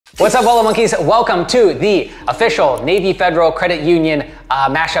What's up, Wallet Monkeys? Welcome to the official Navy Federal Credit Union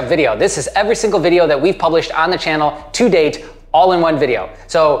mashup video. This is every single video that we've published on the channel to date, all in one video.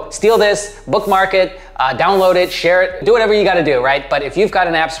 So steal this, bookmark it, download it, share it, do whatever you gotta do, right? But if you've got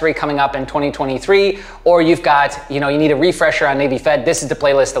an app spree coming up in 2023, or you've got, you need a refresher on Navy Fed, this is the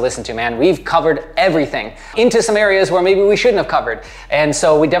playlist to listen to, man. We've covered everything into some areas where maybe we shouldn't have covered. And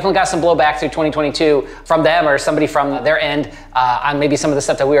so we definitely got some blowback through 2022 from them or somebody from their end on maybe some of the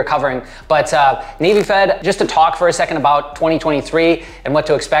stuff that we were covering. But Navy Fed, just to talk for a second about 2023 and what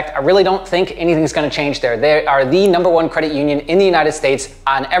to expect, I really don't think anything's gonna change there. They are the #1 credit union in the United States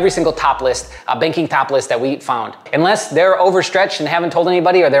on every single top list, banking top list that we found. Unless they're overstretched and haven't told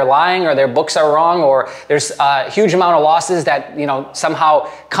anybody, or they're lying, or their books are wrong, or there's a huge amount of losses that somehow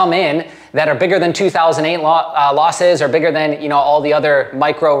come in that are bigger than 2008 losses, or bigger than all the other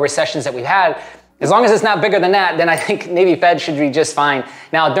micro recessions that we've had. As long as it's not bigger than that, then I think Navy Fed should be just fine.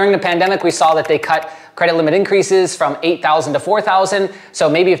 Now, during the pandemic, we saw that they cut credit limit increases from 8,000 to 4,000. So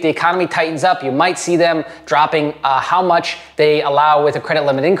maybe if the economy tightens up, you might see them dropping how much they allow with a credit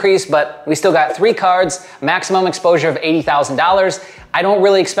limit increase, but we still got 3 cards, maximum exposure of $80,000. I don't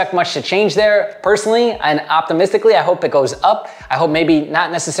really expect much to change there personally, and optimistically, I hope it goes up. I hope maybe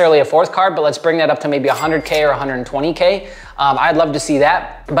not necessarily a 4th card, but let's bring that up to maybe 100K or 120K. I'd love to see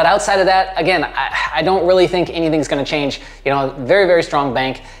that. But outside of that, again, I don't really think anything's gonna change. Very, very strong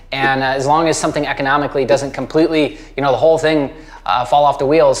bank. And as long as something economically doesn't completely, the whole thing fall off the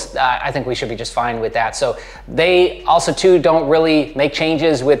wheels, I think we should be just fine with that. So they also too don't really make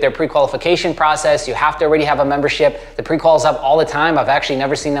changes with their pre-qualification process. You have to already have a membership. The pre-qual's up all the time. I've actually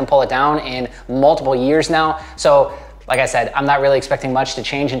never seen them pull it down in multiple years now. So like I said, I'm not really expecting much to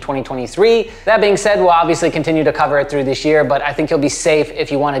change in 2023. That being said, we'll obviously continue to cover it through this year, but I think you'll be safe if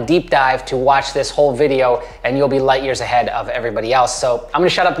you want a deep dive to watch this whole video, and you'll be light years ahead of everybody else. So I'm gonna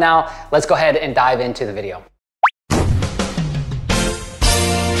shut up now. Let's go ahead and dive into the video.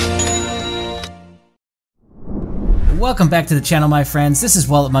 Welcome back to the channel, my friends. This is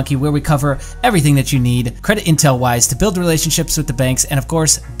Wallet Monkey, where we cover everything that you need credit intel wise to build relationships with the banks and, of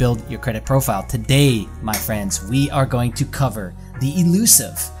course, build your credit profile. Today, my friends, we are going to cover the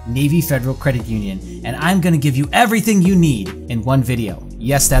elusive Navy Federal Credit Union, and I'm going to give you everything you need in one video.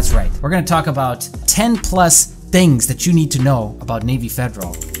 Yes, that's right. We're going to talk about 10 plus things that you need to know about Navy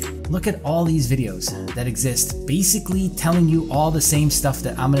Federal. Look at all these videos that exist, basically telling you all the same stuff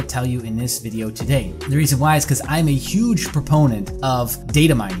that I'm gonna tell you in this video today. The reason why is because I'm a huge proponent of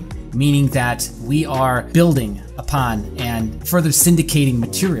data mining, meaning that we are building upon and further syndicating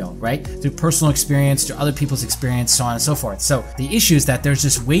material, right? Through personal experience, through other people's experience, so on and so forth. So the issue is that there's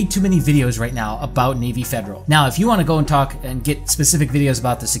just way too many videos right now about Navy Federal. Now, if you want to go and talk and get specific videos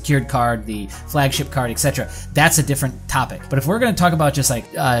about the secured card, the flagship card, etc., that's a different topic. But if we're going to talk about just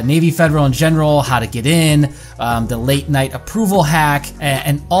like Navy Federal in general, how to get in, the late night approval hack,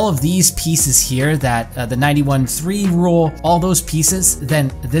 and all of these pieces here, that the 91.3 rule, all those pieces,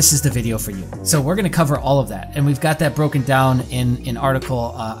 then this is the video for you. So we're going to cover all of that, and we've got that broken down in an article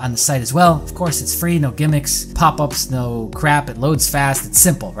on the site as well. Of course, it's free, no gimmicks, pop-ups, no crap. It loads fast. It's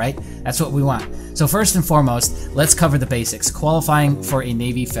simple, right? That's what we want. So first and foremost, let's cover the basics. Qualifying for a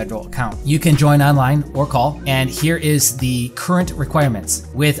Navy Federal account. You can join online or call, and here is the current requirements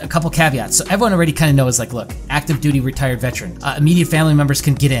with a couple caveats. So everyone already kind of knows, like, look, active duty retired veteran, immediate family members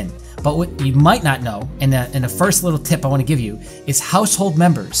can get in. But what you might not know, and the first little tip I want to give you, is household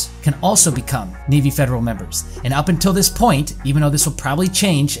members can also become Navy Federal members. And up until this point, even though this will probably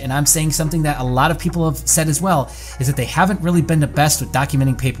change, and I'm saying something that a lot of people have said as well, is that they haven't really been the best with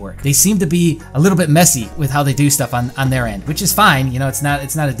documenting paperwork. They seem to be a little bit messy with how they do stuff on their end, which is fine. It's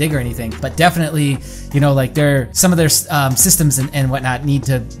not a dig or anything, but definitely, like some of their systems and whatnot need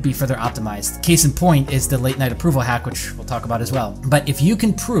to be further optimized. Case in point is the late night approval hack, which we'll talk about as well. But if you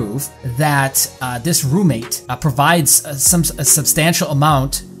can prove that this roommate provides a substantial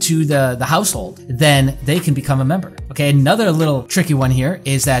amount to the household, then they can become a member. Okay, another little tricky one here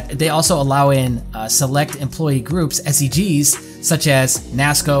is that they also allow in select employee groups, SEGs, such as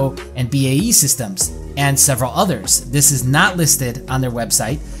NASCO and BAE systems, and several others. This is not listed on their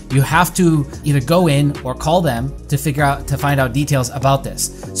website. You have to either go in or call them to find out details about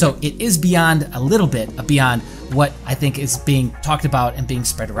this. So it is beyond a little bit beyond what I think is being talked about and being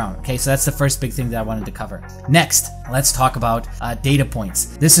spread around. Okay, so that's the first big thing that I wanted to cover. Next, let's talk about data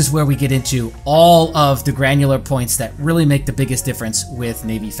points. This is where we get into all of the granular points that really make the biggest difference with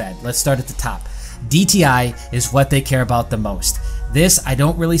Navy Fed. Let's start at the top. DTI is what they care about the most. This I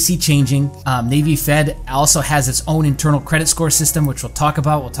don't really see changing. Navy Fed also has its own internal credit score system, which we'll talk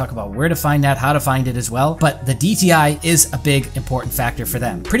about. We'll talk about where to find that, how to find it as well. But the DTI is a big important factor for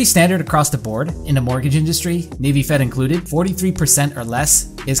them. Pretty standard across the board in the mortgage industry, Navy Fed included. 43% or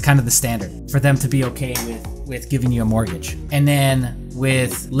less is kind of the standard for them to be okay with giving you a mortgage. And then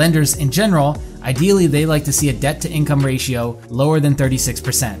with lenders in general, ideally they like to see a debt to income ratio lower than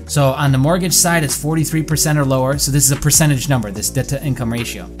 36%. So on the mortgage side, it's 43% or lower. So this is a percentage number, this debt to income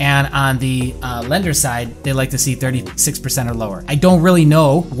ratio. And on the lender side, they like to see 36% or lower. I don't really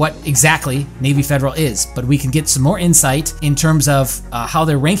know what exactly Navy Federal is, but we can get some more insight in terms of how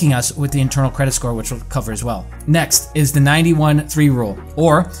they're ranking us with the internal credit score, which we'll cover as well. Next is the 91-3 rule,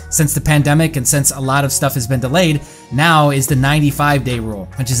 or since the pandemic and since a lot of stuff has been delayed, now is the 95-day rule,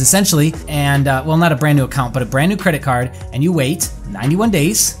 which is essentially, and well, not a brand new account, but a brand new credit card, and you wait 91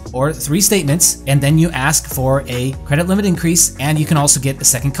 days or 3 statements, and then you ask for a credit limit increase, and you can also get a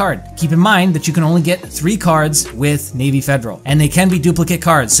second card. Keep in mind that you can only get 3 cards with Navy Federal, and they can be duplicate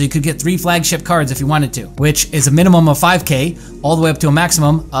cards, so you could get 3 flagship cards if you wanted to, which is a minimum of $5K all the way up to a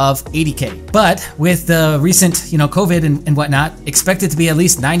maximum of $80K. But with the recent, COVID and whatnot, expect it to be at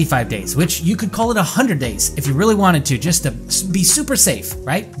least 95 days, which you could call it 100 days if you really wanted to, just to be super safe,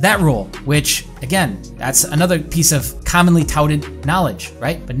 right? That rule, which again, that's another piece of commonly touted knowledge,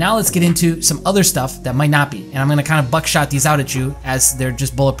 right? But now let's get into some other stuff that might not be. And I'm gonna kind of buckshot these out at you as they're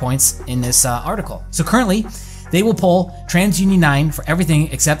just bullet points in this article. So currently, they will pull TransUnion 9 for everything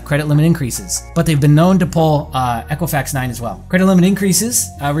except credit limit increases, but they've been known to pull Equifax 9 as well. Credit limit increases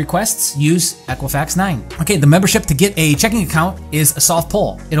requests use Equifax 9. Okay, the membership to get a checking account is a soft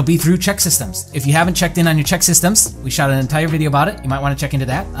pull. It'll be through Check Systems. If you haven't checked in on your Check Systems, we shot an entire video about it. You might want to check into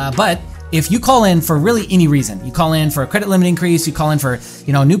that. But if you call in for really any reason, you call in for a credit limit increase, you call in for,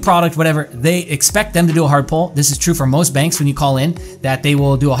 new product, whatever, they expect them to do a hard pull. This is true for most banks when you call in, that they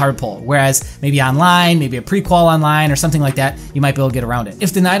will do a hard pull. Whereas maybe online, maybe a pre-qual online or something like that, you might be able to get around it.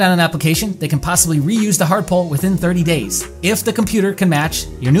 If denied on an application, they can possibly reuse the hard pull within 30 days if the computer can match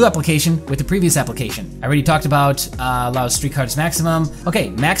your new application with the previous application. I already talked about allows 3 cards maximum. Okay,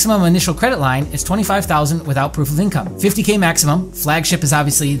 maximum initial credit line is $25,000 without proof of income. 50K maximum. Flagship is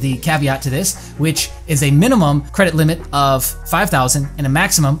obviously the caveat to this, which is a minimum credit limit of $5,000 and a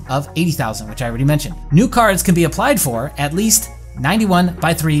maximum of $80,000, which I already mentioned. New cards can be applied for at least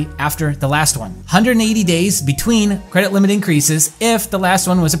 91/3 after the last one. 180 days between credit limit increases if the last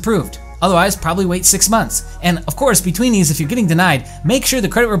one was approved. Otherwise, probably wait 6 months. And of course, between these, if you're getting denied, make sure the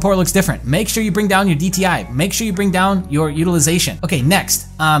credit report looks different. Make sure you bring down your DTI. Make sure you bring down your utilization. Okay, next,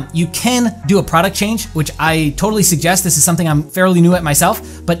 you can do a product change, which I totally suggest. This is something I'm fairly new at myself,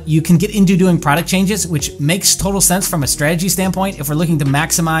 but you can get into doing product changes, which makes total sense from a strategy standpoint. If we're looking to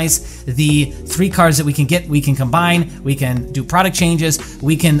maximize the 3 cards that we can get, we can combine, we can do product changes,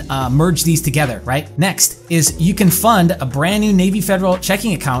 we can merge these together, right? Next is you can fund a brand new Navy Federal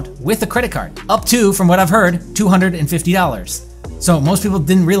checking account with a credit card, up to, from what I've heard, $250. So most people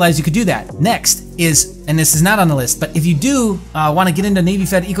didn't realize you could do that. Next is, and this is not on the list, but if you do want to get into Navy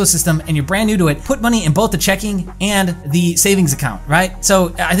Fed ecosystem and you're brand new to it, put money in both the checking and the savings account, right?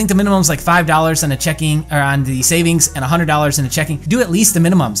 So I think the minimum is like $5 on a checking or on the savings and $100 in the checking. Do at least the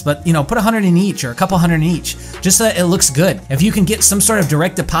minimums, but put 100 in each or a couple hundred in each, just so that it looks good. If you can get some sort of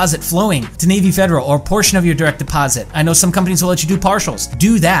direct deposit flowing to Navy Federal or a portion of your direct deposit, I know some companies will let you do partials.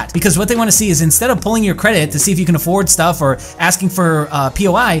 Do that, because what they want to see is, instead of pulling your credit to see if you can afford stuff or asking for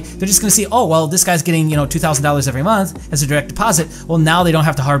POI, they're just going to see, oh, well, this guy's getting, $2,000 every month as a direct deposit. Well, now they don't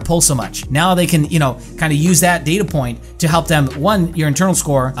have to hard pull so much. Now they can, kind of use that data point to help them. One, your internal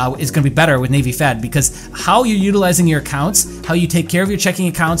score is going to be better with Navy Fed, because how you're utilizing your accounts, how you take care of your checking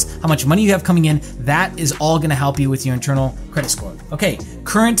accounts, how much money you have coming in, that is all going to help you with your internal credit score. Okay,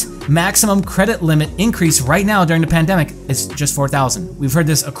 current maximum credit limit increase right now during the pandemic is just $4,000. We've heard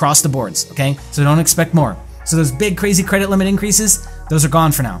this across the boards, okay? So don't expect more. So those big crazy credit limit increases, those are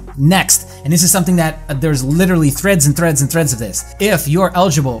gone for now. Next, and this is something that there's literally threads and threads and threads of this. If you're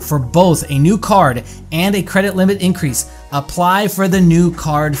eligible for both a new card and a credit limit increase, apply for the new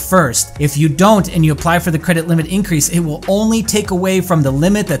card first. If you don't and you apply for the credit limit increase, it will only take away from the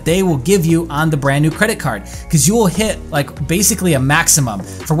limit that they will give you on the brand new credit card, because you will hit like basically a maximum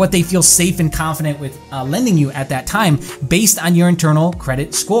for what they feel safe and confident with lending you at that time based on your internal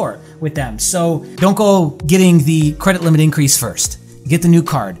credit score with them. So don't go getting the credit limit increase first. Get the new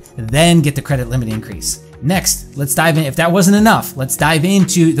card, then get the credit limit increase. Next, let's dive in. If that wasn't enough, let's dive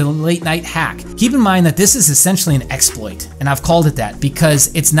into the late night hack. Keep in mind that this is essentially an exploit, and I've called it that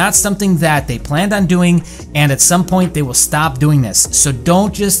because it's not something that they planned on doing, and at some point they will stop doing this. So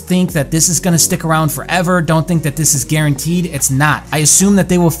don't just think that this is going to stick around forever. Don't think that this is guaranteed. It's not. I assume that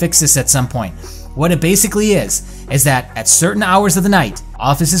they will fix this at some point. What it basically is that at certain hours of the night,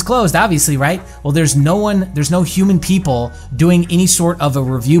 office is closed, obviously, right? Well, there's no human people doing any sort of a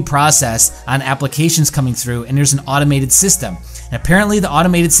review process on applications coming through, and there's an automated system. And apparently the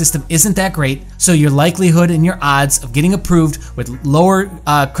automated system isn't that great, so your likelihood and your odds of getting approved with lower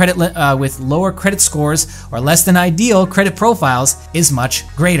credit scores or less than ideal credit profiles is much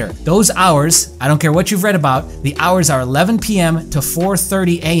greater. Those hours, I don't care what you've read about, the hours are 11 p.m. to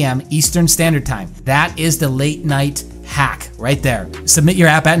 4:30 a.m. Eastern Standard Time. That is the late night hack right there. Submit your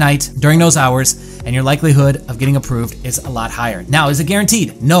app at night during those hours, and your likelihood of getting approved is a lot higher. Now, is it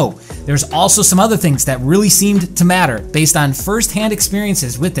guaranteed? No. There's also some other things that really seemed to matter based on first-hand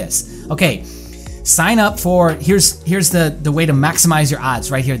experiences with this. Okay, sign up for, here's the way to maximize your odds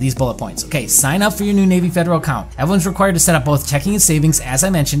right here, these bullet points. Okay, sign up for your new Navy Federal account. Everyone's required to set up both checking and savings, as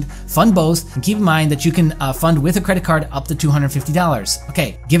I mentioned, fund both, and keep in mind that you can fund with a credit card up to $250.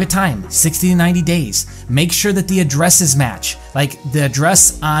 Okay, give it time, 60 to 90 days. Make sure that the addresses match. Like the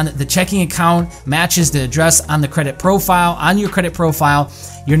address on the checking account matches the address on the credit profile, on your credit profile.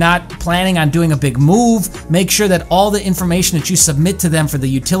 You're not planning on doing a big move. Make sure that all the information that you submit to them for the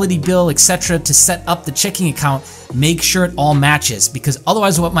utility bill, etc., to set up the checking account, make sure it all matches, because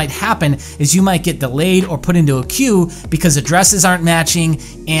otherwise what might happen is you might get delayed or put into a queue because addresses aren't matching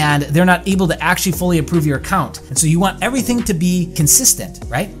and they're not able to actually fully approve your account. And so you want everything to be consistent,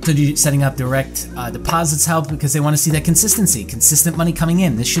 right? So setting up direct deposits help because they want to see that consistency, consistent money coming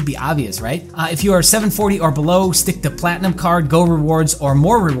in. This should be obvious, right? If you are 740 or below, stick to Platinum Card, Go Rewards, or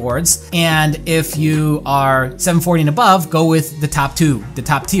More Rewards. And if you are 740 and above, go with the top two, the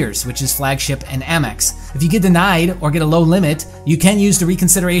top tiers, which is Flagship and Amex. If you get denied or get a low limit, you can use the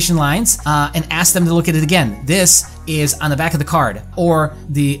reconsideration lines and ask them to look at it again. This is on the back of the card, or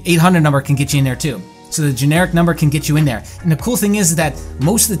the 800 number can get you in there too. So the generic number can get you in there. And the cool thing is that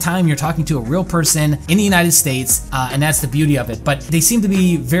most of the time you're talking to a real person in the United States, and that's the beauty of it. But they seem to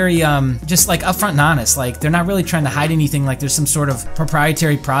be very just like upfront and honest. Like they're not really trying to hide anything like there's some sort of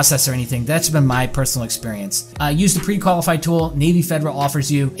proprietary process or anything. That's been my personal experience. Use the pre-qualified tool Navy Federal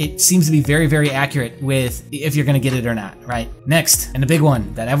offers you. It seems to be very, very accurate with if you're gonna get it or not, right? Next, and the big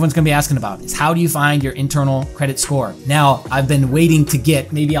one that everyone's gonna be asking about is how do you find your internal credit score? Now, I've been waiting to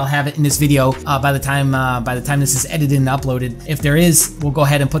get, maybe I'll have it in this video by the time this is edited and uploaded. If there is, we'll go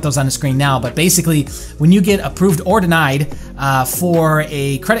ahead and put those on the screen now. But basically, when you get approved or denied for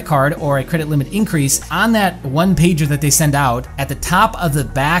a credit card or a credit limit increase, on that one pager that they send out, at the top of the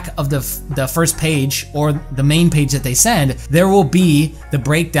back of the first page or the main page that they send, there will be the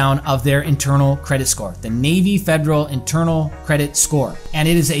breakdown of their internal credit score, the Navy Federal Internal Credit Score. And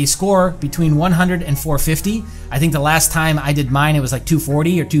it is a score between 100 and 450. I think the last time I did mine, it was like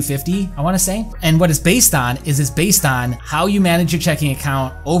 240 or 250, I want to say. And what it's based on is it's based on how you manage your checking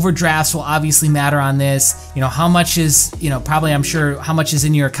account. Overdrafts will obviously matter on this. You know, how much is, probably I'm sure how much is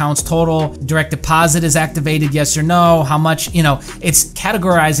in your accounts total. Direct deposit is activated, yes or no. How much, it's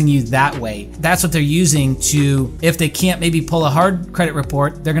categorizing you that way. That's what they're using to, if they can't maybe pull a hard credit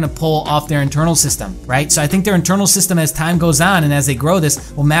report, they're going to pull off their internal system, right? So I think their internal system as time goes on and as they grow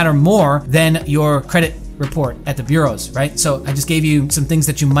this will matter more than your credit report at the bureaus, right? So I just gave you some things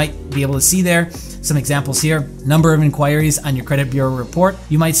that you might be able to see there. Some examples here. Number of inquiries on your credit bureau report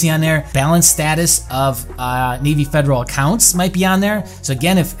you might see on there. Balance status of Navy Federal accounts might be on there. So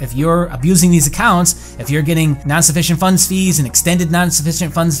again, if you're abusing these accounts, if you're getting non-sufficient funds fees and extended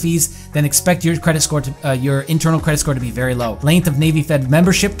non-sufficient funds fees, then expect your credit score to your internal credit score to be very low. Length of Navy Fed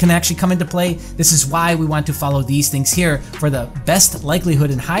membership can actually come into play. This is why we want to follow these things here for the best likelihood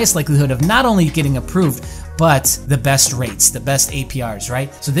and highest likelihood of not only getting approved, but the best rates, the best APRs,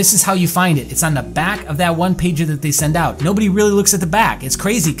 right? So this is how you find it. It's on the back of that one pager that they send out. Nobody really looks at the back. It's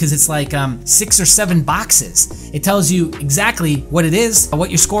crazy because it's like 6 or 7 boxes. It tells you exactly what it is, what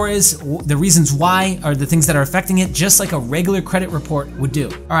your score is, the reasons why, or the things that are affecting it, just like a regular credit report would do.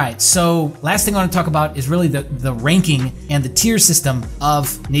 All right, so last thing I want to talk about is really the ranking and the tier system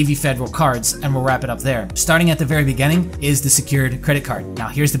of Navy Federal cards, and we'll wrap it up there. Starting at the very beginning is the secured credit card. Now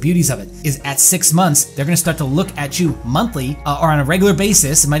here's the beauties of it, is at 6 months, they're gonna start to look at you monthly or on a regular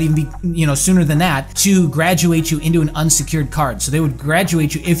basis. It might even be, sooner than that, to graduate you into an unsecured card. So they would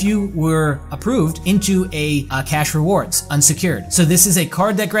graduate you, if you were approved, into a cash rewards unsecured. So this is a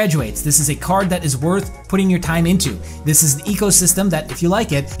card that graduates. This is a card that is worth putting your time into. This is an ecosystem that, if you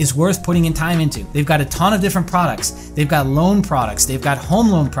like it, is worth putting in time into. They've got a ton of different products. They've got loan products. They've got home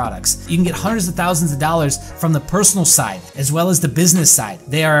loan products. You can get hundreds of thousands of dollars from the personal side as well as the business side.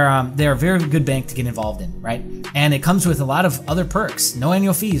 They're a very good bank to get involved in, right? And it comes with a lot of other perks. No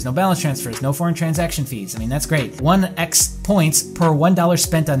annual fees, no balance transfers, no foreign transaction fees. I mean, that's great. 1x points per $1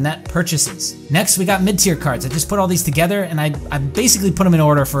 spent on net purchases. Next, we got mid-tier cards. I just put all these together and I basically put them in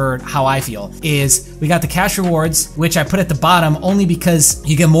order for how I feel. Is we got the cash rewards, which I put at the bottom only because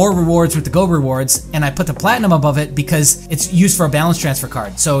you get more rewards with the Go rewards, and I put the platinum above it because it's used for a balance transfer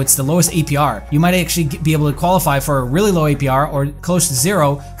card. So it's the lowest APR. You might actually be able to qualify for a really low APR or close to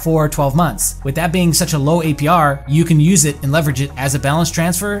zero for 12 months. With that being such a low APR, you can use it and leverage it as a balance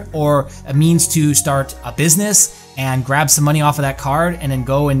transfer or a means to start a business and grab some money off of that card and then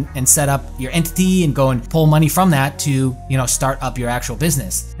go and set up your entity and go and pull money from that to, start up your actual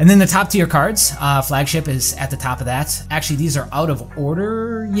business. And then the top tier cards, flagship is at the top of that. Actually, these are out of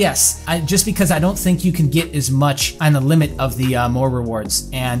order. Yes, just because I don't think you can get as much on the limit of the more rewards.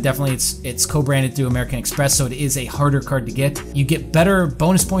 And definitely it's co-branded through American Express, so it is a harder card to get. You get better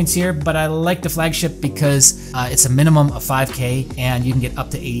bonus points here, but I like the flagship because it's a minimum of 5K and you can get up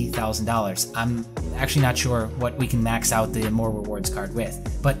to $80,000. I'm actually not sure what we can max out the more rewards card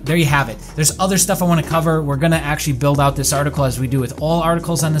with, but there you have it. There's other stuff I want to cover. We're going to actually build out this article, as we do with all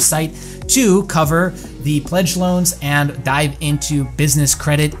articles on the site, to cover the pledge loans and dive into business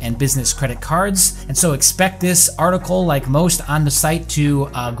credit and business credit cards. And so expect this article, like most on the site, to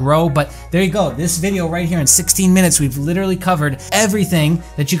grow. But there you go. This video right here, in 16 minutes, we've literally covered everything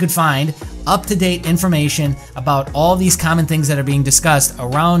that you could find, up-to-date information about all these common things that are being discussed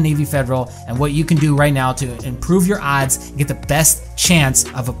around Navy Federal and what you can do right now to improve your odds and get the best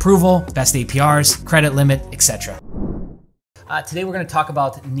chance of approval, best APRs, credit limit, etc. Today we're going to talk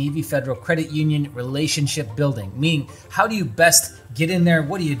about Navy Federal Credit Union relationship building, meaning how do you best get in there,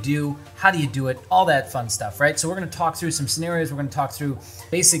 what do you do, how do you do it, all that fun stuff, right? So we're going to talk through some scenarios. We're going to talk through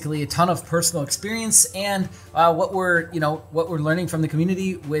basically a ton of personal experience and what we're learning from the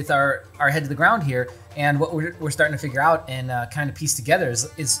community with our head to the ground here, and what we're starting to figure out and kind of piece together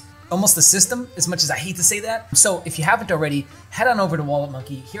is almost the system, as much as I hate to say that. So if you haven't already, head on over to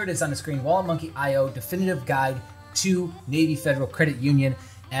WalletMonkey. Here it is on the screen, WalletMonkey.io, definitive guide to Navy Federal Credit Union,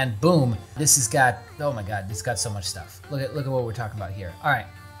 and boom, this has got, oh my God, it's got so much stuff. Look at what we're talking about here. All right.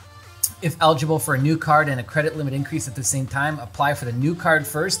 If eligible for a new card and a credit limit increase at the same time, apply for the new card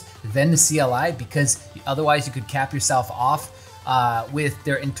first, then the CLI, because otherwise you could cap yourself off with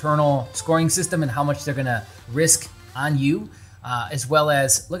their internal scoring system and how much they're gonna risk on you, as well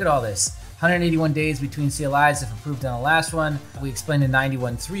as, look at all this. 181 days between CLIs if approved on the last one. We explained the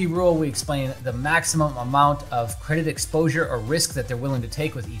 91.3 rule. We explained the maximum amount of credit exposure or risk that they're willing to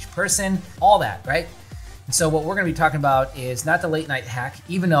take with each person, all that, right? And so what we're gonna be talking about is not the late night hack,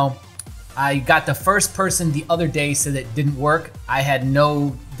 even though I got the first person the other day said it didn't work.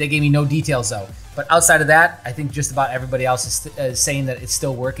 They gave me no details though. But outside of that, I think just about everybody else is saying that it's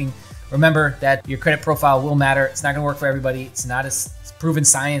still working. Remember that your credit profile will matter. It's not gonna work for everybody. It's not a proven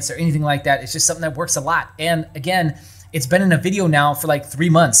science or anything like that. It's just something that works a lot. And again, it's been in a video now for like 3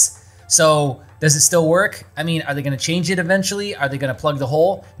 months. So does it still work? I mean, are they gonna change it eventually? Are they gonna plug the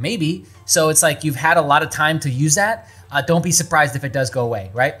hole? Maybe. So it's like you've had a lot of time to use that. Don't be surprised if it does go away,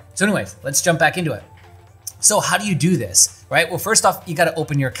 right? So anyways, let's jump back into it. So how do you do this, right? Well, first off, you gotta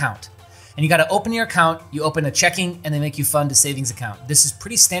open your account. And you gotta open your account, you open a checking, and they make you fund a savings account. This is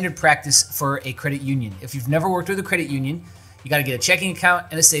pretty standard practice for a credit union. If you've never worked with a credit union, you gotta get a checking account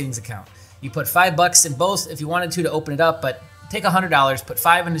and a savings account. You put $5 in both if you wanted to open it up, but take $100, put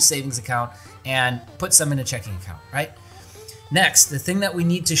 $5 in a savings account, and put some in a checking account, right? Next, the thing that we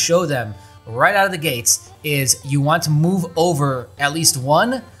need to show them right out of the gates is you want to move over at least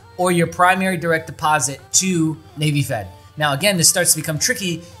one or your primary direct deposit to Navy Fed. Now, again, this starts to become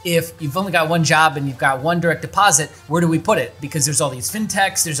tricky if you've only got one job and you've got one direct deposit. Where do we put it? Because there's all these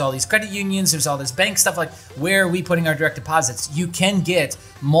fintechs, there's all these credit unions, there's all this bank stuff. Like, where are we putting our direct deposits? You can get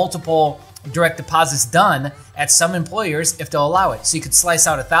multiple direct deposits done at some employers if they'll allow it. So you could slice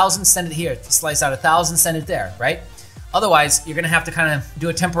out 1,000, send it here, slice out 1,000, send it there, right? Otherwise, you're gonna have to kind of do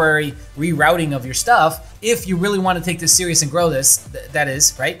a temporary rerouting of your stuff if you really want to take this serious and grow this, that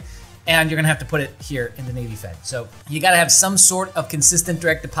is, right? And you're gonna have to put it here in the Navy Fed. So you gotta have some sort of consistent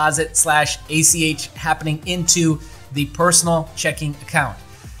direct deposit / ACH happening into the personal checking account.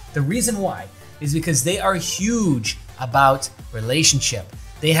 The reason why is because they are huge about relationship.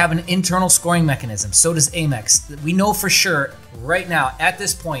 They have an internal scoring mechanism. So does Amex. We know for sure right now at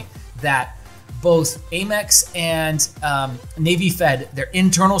this point that both Amex and Navy Fed, their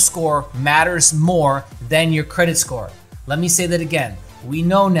internal score matters more than your credit score. Let me say that again. We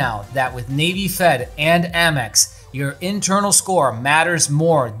know now that with Navy Fed and Amex, your internal score matters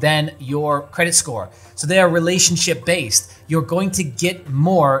more than your credit score. So they are relationship based. You're going to get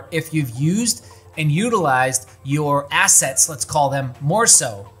more if you've used and utilized your assets, let's call them, more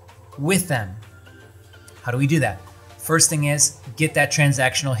so with them. How do we do that? First thing is get that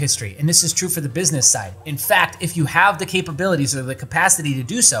transactional history. And this is true for the business side. In fact, if you have the capabilities or the capacity to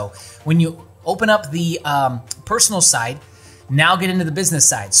do so, when you open up the personal side, now get into the business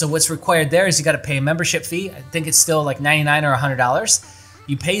side. So what's required there is you got to pay a membership fee. I think it's still like $99 or $100.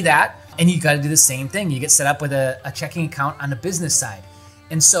 You pay that and you got to do the same thing. You get set up with a checking account on the business side.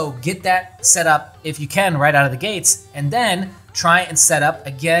 And so get that set up if you can right out of the gates, and then try and set up,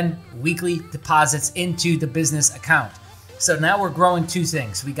 again, weekly deposits into the business account. So now we're growing two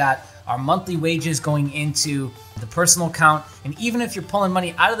things. We got our monthly wages going into the personal account, and even if you're pulling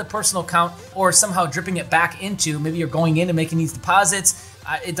money out of the personal account or somehow dripping it back into, maybe you're going in and making these deposits,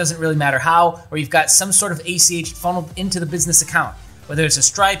 it doesn't really matter how, or you've got some sort of ACH funneled into the business account, whether it's a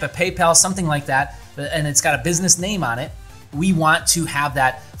Stripe, a PayPal, something like that, and it's got a business name on it. We want to have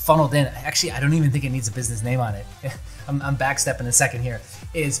that funneled in. Actually, I don't even think it needs a business name on it. I'm backstepping a second here.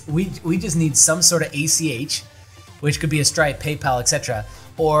 We just need some sort of ACH, which could be a Stripe, PayPal, etc.,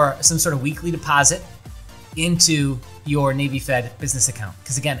 or some sort of weekly deposit into your Navy Fed business account.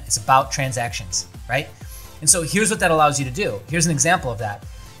 Because again, it's about transactions, right? And so here's what that allows you to do. Here's an example of that.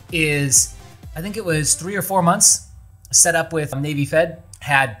 I think it was 3 or 4 months set up with Navy Fed,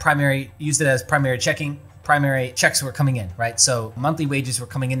 used it as primary checking. Primary checks were coming in, right? So monthly wages were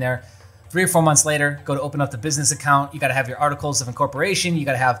coming in there. 3 or 4 months later, go to open up the business account. You got to have your articles of incorporation. You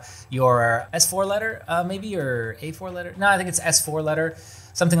got to have your S4 letter, maybe, or A4 letter. No, I think it's S4 letter,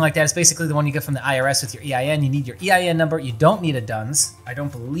 something like that. It's basically the one you get from the IRS with your EIN. You need your EIN number. You don't need a DUNS. I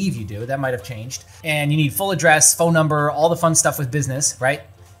don't believe you do. That might have changed. And you need full address, phone number, all the fun stuff with business, right?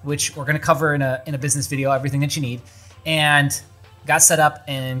 Which we're going to cover in a business video, everything that you need. And got set up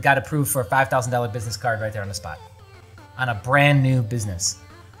and got approved for a $5,000 business card right there on the spot on a brand new business.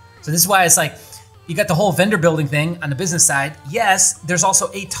 So this is why it's like, you got the whole vendor building thing on the business side. Yes, there's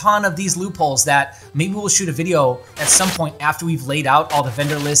also a ton of these loopholes that maybe we'll shoot a video at some point after we've laid out all the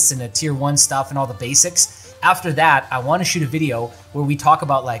vendor lists and the tier 1 stuff and all the basics. After that, I want to shoot a video where we talk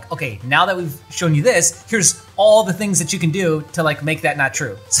about like, okay, now that we've shown you this, here's all the things that you can do to like make that not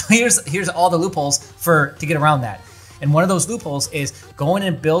true. So here's all the loopholes to get around that. And one of those loopholes is go in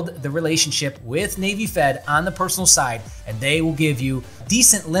and build the relationship with Navy Fed on the personal side, and they will give you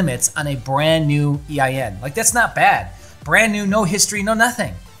decent limits on a brand new EIN. Like, that's not bad. Brand new, no history, no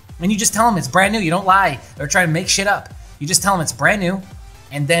nothing. And you just tell them it's brand new. You don't lie or try to make shit up. You just tell them it's brand new,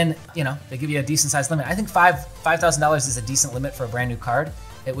 and then, you know, they give you a decent sized limit. I think $5,000 is a decent limit for a brand new card.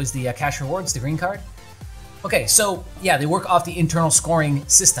 It was the cash rewards, the green card. Okay, so yeah, they work off the internal scoring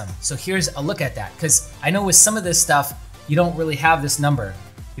system. So here's a look at that, because I know with some of this stuff, you don't really have this number.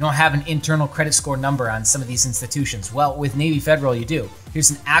 You don't have an internal credit score number on some of these institutions. Well, with Navy Federal, you do. Here's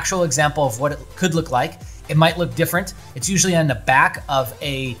an actual example of what it could look like. It might look different. It's usually on the back of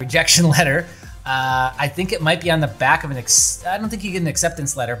a rejection letter. I think it might be on the back of I don't think you get an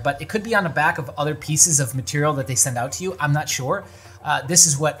acceptance letter, but it could be on the back of other pieces of material that they send out to you. I'm not sure. This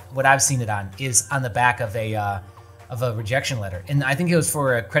is what I've seen it on, is on the back of a rejection letter. And I think it was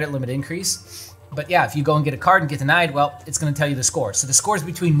for a credit limit increase. But yeah, if you go and get a card and get denied, well, it's gonna tell you the score. So the score is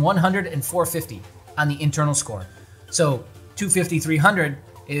between 100 and 450 on the internal score. So 250, 300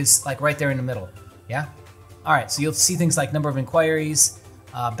 is like right there in the middle, yeah? All right, so you'll see things like number of inquiries,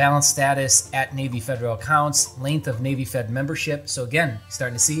 balance status at Navy Federal accounts, length of Navy Fed membership. So again, you're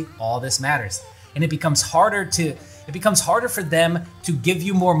starting to see all this matters. And it becomes harder for them to give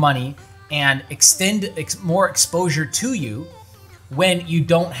you more money and extend more exposure to you when you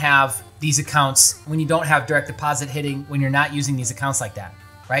don't have these accounts, when you don't have direct deposit hitting, when you're not using these accounts like that,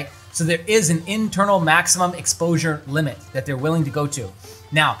 right? So there is an internal maximum exposure limit that they're willing to go to.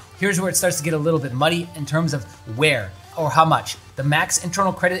 Now, here's where it starts to get a little bit muddy in terms of where or how much. The max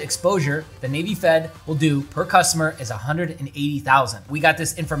internal credit exposure the Navy Fed will do per customer is $180,000. We got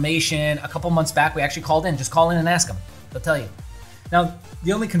this information a couple months back. We actually called in. Just call in and ask them. They'll tell you. Now,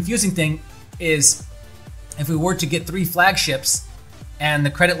 the only confusing thing is if we were to get 3 flagships and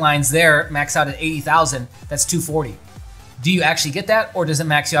the credit lines there max out at 80,000, that's 240. Do you actually get that, or does it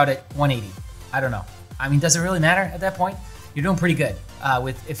max you out at 180? I don't know. I mean, does it really matter at that point? You're doing pretty good.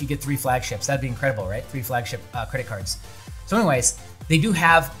 if you get 3 flagships. That'd be incredible, right? 3 flagship credit cards. So anyways, they do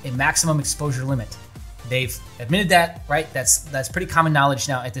have a maximum exposure limit. They've admitted that, right? That's pretty common knowledge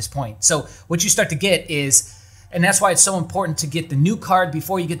now at this point. So what you start to get is, and that's why it's so important to get the new card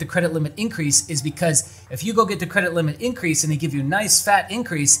before you get the credit limit increase, is because if you go get the credit limit increase and they give you a nice fat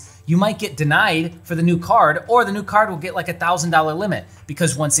increase, you might get denied for the new card, or the new card will get like a $1,000 limit,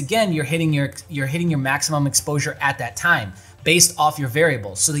 because once again, you're hitting your maximum exposure at that time based off your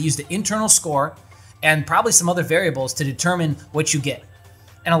variables. So they use the internal score and probably some other variables to determine what you get.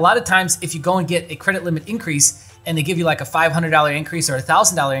 And a lot of times, if you go and get a credit limit increase and they give you like a $500 increase or a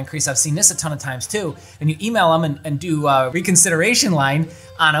 $1,000 increase, I've seen this a ton of times too, and you email them and do a reconsideration line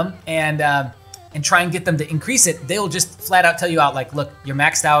on them and try and get them to increase it, they will just flat out tell you out like, look, you're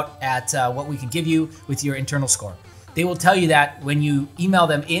maxed out at what we can give you with your internal score. They will tell you that when you email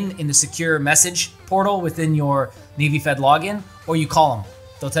them in the secure message portal within your Navy Fed login, or you call them,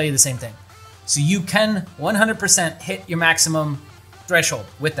 they'll tell you the same thing. So you can 100% hit your maximum threshold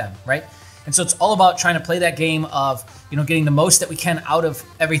with them, right? And so it's all about trying to play that game of, getting the most that we can out of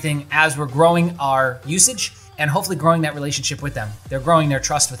everything as we're growing our usage and hopefully growing that relationship with them. They're growing their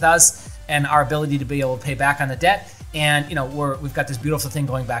trust with us and our ability to be able to pay back on the debt. And, we've got this beautiful thing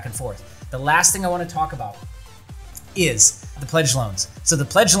going back and forth. The last thing I want to talk about is the pledge loans. So the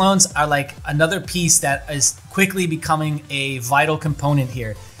pledge loans are like another piece that is quickly becoming a vital component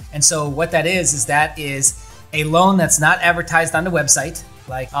here. And so what that is a loan that's not advertised on the website.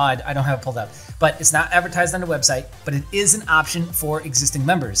 I don't have it pulled up, but it's not advertised on the website, but it is an option for existing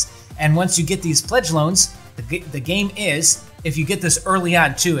members. And once you get these pledge loans, the game is, if you get this early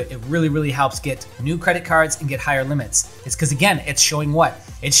on too, it really, really helps get new credit cards and get higher limits. It's because, again, it's showing what?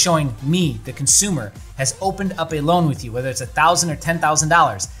 It's showing me, the consumer, has opened up a loan with you, whether it's $1,000 or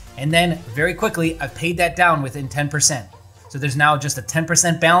 $10,000. And then very quickly, I've paid that down within 10%. So there's now just a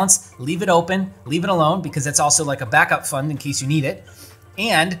 10% balance. Leave it open, leave it alone, because it's also like a backup fund in case you need it.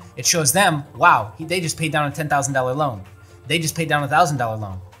 And it shows them, wow, they just paid down a $10,000 loan. They just paid down a $1,000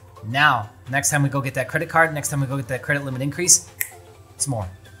 loan. Now, next time we go get that credit card, next time we go get that credit limit increase, it's more.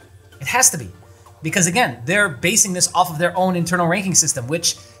 It has to be. Because again, they're basing this off of their own internal ranking system,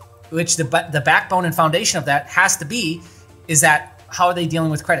 which the backbone and foundation of that has to be, is that how are they dealing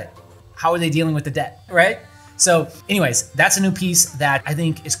with credit? How are they dealing with the debt, right? So anyways, that's a new piece that I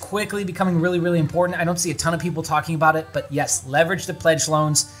think is quickly becoming really, really important. I don't see a ton of people talking about it, but yes, leverage the pledge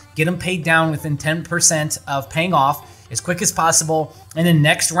loans, get them paid down within 10% of paying off as quick as possible. And then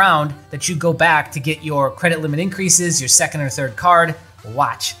next round that you go back to get your credit limit increases, your second or third card,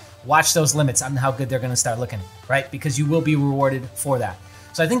 watch those limits on how good they're gonna start looking, right? Because you will be rewarded for that.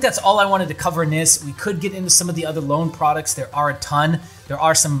 So I think that's all I wanted to cover in this. We could get into some of the other loan products. There are a ton. There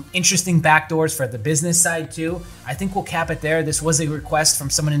are some interesting backdoors for the business side too. I think we'll cap it there. This was a request from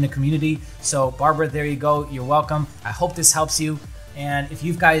someone in the community. So Barbara, there you go. You're welcome. I hope this helps you. And if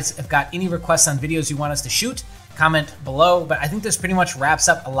you guys have got any requests on videos you want us to shoot, comment below. But I think this pretty much wraps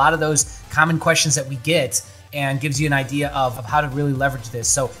up a lot of those common questions that we get and gives you an idea of how to really leverage this.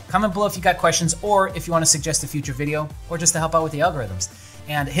 So comment below if you got questions, or if you want to suggest a future video, or just to help out with the algorithms.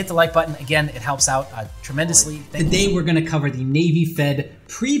 And hit the like button. Again, it helps out tremendously. Today we're going to cover the Navy Fed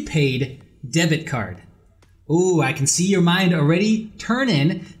prepaid debit card. Ooh, I can see your mind already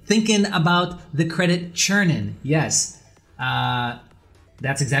turning, thinking about the credit churning. Yes,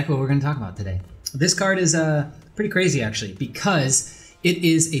 that's exactly what we're going to talk about today. This card is pretty crazy actually, because it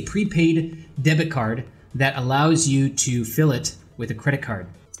is a prepaid debit card that allows you to fill it with a credit card.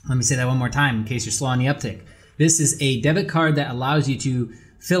 Let me say that one more time in case you're slow on the uptick. This is a debit card that allows you to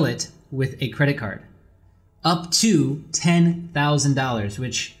fill it with a credit card up to $10,000,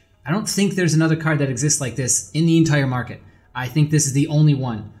 which I don't think there's another card that exists like this in the entire market. I think this is the only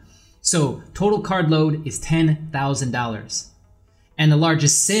one. So total card load is $10,000. And the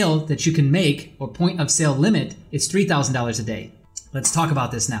largest sale that you can make, or point of sale limit, is $3,000 a day. Let's talk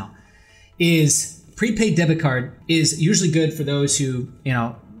about this now. Prepaid debit card is usually good for those who,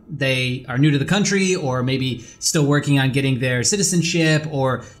 they are new to the country, or maybe still working on getting their citizenship,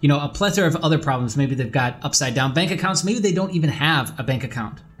 or a plethora of other problems. Maybe they've got upside down bank accounts. Maybe they don't even have a bank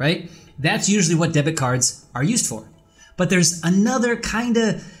account, right? That's usually what debit cards are used for. But there's another kind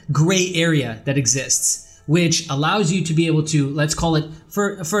of gray area that exists, which allows you to be able to, let's call it,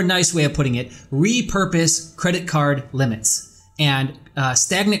 for a nice way of putting it, repurpose credit card limits. And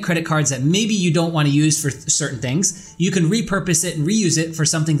stagnant credit cards that maybe you don't want to use for certain things, you can repurpose it and reuse it for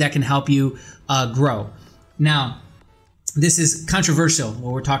something that can help you grow. Now, this is controversial,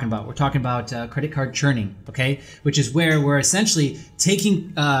 what we're talking about. We're talking about credit card churning, okay? Which is where we're essentially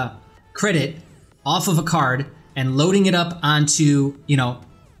taking credit off of a card and loading it up onto,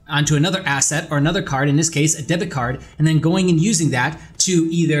 onto another asset or another card, in this case, a debit card, and then going and using that to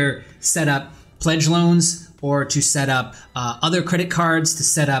either set up pledge loans or to set up other credit cards, to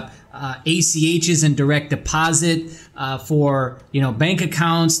set up ACHs and direct deposit for bank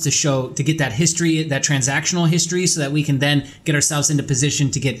accounts, to get that history, that transactional history, so that we can then get ourselves into position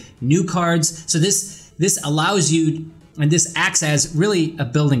to get new cards. So this allows you, and this acts as really a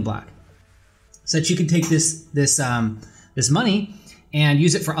building block, so that you can take this money and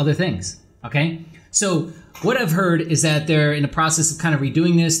use it for other things. Okay, so what I've heard is that they're in the process of kind of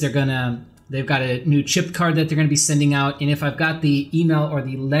redoing this. They've got a new chip card that they're going to be sending out. And if I've got the email or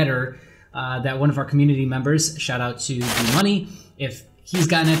the letter that one of our community members, shout out to the Money, if he's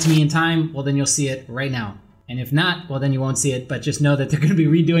gotten that to me in time, well, then you'll see it right now. And if not, well, then you won't see it. But just know that they're going to be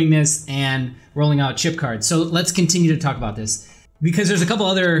redoing this and rolling out chip cards. So let's continue to talk about this, because there's a couple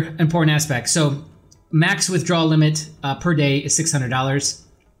other important aspects. So max withdrawal limit per day is $600.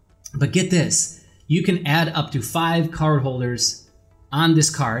 But get this, you can add up to 5 card holders on this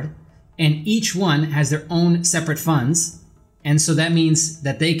card, and each one has their own separate funds. And so that means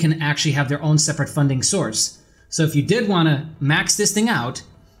that they can actually have their own separate funding source. So if you did want to max this thing out,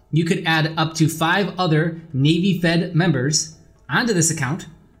 you could add up to 5 other Navy Fed members onto this account.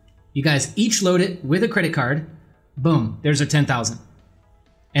 You guys each load it with a credit card. Boom, there's our 10,000.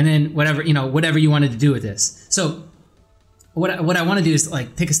 And then whatever you wanted to do with this. So what I want to do is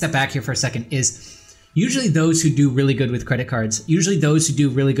take a step back here for a second. Is usually those who do really good with credit cards, usually those who do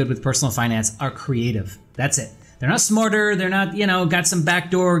really good with personal finance are creative. That's it. They're not smarter. They're not, got some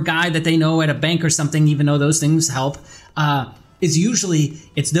backdoor guy that they know at a bank or something, even though those things help.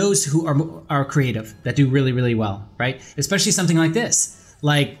 It's those who are creative that do really, really well, right? Especially something like this.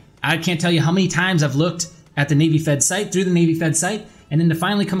 Like, I can't tell you how many times I've looked at the Navy Fed site, through the Navy Fed site, and then to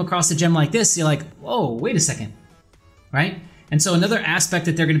finally come across a gem like this, you're like, whoa, wait a second, right? And so another aspect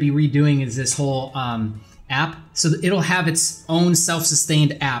that they're going to be redoing is this whole app. So it'll have its own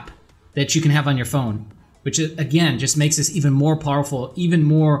self-sustained app that you can have on your phone, which again just makes this even more powerful, even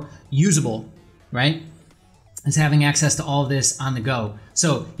more usable, right? Is having access to all of this on the go.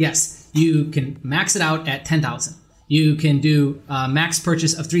 So yes, you can max it out at 10,000. You can do a max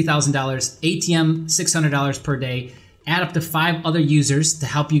purchase of $3,000, ATM $600 per day. Add up to 5 other users to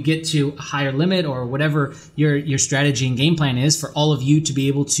help you get to a higher limit, or whatever your strategy and game plan is, for all of you to be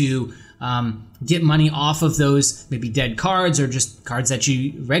able to get money off of those maybe dead cards, or just cards that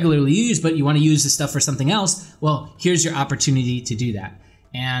you regularly use, but you want to use the stuff for something else. Well, here's your opportunity to do that.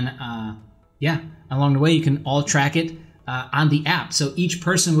 And along the way, you can all track it on the app. So each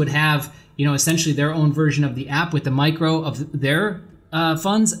person would have, essentially their own version of the app with the micro of their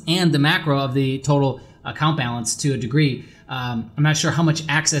funds and the macro of the total account balance to a degree. I'm not sure how much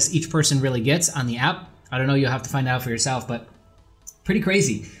access each person really gets on the app. I don't know, you'll have to find out for yourself, but pretty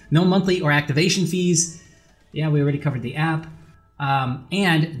crazy. No monthly or activation fees. Yeah, we already covered the app.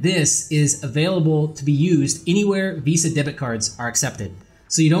 And this is available to be used anywhere Visa debit cards are accepted.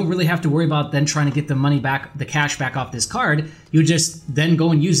 So you don't really have to worry about then trying to get the money back, the cash back off this card. You just then go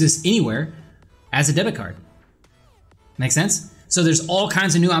and use this anywhere as a debit card. Make sense? So there's all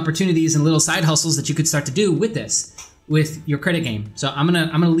kinds of new opportunities and little side hustles that you could start to do with this, with your credit game. So I'm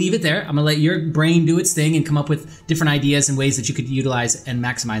gonna leave it there. I'm gonna let your brain do its thing and come up with different ideas and ways that you could utilize and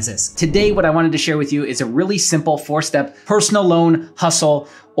maximize this. Today, what I wanted to share with you is a really simple 4-step personal loan hustle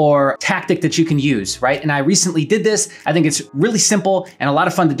or tactic that you can use, right? And I recently did this. I think it's really simple and a lot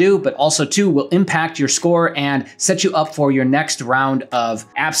of fun to do, but also too will impact your score and set you up for your next round of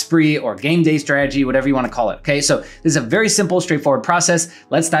app spree or game day strategy, whatever you want to call it. Okay, so this is a very simple, straightforward process.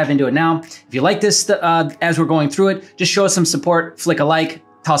 Let's dive into it now. If you like this as we're going through it, just show us some support, flick a like,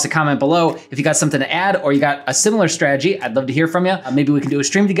 toss a comment below. If you got something to add or you got a similar strategy, I'd love to hear from you. Maybe we can do a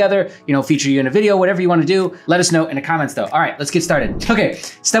stream together, feature you in a video, whatever you want to do. Let us know in the comments though. All right, let's get started. Okay,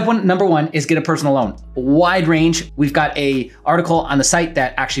 number one is get a personal loan. Wide range. We've got a article on the site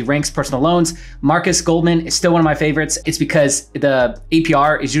that actually ranks personal loans. Marcus Goldman is still one of my favorites. It's because the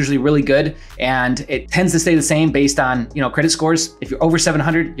APR is usually really good and it tends to stay the same based on, credit scores. If you're over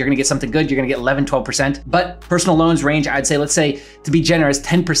 700, you're gonna get something good. You're gonna get 11, 12%. But personal loans range, I'd say, let's say, to be generous,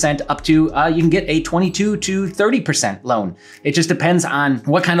 10% up to, you can get a 22 to 30% loan. It just depends on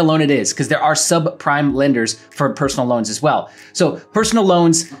what kind of loan it is, because there are subprime lenders for personal loans as well. So personal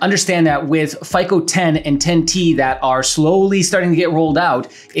loans, understand that with FICO 10 and 10T that are slowly starting to get rolled out,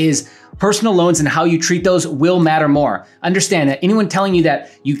 is Personal loans and how you treat those will matter more. Understand that anyone telling you that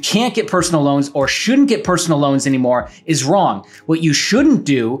you can't get personal loans or shouldn't get personal loans anymore is wrong. What you shouldn't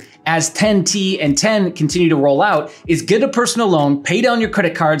do as 10T and 10 continue to roll out is get a personal loan, pay down your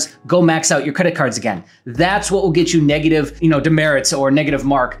credit cards, go max out your credit cards again. That's what will get you negative, demerits or negative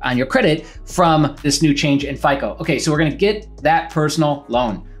mark on your credit from this new change in FICO. Okay, so we're gonna get that personal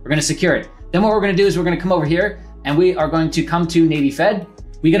loan. We're gonna secure it. Then what we're gonna do is we're gonna come over here and we are going to come to Navy Fed.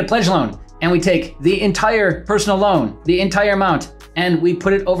 We get a pledge loan and we take the entire personal loan, the entire amount, and we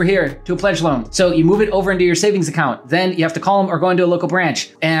put it over here to a pledge loan. So you move it over into your savings account. Then you have to call them or go into a local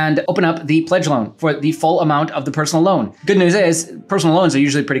branch and open up the pledge loan for the full amount of the personal loan. Good news is personal loans are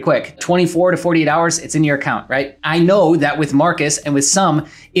usually pretty quick. 24 to 48 hours, it's in your account, right? I know that with Marcus and with some,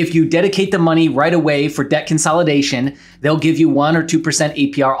 if you dedicate the money right away for debt consolidation, they'll give you 1 or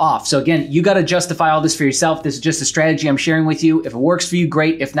 2% APR off. So again, you got to justify all this for yourself. This is just a strategy I'm sharing with you. If it works for you,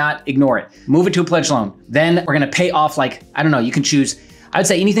 great. If not, ignore it. Move it to a pledge loan. Then we're going to pay off you can choose, I'd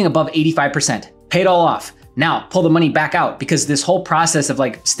say anything above 85%. Pay it all off. Now pull the money back out because this whole process of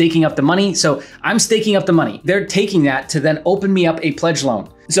staking up the money. So I'm staking up the money. They're taking that to then open me up a pledge loan.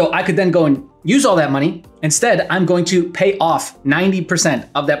 So I could then go and use all that money. Instead, I'm going to pay off 90%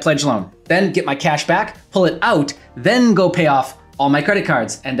 of that pledge loan, then get my cash back, pull it out, then go pay off all my credit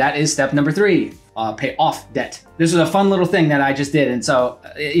cards. And that is step number 3, pay off debt. This was a fun little thing that I just did. And so,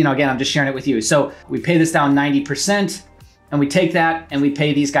 again, I'm just sharing it with you. So we pay this down 90%. And we take that and we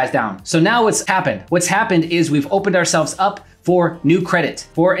pay these guys down. So now what's happened? What's happened is we've opened ourselves up for new credit,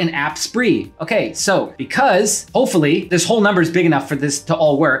 for an app spree. Okay, so because hopefully this whole number is big enough for this to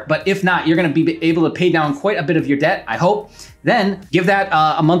all work, but if not, you're gonna be able to pay down quite a bit of your debt, I hope. Then give that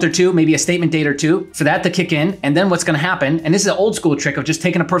a month or two, maybe a statement date or two for that to kick in. And then what's gonna happen, and this is an old school trick of just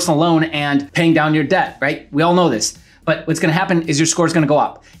taking a personal loan and paying down your debt, right? We all know this. But what's gonna happen is your score is gonna go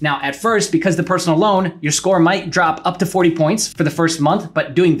up. Now, at first, because the personal loan, your score might drop up to 40 points for the first month,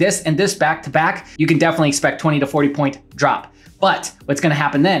 but doing this and this back to back, you can definitely expect 20 to 40 point drop. But what's gonna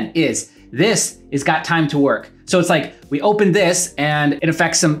happen then is this has got time to work. So it's like we open this and it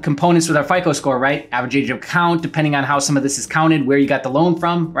affects some components with our FICO score, right? Average age of account, depending on how some of this is counted, where you got the loan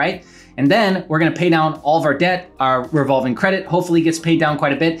from, right? And then we're gonna pay down all of our debt, our revolving credit hopefully gets paid down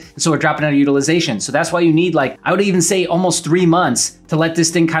quite a bit. And so we're dropping out of utilization. So that's why you need I would even say almost 3 months to let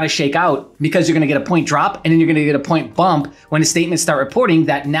this thing kind of shake out, because you're gonna get a point drop and then you're gonna get a point bump when the statements start reporting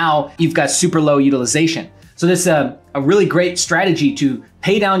that now you've got super low utilization. So this is a really great strategy to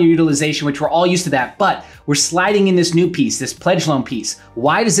pay down your utilization, which we're all used to that, but we're sliding in this new piece, this pledge loan piece.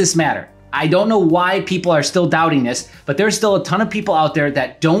 Why does this matter? I don't know why people are still doubting this, but there's still a ton of people out there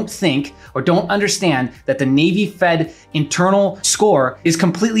that don't think or don't understand that the Navy Fed internal score is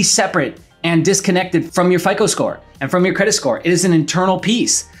completely separate and disconnected from your FICO score and from your credit score. It is an internal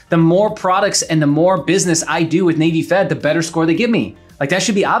piece. The more products and the more business I do with Navy Fed, the better score they give me. That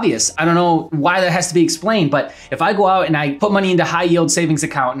should be obvious. I don't know why that has to be explained, but if I go out and I put money into high yield savings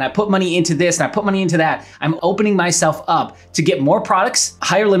account and I put money into this and I put money into that, I'm opening myself up to get more products,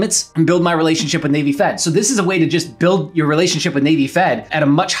 higher limits, and build my relationship with Navy Fed. So this is a way to just build your relationship with Navy Fed at a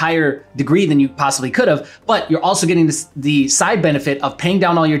much higher degree than you possibly could have, but you're also getting the side benefit of paying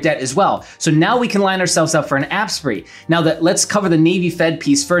down all your debt as well. So now we can line ourselves up for an app spree. Now let's cover the Navy Fed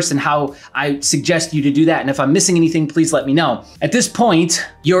piece first and how I suggest you to do that. And if I'm missing anything, please let me know. At this point,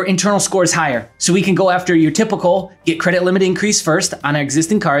 your internal score is higher. So we can go after your typical, get credit limit increase first on our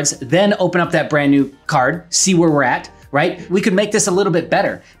existing cards, then open up that brand new card, see where we're at, right? We could make this a little bit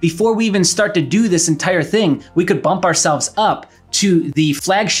better. Before we even start to do this entire thing, we could bump ourselves up to the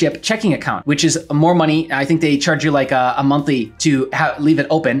flagship checking account, which is more money. I think they charge you a monthly to leave it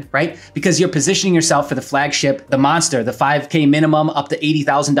open, right? Because you're positioning yourself for the flagship, the monster, the 5K minimum up to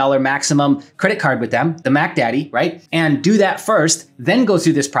 $80,000 maximum credit card with them, the Mac Daddy, right? And do that first, then go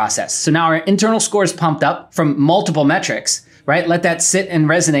through this process. So now our internal score is pumped up from multiple metrics, right? Let that sit and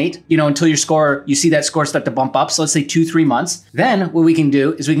resonate, until you see that score start to bump up. So let's say 2-3 months. Then what we can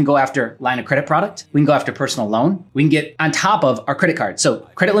do is we can go after line of credit product. We can go after personal loan. We can get on top of our credit card. So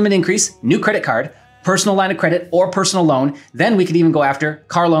credit limit increase, new credit card, personal line of credit or personal loan. Then we could even go after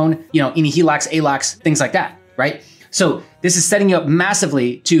car loan, any HELOCs, ALOCs, things like that, right? So this is setting you up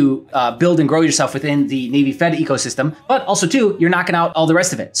massively to build and grow yourself within the Navy Fed ecosystem, but also too, you're knocking out all the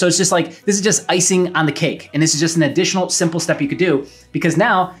rest of it. So it's just this is just icing on the cake. And this is just an additional simple step you could do, because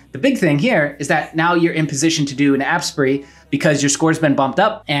now the big thing here is that now you're in position to do an app spree because your score's been bumped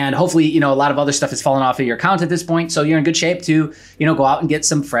up and hopefully, a lot of other stuff has fallen off of your account at this point. So you're in good shape to, go out and get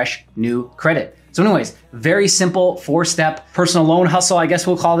some fresh new credit. So anyways, very simple 4-step personal loan hustle, I guess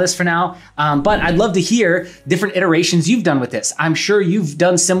we'll call this for now. But I'd love to hear different iterations you've done with this. I'm sure you've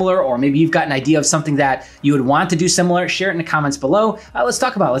done similar, or maybe you've got an idea of something that you would want to do similar. Share it in the comments below. Let's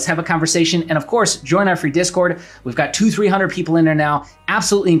talk about it. Let's have a conversation. And of course, join our free Discord. We've got 200-300 people in there now.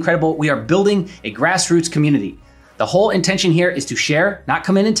 Absolutely incredible. We are building a grassroots community. The whole intention here is to share, not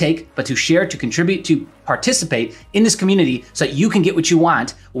come in and take, but to share, to contribute, to participate in this community so that you can get what you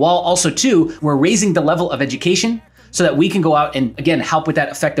want, while also too, we're raising the level of education so that we can go out and again, help with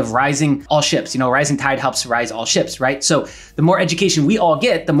that effect of rising all ships. Rising tide helps rise all ships, right? So the more education we all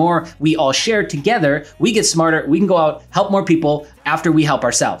get, the more we all share together, we get smarter, we can go out, help more people after we help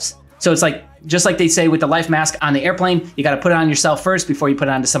ourselves. So it's like, just like they say with the life mask on the airplane, you got to put it on yourself first before you put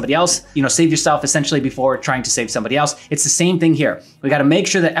it on to somebody else. Save yourself essentially before trying to save somebody else. It's the same thing here. We got to make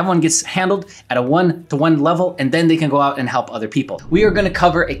sure that everyone gets handled at a one-to-one level, and then they can go out and help other people. We are going to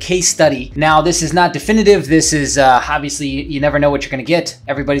cover a case study. Now, this is not definitive. This is obviously, you never know what you're going to get.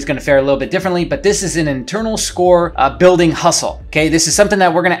 Everybody's going to fare a little bit differently, but this is an internal score building hustle. Okay, this is something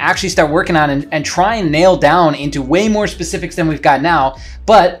that we're going to actually start working on and try and nail down into way more specifics than we've got now.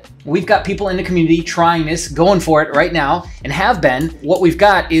 But we've got people in the community trying this, going for it right now, and have been. What we've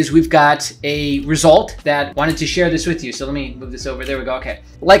got is we've got a result that wanted to share this with you. So let me move this over. There we go. Okay.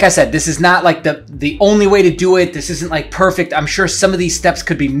 Like I said, this is not like the only way to do it. This isn't like perfect. I'm sure some of these steps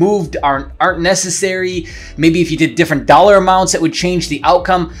could be moved, aren't necessary. Maybe if you did different dollar amounts, it would change the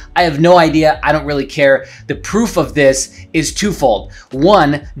outcome. I have no idea. I don't really care. The proof of this is twofold.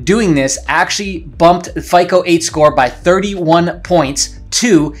 One, doing this actually bumped FICO 8 score by 31 points.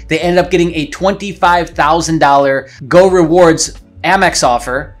 2, they ended up getting a $25,000 Go Rewards Amex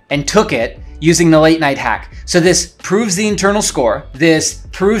offer and took it using the late night hack. So this proves the internal score. This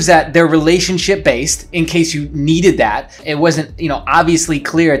proves that they're relationship based, in case you needed that. It wasn't, obviously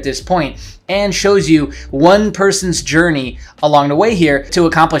clear at this point, and shows you one person's journey along the way here to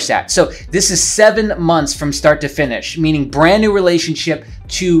accomplish that. So this is 7 months from start to finish, meaning brand new relationship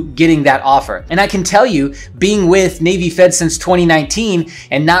to getting that offer. And I can tell you, being with Navy Fed since 2019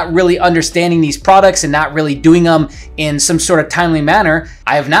 and not really understanding these products and not really doing them in some sort of timely manner,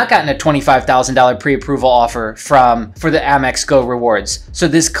 I have not gotten a $25,000 pre-approval offer for the Amex Go Rewards. So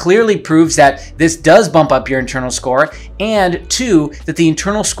this clearly proves that this does bump up your internal score, and 2, that the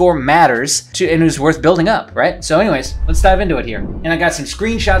internal score matters and is worth building up, right? So anyways, let's dive into it here. And I got some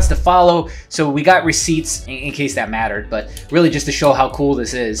screenshots to follow. So we got receipts in case that mattered, but really just to show how cool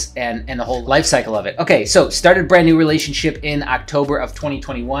this is and the whole life cycle of it. Okay, so started brand new relationship in October of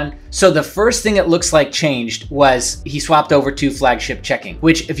 2021. So the first thing it looks like changed was he swapped over to flagship checking,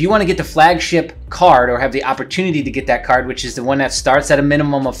 which if you want to get the flagship card or have the opportunity to get that card, which is the one that starts at a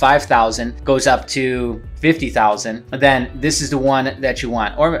minimum of 5,000, goes up to 50,000, then this is the one that you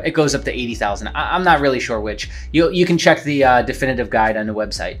want, or it goes up to 80,000. I'm not really sure which. You can check the definitive guide on the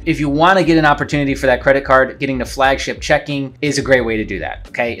website. If you want to get an opportunity for that credit card, getting the flagship checking is a great way to do that.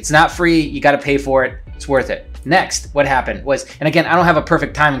 Okay, it's not free. You got to pay for it. It's worth it. Next, what happened was, and again, I don't have a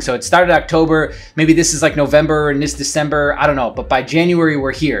perfect timing, so it started October. Maybe this is like November and this December. I don't know, but by January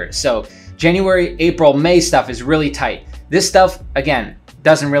we're here. So January, April, May stuff is really tight. This stuff, again,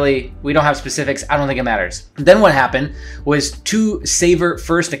 we don't have specifics. I don't think it matters. Then what happened was 2 Saver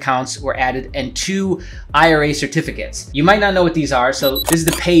First accounts were added and 2 IRA certificates. You might not know what these are. So this is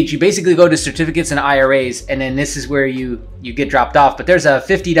the page. You basically go to certificates and IRAs, and then this is where you get dropped off. But there's a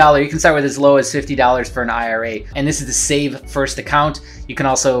 $50, you can start with as low as $50 for an IRA. And this is the Save First account. You can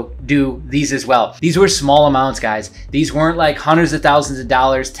also do these as well. These were small amounts, guys. These weren't like hundreds of thousands of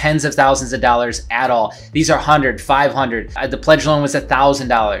dollars, tens of thousands of dollars at all. These are 100, 500. The pledge loan was $1,000.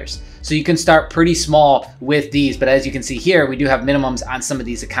 So you can start pretty small with these, but as you can see here, we do have minimums on some of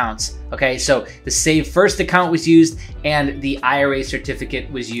these accounts. Okay, so the Save First account was used and the IRA certificate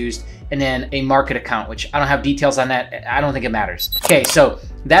was used, and then a market account, which I don't have details on that. I don't think it matters. Okay, so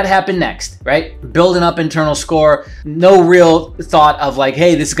that happened next, right? Building up internal score, no real thought of like,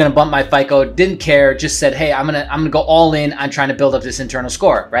 hey, this is gonna bump my FICO. Didn't care, just said, hey, I'm gonna go all in on trying to build up this internal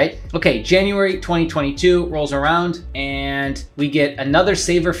score, right? Okay, January 2022 rolls around and we get another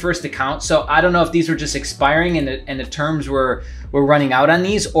Saver First account. So I don't know if these were just expiring and the terms were running out on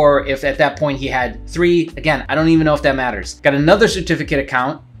these, or if at that point he had 3. Again, I don't even know if that matters. Got another certificate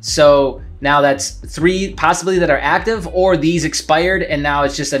account. So now that's 3 possibly that are active, or these expired and now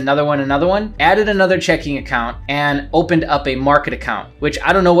it's just another one. Added another checking account and opened up a market account, which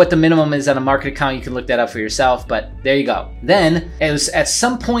I don't know what the minimum is on a market account. You can look that up for yourself, but there you go. Then it was at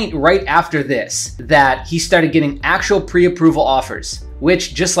some point right after this that he started getting actual pre-approval offers,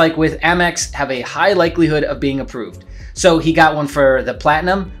 which just like with Amex have a high likelihood of being approved. So he got one for the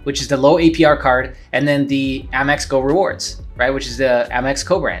Platinum, which is the low APR card, and then the Amex Go Rewards, right, which is the Amex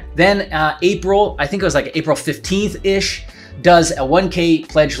co-brand. Then April, I think it was like April 15th-ish, does a 1K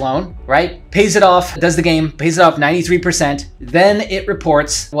pledge loan, right? Pays it off, does the game, pays it off 93%. Then it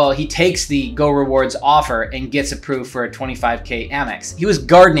reports, well, he takes the Go Rewards offer and gets approved for a 25K Amex. He was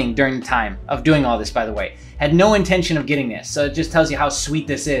gardening during the time of doing all this, by the way. Had no intention of getting this. So it just tells you how sweet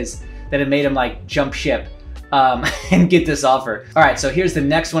this is that it made him like jump ship and get this offer. All right, so here's the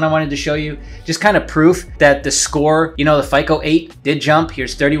next one I wanted to show you. Just kind of proof that the score, you know, the FICO 8 did jump.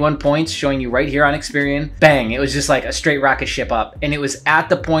 Here's 31 points showing you right here on Experian. Bang, it was just like a straight rocket ship up. And it was at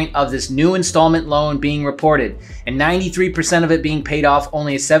the point of this new installment loan being reported and 93% of it being paid off,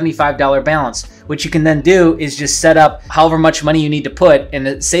 only a $75 balance. What you can then do is just set up however much money you need to put in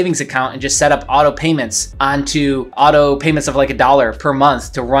the savings account and just set up auto payments onto auto payments of like $1 per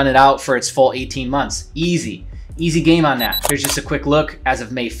month to run it out for its full 18 months. Easy game on that. Here's just a quick look as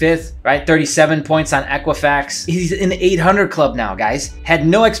of May 5th, right? 37 points on Equifax. He's in the 800 club now, guys. Had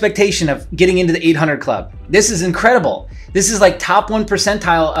no expectation of getting into the 800 club. This is incredible. This is like top 1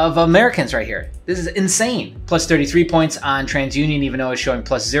 percentile of Americans right here. This is insane. Plus 33 points on TransUnion, even though it's showing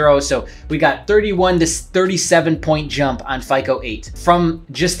plus 0. So we got 31 to 37 point jump on FICO 8 from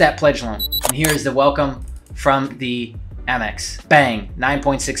just that pledge loan. And here is the welcome from the Amex. Bang,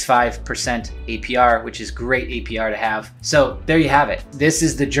 9.65% APR, which is great APR to have. So there you have it. This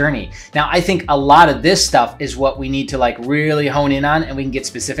is the journey. Now, I think a lot of this stuff is what we need to like really hone in on and we can get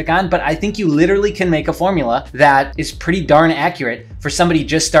specific on, but I think you literally can make a formula that is pretty darn accurate for somebody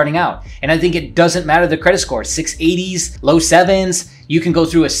just starting out. And I think it doesn't matter the credit score, 680s, low 7s, you can go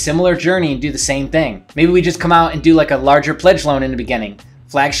through a similar journey and do the same thing. Maybe we just come out and do like a larger pledge loan in the beginning.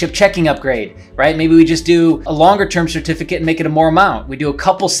 Flagship checking upgrade, right? Maybe we just do a longer term certificate and make it a more amount. We do a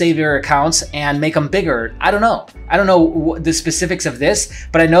couple saver accounts and make them bigger. I don't know. I don't know the specifics of this,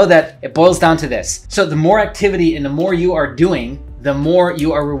 but I know that it boils down to this. So the more activity and the more you are doing, the more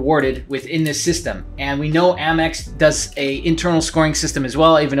you are rewarded within this system. And we know Amex does a internal scoring system as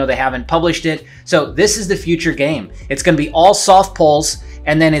well, even though they haven't published it. So this is the future game. It's gonna be all soft pulls,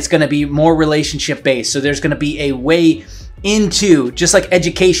 and then it's gonna be more relationship based. So there's gonna be a way into, just like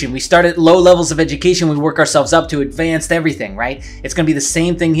education, we start at low levels of education, we work ourselves up to advanced everything, right? It's gonna be the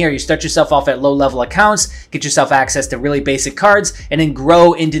same thing here. You start yourself off at low level accounts, get yourself access to really basic cards, and then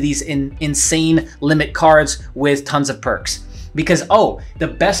grow into these insane limit cards with tons of perks. Because, oh, the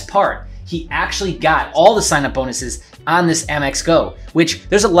best part, he actually got all the sign-up bonuses on this Amex Go, which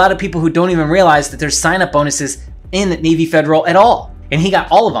there's a lot of people who don't even realize that there's sign-up bonuses in Navy Federal at all. And he got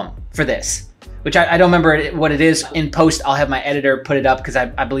all of them for this, which I don't remember what it is. In post, I'll have my editor put it up because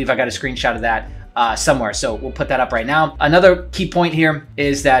I believe I got a screenshot of that somewhere. So we'll put that up right now. Another key point here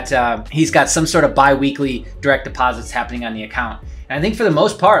is that he's got some sort of bi-weekly direct deposits happening on the account. And I think for the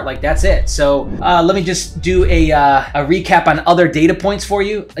most part, like that's it. So let me just do a recap on other data points for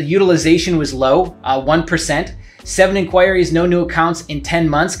you. Utilization was low, 1%. 7 inquiries, no new accounts in 10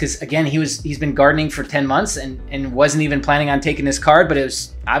 months. Because again, he's been gardening for 10 months and wasn't even planning on taking this card, but it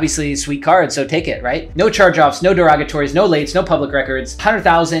was obviously a sweet card, so take it, right? No charge-offs, no derogatories, no lates, no public records,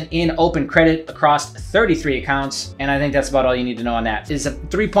 100,000 in open credit across 33 accounts. And I think that's about all you need to know on that. Is a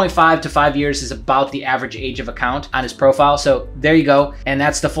 3.5 to 5 years is about the average age of account on his profile. So there you go. And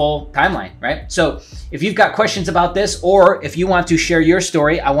that's the full timeline, right? So if you've got questions about this, or if you want to share your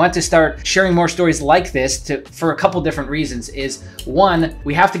story, I want to start sharing more stories like this for a couple different reasons. Is one,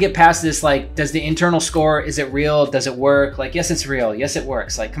 we have to get past this, like, does the internal score, is it real? Does it work? Like, yes, it's real. Yes, it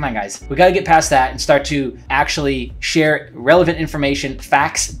works. Like, come on, guys. We got to get past that and start to actually share relevant information,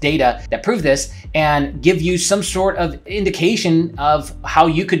 facts, data that prove this, and give you some sort of indication of how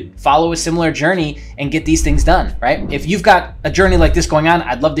you could follow a similar journey and get these things done, right? If you've got a journey like this going on,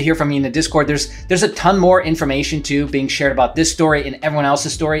 I'd love to hear from you in the Discord. There's a ton more information too being shared about this story and everyone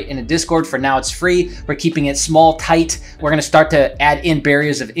else's story in the Discord. For now, it's free. We're keeping it small, tight. We're going to start to add in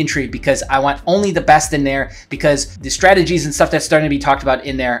barriers of entry because I want only the best in there, because the strategies and stuff that's starting to be talked about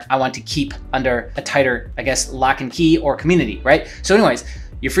in there, I want to keep under a tighter, I guess, lock and key or community, right? So anyways,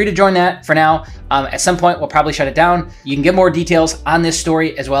 you're free to join that for now. At some point, we'll probably shut it down. You can get more details on this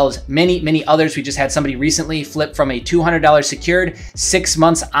story as well as many, many others. We just had somebody recently flip from a $200 secured, 6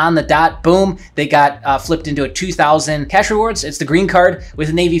 months on the dot, boom, they got flipped into a 2,000 cash rewards. It's the green card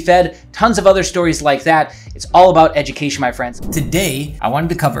with Navy Fed. Tons of other stories like that. It's all about education, my friends. Today, I wanted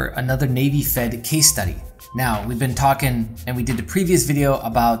to cover another Navy Fed case study. Now, we've been talking and we did the previous video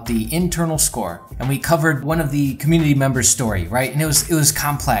about the internal score, and we covered one of the community members' story, right? And it was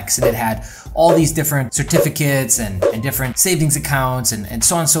complex, and it had all these different certificates and different savings accounts and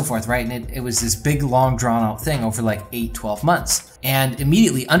so on and so forth, right? And it was this big, long, drawn out thing over like 8-12 months. And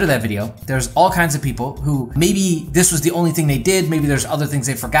immediately under that video, there's all kinds of people who maybe this was the only thing they did, maybe there's other things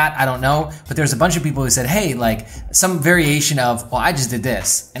they forgot, I don't know. But there's a bunch of people who said, hey, like some variation of, well, I just did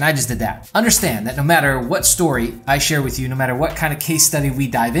this and I just did that. Understand that no matter what story I share with you, no matter what kind of case study we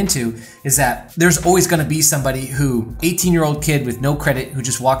dive into, is that there's always gonna be somebody who, 18-year-old kid with no credit who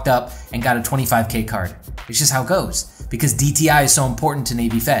just walked up and got a 25K card. It's just how it goes because DTI is so important to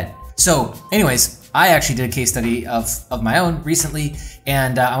Navy Fed. So anyways, I actually did a case study of my own recently,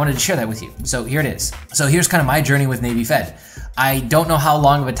 and I wanted to share that with you. So here it is. So here's kind of my journey with Navy Fed. I don't know how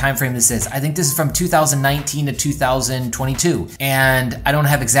long of a time frame this is. I think this is from 2019 to 2022, and I don't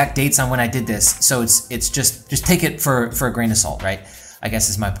have exact dates on when I did this. So it's just take it for a grain of salt, right? I guess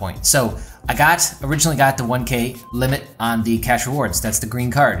is my point. So I originally got the 1K limit on the cash rewards. That's the green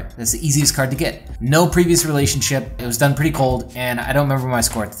card. That's the easiest card to get. No previous relationship. It was done pretty cold, and I don't remember my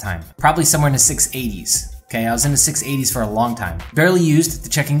score at the time. Probably somewhere in the 680s. Okay, I was in the 680s for a long time. Barely used the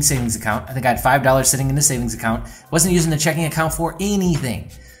checking savings account. I think I had $5 sitting in the savings account. Wasn't using the checking account for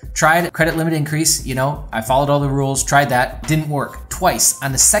anything. Tried credit limit increase, you know, I followed all the rules, tried that, didn't work. Twice.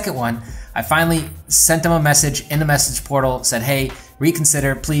 On the second one, I finally sent them a message in the message portal, said, hey,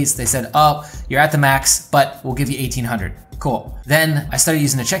 reconsider, please. They said, oh, you're at the max, but we'll give you $1,800. Cool. Then I started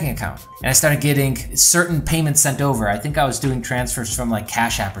using a checking account and I started getting certain payments sent over. I think I was doing transfers from like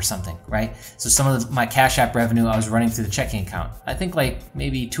Cash App or something, right? So some of my Cash App revenue I was running through the checking account. I think like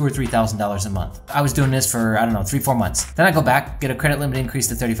maybe $2,000 or $3,000 a month. I was doing this for, I don't know, 3-4 months. Then I go back, get a credit limit increase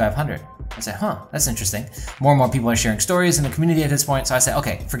to $3,500. I say, huh, that's interesting. More and more people are sharing stories in the community at this point. So I say,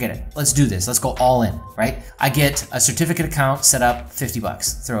 okay, forget it. Let's do this. Let's go all in, right? I get a certificate account set up,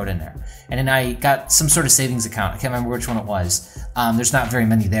 $50, throw it in there. And then I got some sort of savings account. I can't remember which one it was. There's not very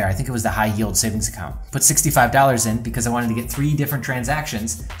many there. I think it was the high yield savings account. Put $65 in because I wanted to get 3 different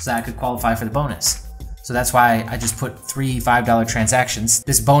transactions so that I could qualify for the bonus. So that's why I just put 3 $5 transactions.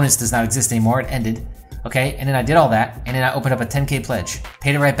 This bonus does not exist anymore. It ended. Okay, and then I did all that, and then I opened up a 10K pledge,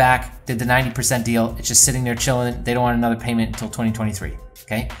 paid it right back, did the 90% deal. It's just sitting there chilling. They don't want another payment until 2023,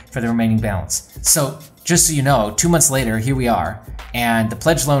 okay, for the remaining balance. So just so you know, 2 months later, here we are, and the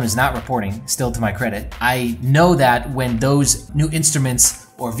pledge loan is not reporting, still to my credit. I know that when those new instruments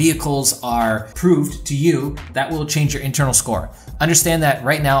or vehicles are proved to you, that will change your internal score. Understand that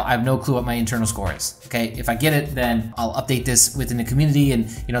right now, I have no clue what my internal score is, okay? If I get it, then I'll update this within the community and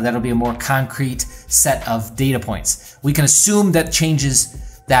that'll be a more concrete set of data points. We can assume that changes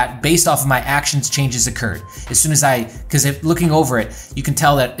that based off of my actions, changes occurred. As soon as because looking over it, you can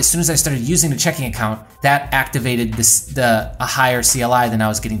tell that as soon as I started using the checking account, that activated a higher CLI than I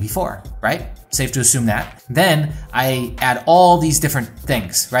was getting before, right? Safe to assume that. Then I add all these different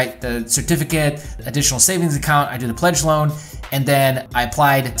things, right? The certificate, additional savings account, I do the pledge loan, and then I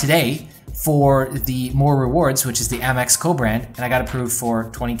applied today for the more rewards, which is the Amex co-brand, and I got approved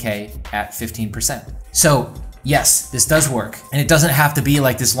for 20K at 15%. So yes, this does work. And it doesn't have to be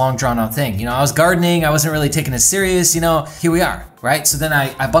like this long drawn out thing. I was gardening, I wasn't really taking it serious, here we are, right? So then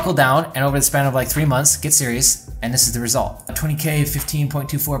I buckled down and over the span of like 3 months, get serious, and this is the result. 20K,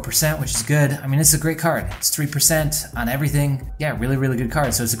 15.24%, which is good. I mean, it's a great card. It's 3% on everything. Yeah, really, really good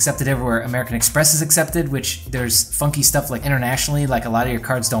card. So it's accepted everywhere. American Express is accepted, which there's funky stuff like internationally, like a lot of your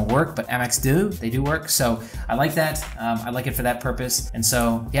cards don't work, but Amex do, they do work. So I like that. I like it for that purpose. And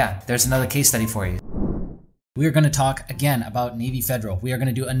so yeah, there's another case study for you. We are going to talk again about Navy Federal. We are going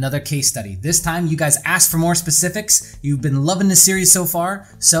to do another case study. This time you guys asked for more specifics. You've been loving the series so far,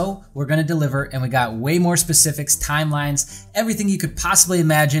 so we're going to deliver, and we got way more specifics, timelines, everything you could possibly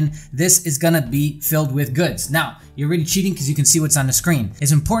imagine. This is going to be filled with goods. Now, you're already cheating because you can see what's on the screen.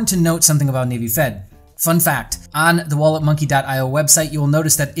 It's important to note something about Navy Fed. Fun fact, on the walletmonkey.io website, you will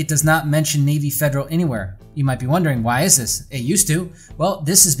notice that it does not mention Navy Federal anywhere. You might be wondering, why is this? It used to. Well,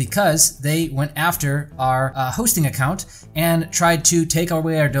 this is because they went after our hosting account and tried to take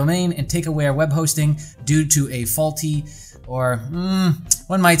away our domain and take away our web hosting due to a faulty or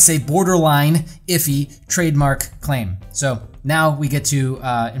one might say borderline iffy trademark claim. So now we get to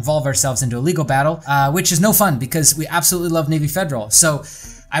involve ourselves into a legal battle, which is no fun because we absolutely love Navy Federal. So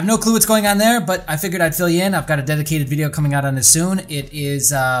I have no clue what's going on there, but I figured I'd fill you in. I've got a dedicated video coming out on this soon. It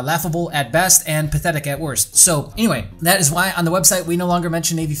is laughable at best and pathetic at worst. So anyway, that is why on the website we no longer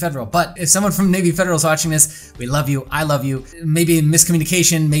mention Navy Federal. But if someone from Navy Federal is watching this, we love you. I love you. Maybe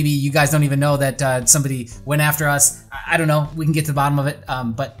miscommunication. Maybe you guys don't even know that somebody went after us. I don't know. We can get to the bottom of it.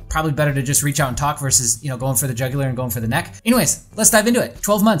 But probably better to just reach out and talk versus, going for the jugular and going for the neck. Anyways, let's dive into it.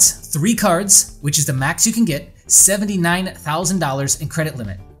 12 months, 3 cards, which is the max you can get, $79,000 in credit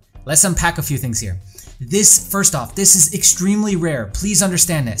limit. Let's unpack a few things here. First off, this is extremely rare. Please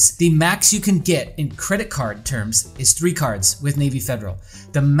understand this. The max you can get in credit card terms is 3 cards with Navy Federal.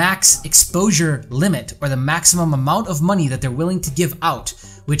 The max exposure limit, or the maximum amount of money that they're willing to give out,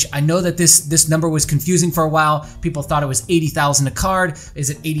 which I know that this number was confusing for a while. People thought it was $80,000 a card.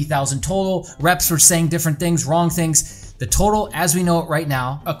 Is it $80,000 total? Reps were saying different things, wrong things. The total, as we know it right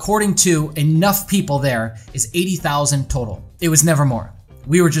now, according to enough people there, is $80,000 total. It was never more.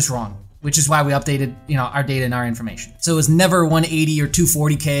 We were just wrong, which is why we updated, our data and our information. So it was never 180 or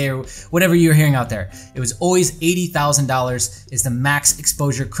 240K or whatever you're hearing out there. It was always $80,000 is the max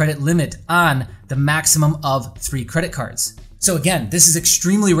exposure credit limit on the maximum of 3 credit cards. So again, this is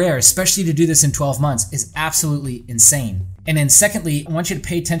extremely rare, especially to do this in 12 months is absolutely insane. And then secondly, I want you to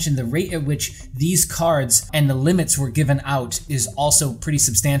pay attention to the rate at which these cards and the limits were given out is also pretty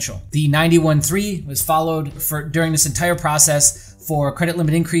substantial. The 91.3 was followed during this entire process for credit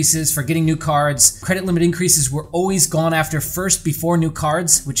limit increases, for getting new cards. Credit limit increases were always gone after first before new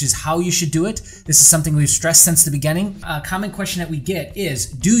cards, which is how you should do it. This is something we've stressed since the beginning. A common question that we get is,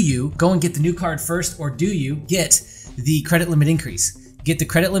 do you go and get the new card first, or do you get the credit limit increase? Get the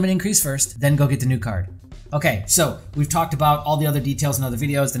credit limit increase first, then go get the new card. Okay, so we've talked about all the other details in other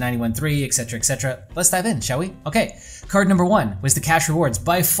videos, the 91.3, etc., etc. Let's dive in, shall we? Okay, card number 1 was the cash rewards.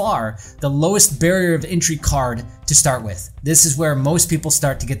 By far, the lowest barrier of entry card to start with. This is where most people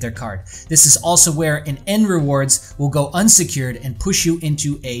start to get their card. This is also where an N rewards will go unsecured and push you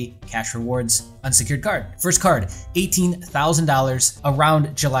into a cash rewards unsecured card. First card, $18,000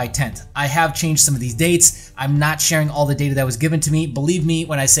 around July 10th. I have changed some of these dates. I'm not sharing all the data that was given to me. Believe me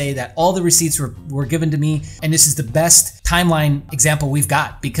when I say that all the receipts were given to me, and this is the best timeline example we've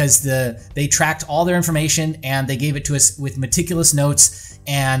got because they tracked all their information and they gave it to us with meticulous notes,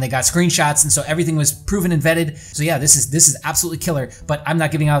 and they got screenshots, and so everything was proven and vetted. So yeah, this is absolutely killer, but I'm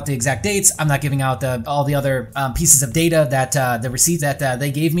not giving out the exact dates. I'm not giving out all the other pieces of data that the receipts that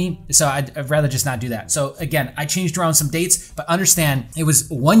they gave me. So I'd rather just not do that. So again, I changed around some dates, but understand it was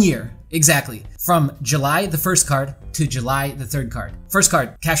 1 year exactly from July the first card to July the third card. First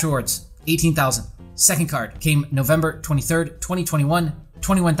card, cash rewards, $18,000. Second card came November 23rd, 2021.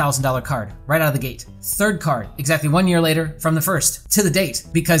 $21,000 card right out of the gate. Third card, exactly 1 year later from the first to the date,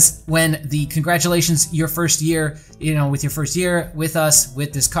 because when the congratulations, your first year, with your first year with us,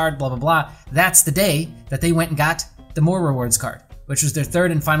 with this card, blah, blah, blah, that's the day that they went and got the more rewards card, which was their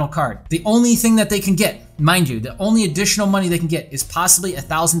third and final card. The only thing that they can get, mind you, the only additional money they can get is possibly a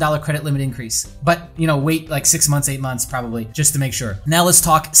 $1,000 credit limit increase. But, wait like 6 months, 8 months probably, just to make sure. Now let's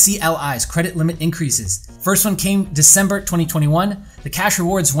talk CLIs, credit limit increases. First one came December 2021. The cash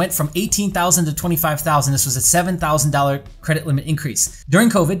rewards went from $18,000 to $25,000. This was a $7,000 credit limit increase. During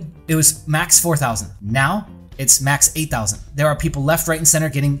COVID, it was max $4,000. Now it's max $8,000. There are people left, right, and center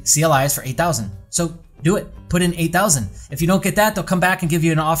getting CLIs for $8,000. So do it. Put in $8,000. If you don't get that, they'll come back and give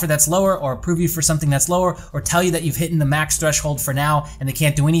you an offer that's lower, or approve you for something that's lower, or tell you that you've hit the max threshold for now and they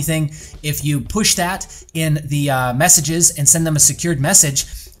can't do anything. If you push that in the messages and send them a secured message,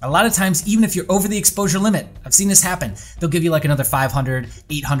 a lot of times, even if you're over the exposure limit, I've seen this happen, they'll give you like another $500,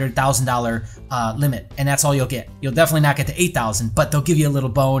 $800, $1,000 limit, and that's all you'll get. You'll definitely not get to $8,000, but they'll give you a little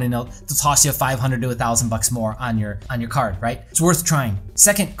bone and they'll toss you $500 to $1,000 more on your card, right? It's worth trying.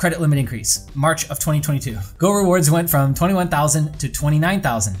 Second credit limit increase, March of 2022. Go rewards went from $21,000 to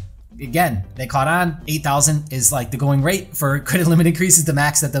 $29,000. Again, they caught on. $8,000 is like the going rate for credit limit increases, the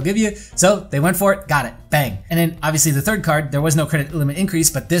max that they'll give you. So they went for it, got it, bang. And then obviously the third card, there was no credit limit increase,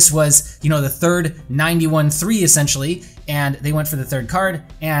 but this was, the third 91.3 essentially. And they went for the third card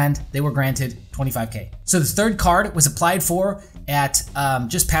and they were granted $25K. So the third card was applied for at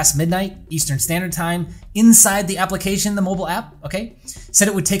just past midnight Eastern Standard Time inside the application, the mobile app, okay? Said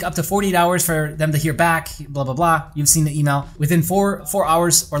it would take up to 48 hours for them to hear back, blah, blah, blah. You've seen the email. Within four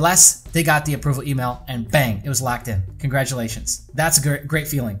hours or less, they got the approval email and bang, it was locked in. Congratulations. That's a great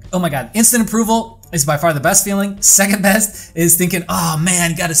feeling. Oh my God, instant approval. is by far the best feeling. Second best is thinking, oh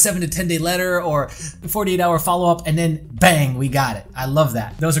man, got a 7 to 10 day letter or 48-hour follow-up, and then bang, we got it. I love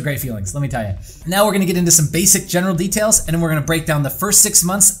that. Those are great feelings, let me tell you. Now we're gonna get into some basic general details, and then we're gonna break down the first 6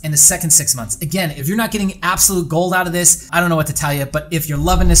 months and the second 6 months. Again, if you're not getting absolute gold out of this, I don't know what to tell you, but if you're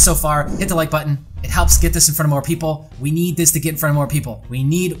loving this so far, hit the like button. It helps get this in front of more people. We need this to get in front of more people. We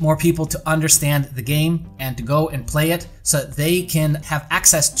need more people to understand the game and to go and play it so that they can have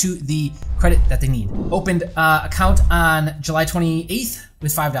access to the credit that they need. Opened account on July 28th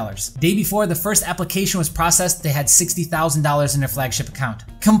with $5. Day before the first application was processed, they had $60,000 in their flagship account.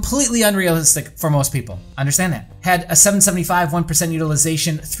 Completely unrealistic for most people. Understand that. Had a 775, 1%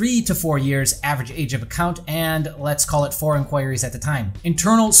 utilization, 3 to 4 years average age of account, and let's call it 4 inquiries at the time.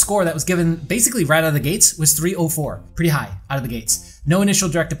 Internal score that was given basically right out of the gates was 304. Pretty high out of the gates. No initial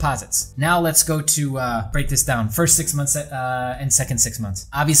direct deposits. Now let's go to break this down. First 6 months and second 6 months.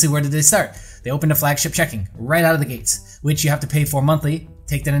 Obviously, where did they start? They opened a flagship checking right out of the gates, which you have to pay for monthly.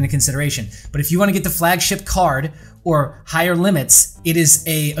 Take that into consideration. But if you want to get the flagship card or higher limits, it is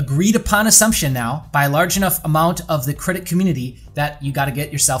a agreed upon assumption now by a large enough amount of the credit community that you got to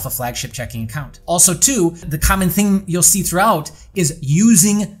get yourself a flagship checking account. Also too, the common thing you'll see throughout is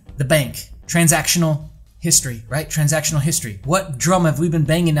using the bank. Transactional history, right? Transactional history. What drum have we been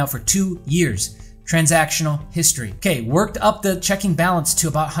banging now for 2 years? Transactional history. Okay, worked up the checking balance to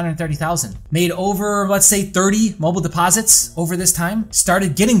about 130,000. Made over, let's say 30 mobile deposits over this time.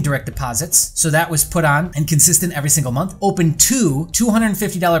 Started getting direct deposits, so that was put on and consistent every single month. Opened 2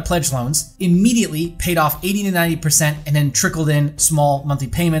 $250 pledge loans. Immediately paid off 80 to 90% and then trickled in small monthly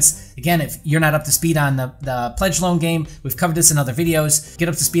payments. Again, if you're not up to speed on the pledge loan game, we've covered this in other videos. Get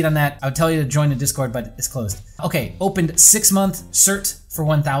up to speed on that. I would tell you to join the Discord, but it's closed. Okay, opened 6-month cert for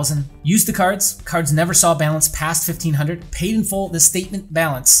 1,000. Used the cards. Cards never saw balance past 1,500. Paid in full the statement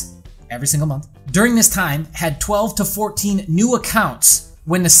balance every single month. During this time, had 12 to 14 new accounts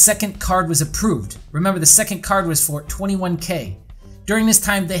when the second card was approved. Remember, the second card was for 21K. During this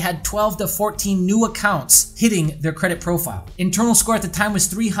time, they had 12 to 14 new accounts hitting their credit profile. Internal score at the time was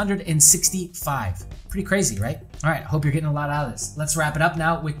 365. Pretty crazy, right? All right, hope you're getting a lot out of this. Let's wrap it up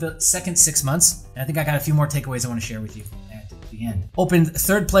now with the second 6 months. And I think I got a few more takeaways I want to share with you at the end. Opened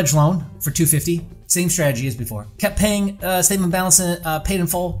third pledge loan for $250. Same strategy as before. Kept paying statement balance paid in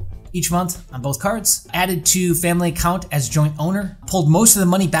full each month on both cards. Added to family account as joint owner. Pulled most of the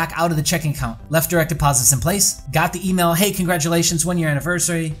money back out of the checking account. Left direct deposits in place. Got the email, hey, congratulations, 1 year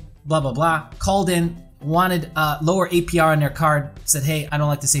anniversary, blah, blah, blah. Called in, wanted lower APR on their card, said, hey, I don't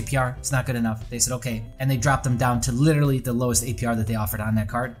like this APR, it's not good enough. They said, okay, and they dropped them down to literally the lowest APR that they offered on that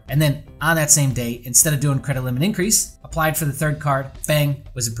card. And then on that same day, instead of doing credit limit increase, applied for the third card, bang,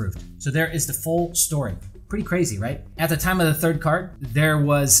 was approved. So there is the full story. Pretty crazy, right? At the time of the third card, there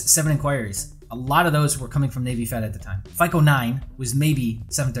was 7 inquiries. A lot of those were coming from Navy Fed at the time. FICO 9 was maybe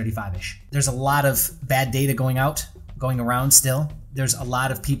 735-ish. There's a lot of bad data going around still. There's a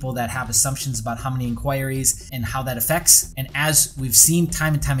lot of people that have assumptions about how many inquiries and how that affects. And as we've seen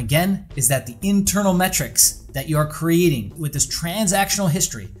time and time again, is that the internal metrics that you're creating with this transactional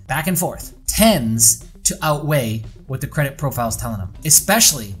history back and forth tends to outweigh what the credit profile is telling them,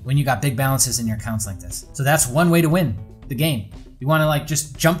 especially when you got big balances in your accounts like this. So that's one way to win the game. You want to like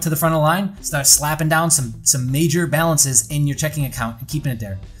just jump to the front of the line, start slapping down some major balances in your checking account and keeping it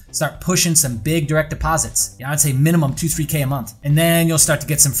there. Start pushing some big direct deposits. I'd say minimum 2-3K a month. And then you'll start to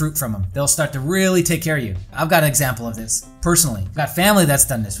get some fruit from them. They'll start to really take care of you. I've got an example of this personally. We've got family that's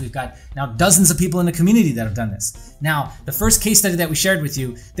done this. We've got now dozens of people in the community that have done this. Now, the first case study that we shared with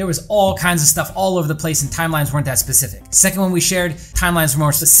you, there was all kinds of stuff all over the place and timelines weren't that specific. Second one we shared, timelines were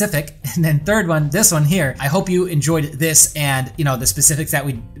more specific. And then third one, this one here, I hope you enjoyed this and the specifics that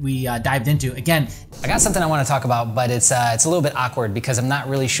we dived into. Again, I got something I want to talk about, but it's a little bit awkward because I'm not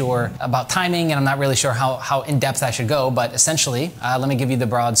really sure about timing and I'm not really sure how in-depth I should go, but essentially, let me give you the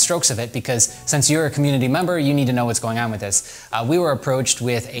broad strokes of it because since you're a community member, you need to know what's going on with this. We were approached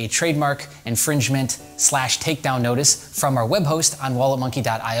with a trademark infringement / takedown notice from our web host on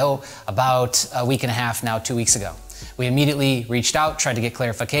walletmonkey.io about a week and a half now, 2 weeks ago. We immediately reached out, tried to get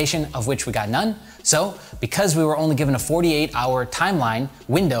clarification, of which we got none. So because we were only given a 48-hour timeline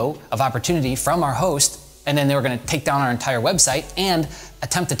window of opportunity from our host, and then they were going to take down our entire website and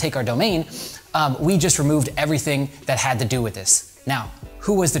attempt to take our domain, we just removed everything that had to do with this. Now,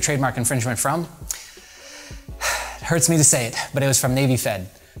 who was the trademark infringement from? It hurts me to say it, but it was from Navy Fed.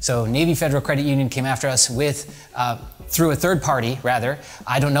 So Navy Federal Credit Union came after us through a third party, rather.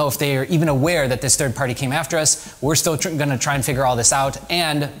 I don't know if they are even aware that this third party came after us. We're still gonna try and figure all this out,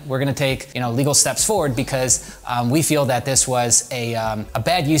 and we're gonna take legal steps forward because we feel that this was a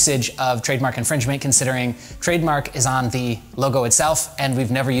bad usage of trademark infringement, considering trademark is on the logo itself, and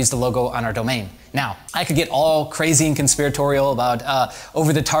we've never used the logo on our domain. Now, I could get all crazy and conspiratorial about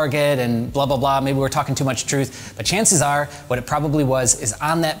over the target and blah, blah, blah. Maybe we're talking too much truth, but chances are what it probably was is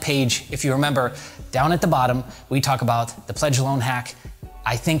on that page. If you remember, down at the bottom, we talk about the pledge loan hack.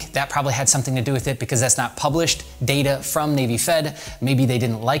 I think that probably had something to do with it because that's not published data from Navy Fed. Maybe they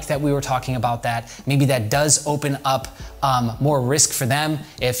didn't like that we were talking about that. Maybe that does open up more risk for them.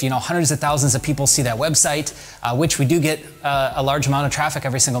 If hundreds of thousands of people see that website, which we do get a large amount of traffic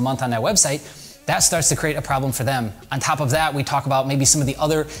every single month on that website, that starts to create a problem for them. On top of that, we talk about maybe some of the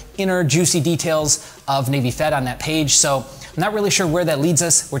other inner juicy details of Navy Fed on that page. So I'm not really sure where that leads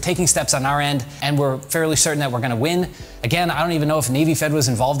us. We're taking steps on our end, and we're fairly certain that we're gonna win. Again, I don't even know if Navy Fed was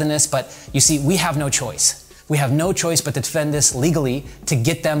involved in this, but you see, we have no choice. We have no choice but to defend this legally to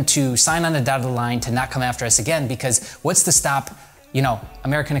get them to sign on the dotted line to not come after us again, because what's to stop,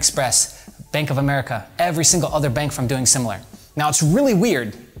 American Express, Bank of America, every single other bank from doing similar? Now, it's really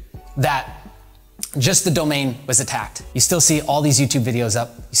weird that just the domain was attacked. You still see all these YouTube videos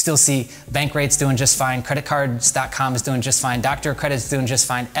up. You still see Bankrate's doing just fine. Creditcards.com is doing just fine. Dr. Credit is doing just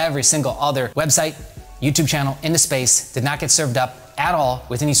fine. Every single other website, YouTube channel in the space did not get served up at all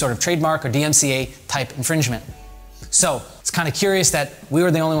with any sort of trademark or DMCA type infringement. So it's kind of curious that we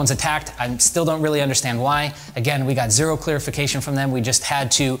were the only ones attacked. I still don't really understand why. Again, we got zero clarification from them. We just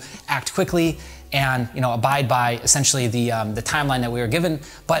had to act quickly and abide by essentially the timeline that we were given,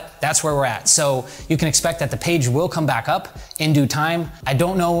 but that's where we're at. So you can expect that the page will come back up in due time. I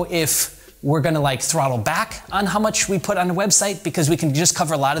don't know if we're gonna throttle back on how much we put on the website, because we can just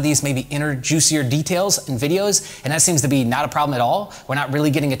cover a lot of these maybe inner juicier details in videos, and that seems to be not a problem at all. We're not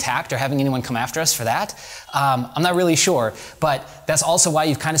really getting attacked or having anyone come after us for that. I'm not really sure, but that's also why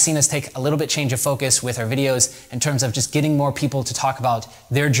you've kind of seen us take a little bit change of focus with our videos in terms of just getting more people to talk about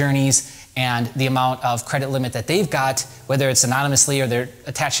their journeys and the amount of credit limit that they've got, whether it's anonymously or they're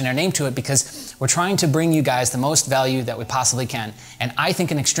attaching their name to it, because we're trying to bring you guys the most value that we possibly can. And I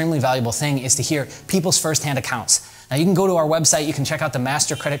think an extremely valuable thing is to hear people's firsthand accounts. Now you can go to our website, you can check out the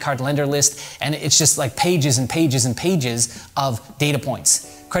master credit card lender list, and it's just like pages and pages and pages of data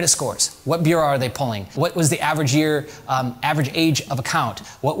points. Credit scores. What bureau are they pulling? What was the average age of account?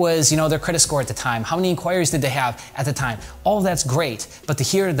 What was, their credit score at the time? How many inquiries did they have at the time? All of that's great, but to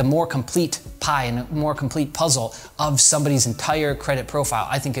hear the more complete pie and a more complete puzzle of somebody's entire credit profile,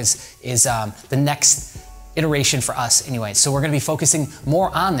 I think is the next iteration for us anyway. So we're gonna be focusing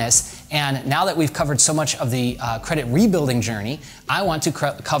more on this. And now that we've covered so much of the credit rebuilding journey, I want to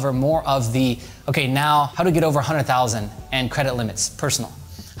cover more of the, now how to get over 100,000 and credit limits, personal.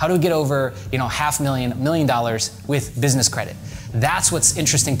 How do we get over, $500,000, $1 million with business credit? That's what's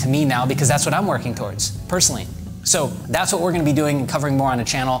interesting to me now, because that's what I'm working towards personally. So that's what we're gonna be doing and covering more on the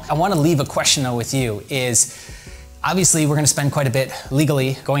channel. I wanna leave a question though with you is, obviously we're gonna spend quite a bit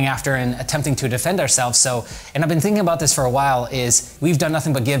legally going after and attempting to defend ourselves. And I've been thinking about this for a while, is we've done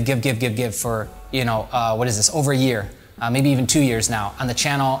nothing but give for, what is this, over a year. Maybe even 2 years now on the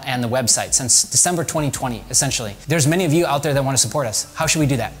channel and the website since December 2020, essentially. There's many of you out there that want to support us. How should we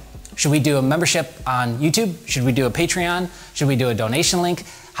do that? Should we do a membership on YouTube? Should we do a Patreon? Should we do a donation link?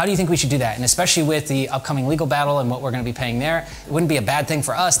 How do you think we should do that? And especially with the upcoming legal battle and what we're going to be paying there, it wouldn't be a bad thing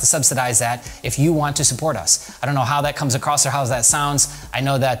for us to subsidize that if you want to support us. I don't know how that comes across or how that sounds. I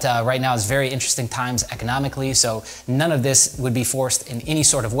know that right now is very interesting times economically, so none of this would be forced in any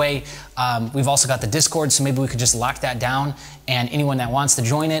sort of way. We've also got the Discord, so maybe we could just lock that down, and anyone that wants to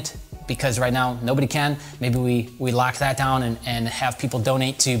join it, because right now nobody can, maybe we lock that down and have people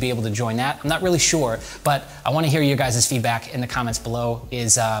donate to be able to join that. I'm not really sure, but I want to hear your guys' feedback in the comments below.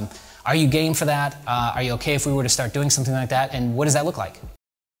 Are you game for that? Are you okay if we were to start doing something like that? And what does that look like?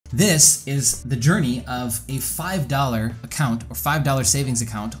 This is the journey of a $5 account or $5 savings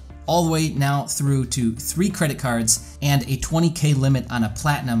account, all the way now through to 3 credit cards and a 20K limit on a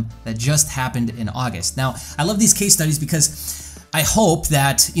platinum that just happened in August. Now, I love these case studies because I hope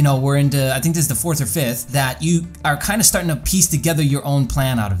that, we're into, I think this is the 4th or 5th, that you are kind of starting to piece together your own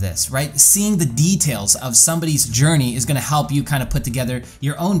plan out of this, right? Seeing the details of somebody's journey is going to help you kind of put together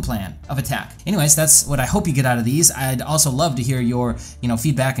your own plan of attack. Anyways, that's what I hope you get out of these. I'd also love to hear your,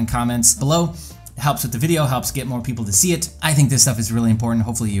 feedback and comments below. It helps with the video, helps get more people to see it. I think this stuff is really important.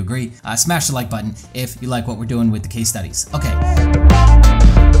 Hopefully you agree. Smash the like button if you like what we're doing with the case studies. Okay.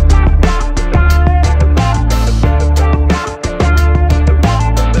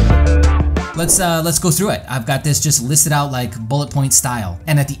 let's go through it. I've got this just listed out like bullet point style.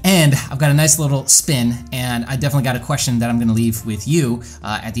 And at the end, I've got a nice little spin, and I definitely got a question that I'm gonna leave with you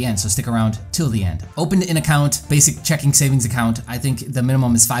at the end, so stick around till the end. Opened an account, basic checking savings account. I think the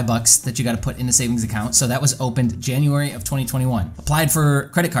minimum is $5 that you gotta put in a savings account. So that was opened January of 2021. Applied for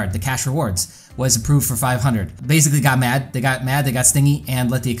credit card, the cash rewards. Was approved for $500. Basically got mad, they got stingy,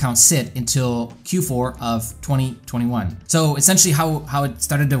 and let the account sit until Q4 of 2021. So essentially how it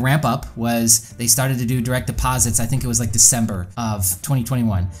started to ramp up was they started to do direct deposits. I think it was like December of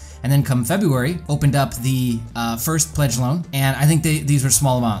 2021. And then come February, opened up the first pledge loan, and I think these were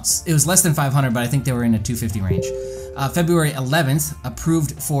small amounts. It was less than 500, but I think they were in a 250 range. February 11th,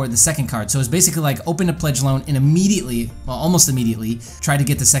 approved for the second card. So it was basically like opened a pledge loan and immediately, well, almost immediately, tried to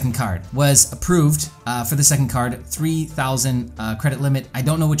get the second card. Was approved for the second card, 3,000 credit limit. I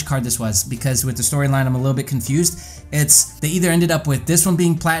don't know which card this was because with the storyline, I'm a little bit confused. They either ended up with this one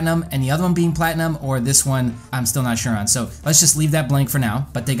being platinum and the other one being platinum, or this one I'm still not sure on. So let's just leave that blank for now.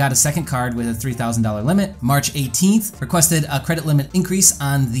 But they got a second card with a $3,000 limit. March 18th, requested a credit limit increase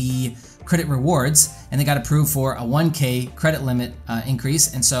on the credit rewards, and they got approved for a 1K credit limit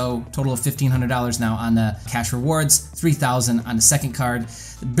increase, and so total of $1,500 now on the cash rewards, $3,000 on the second card.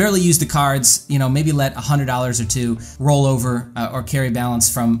 Barely used the cards, you know, maybe let $100 or two roll over or carry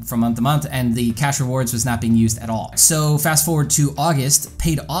balance from month to month, and the cash rewards was not being used at all. So fast forward to August,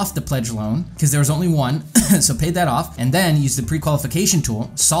 paid off the pledge loan because there was only one, so paid that off, and then used the pre-qualification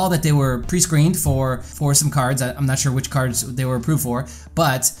tool, saw that they were pre-screened for some cards. I'm not sure which cards they were approved for,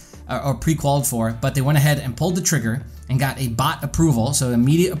 but or pre-qualified for, but they went ahead and pulled the trigger and got a bot approval, so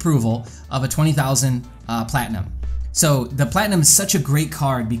immediate approval of a 20,000 platinum. So the platinum is such a great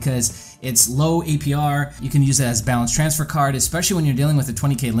card because it's low APR. You can use it as a balance transfer card, especially when you're dealing with a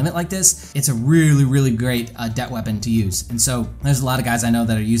 20K limit like this. It's a really, really great debt weapon to use. And so there's a lot of guys I know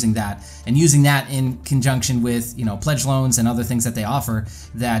that are using that, and using that in conjunction with, you know, pledge loans and other things that they offer,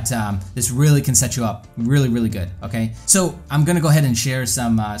 that this really can set you up really, really good. Okay, so I'm gonna go ahead and share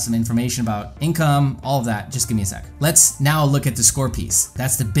some information about income, all of that. Just give me a sec. Let's now look at the score piece.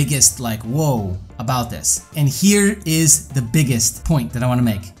 That's the biggest, like, whoa about this. And here is the biggest point that I want to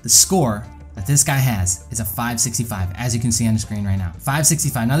make. The score that this guy has is a 565, as you can see on the screen right now.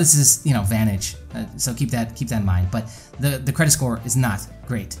 565. Now this is, you know, Vantage, so keep that in mind. But the credit score is not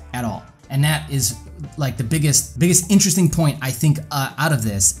great at all. And that is like the biggest interesting point I think out of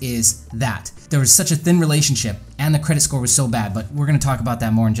this is that there was such a thin relationship and the credit score was so bad, but we're gonna talk about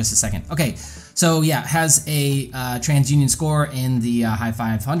that more in just a second. Okay, so yeah, has a TransUnion score in the high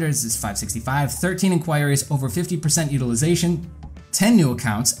 500s, it's 565, 13 inquiries, over 50% utilization, 10 new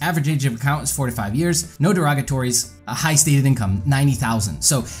accounts, average age of account is 45 years, no derogatories, a high stated income, 90,000.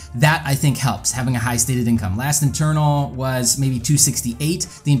 So that I think helps, having a high stated income. Last internal was maybe 268.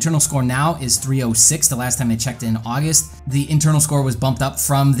 The internal score now is 306. The last time I checked in August, the internal score was bumped up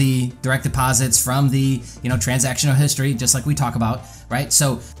from the direct deposits, from the, you know, transactional history, just like we talk about, right?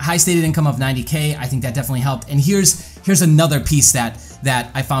 So high stated income of 90K, I think that definitely helped. And here's another piece that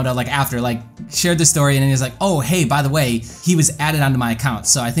I found out, like, after, like, shared the story, and then he's like, oh, hey, by the way, he was added onto my account.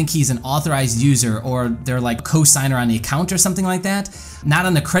 So I think he's an authorized user, or they're like co-signer on the account or something like that. Not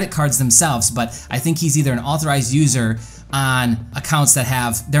on the credit cards themselves, but I think he's either an authorized user on accounts that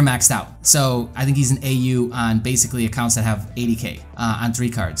they're maxed out. So I think he's an AU on basically accounts that have 80K on 3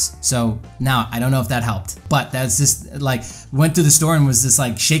 cards. So now I don't know if that helped, but that's just like, went through the store and was just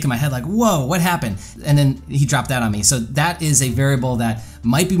like shaking my head like, whoa, what happened? And then he dropped that on me. So that is a variable that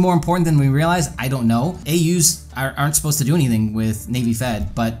might be more important than we realize. I don't know. AUs aren't supposed to do anything with Navy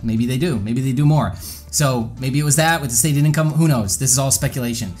Fed, but maybe they do. Maybe they do more. So maybe it was that with the stated income, who knows? This is all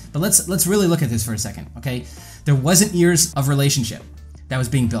speculation. But let's really look at this for a second, okay? There wasn't years of relationship that was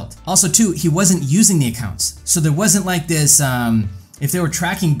being built. Also too, he wasn't using the accounts. So there wasn't like this, if they were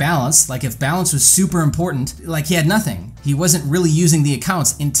tracking balance, like if balance was super important, like he had nothing. He wasn't really using the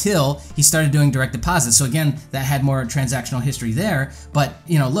accounts until he started doing direct deposits. So again, that had more transactional history there, but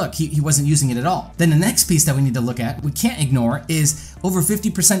you know, look, he wasn't using it at all. Then the next piece that we need to look at, we can't ignore, is over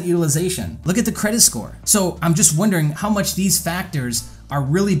 50% utilization. Look at the credit score. So I'm just wondering how much these factors are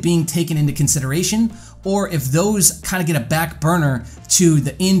really being taken into consideration, or if those kind of get a back burner to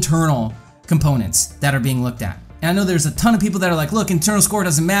the internal components that are being looked at. And I know there's a ton of people that are like, look, internal score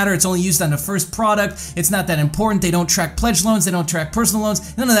doesn't matter. It's only used on the first product. It's not that important. They don't track pledge loans. They don't track personal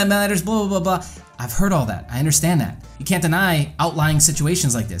loans. None of that matters, blah, blah, blah, blah. I've heard all that. I understand that. You can't deny outlying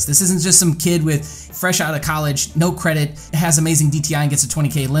situations like this. This isn't just some kid with fresh out of college, no credit, has amazing DTI and gets a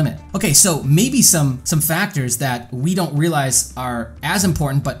 20K limit. Okay, so maybe some factors that we don't realize are as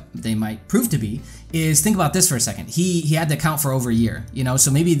important, but they might prove to be, is think about this for a second. He had the account for over a year, you know,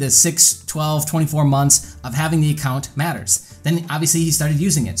 so maybe the 6, 12, 24 months of having the account matters. Then obviously he started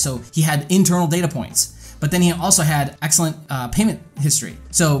using it. So he had internal data points. But then he also had excellent payment history.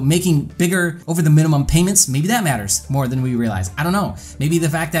 So making bigger over the minimum payments, maybe that matters more than we realize. I don't know. Maybe the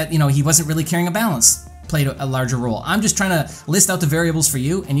fact that, you know, he wasn't really carrying a balance played a larger role. I'm just trying to list out the variables for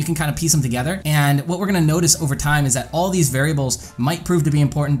you, and you can kind of piece them together. And what we're gonna notice over time is that all these variables might prove to be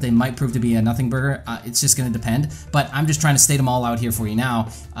important. They might prove to be a nothing burger. It's just gonna depend. But I'm just trying to state them all out here for you now,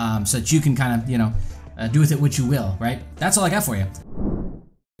 so that you can kind of, you know, do with it what you will, right? That's all I got for you.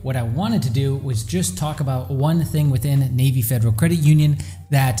 What I wanted to do was just talk about one thing within Navy Federal Credit Union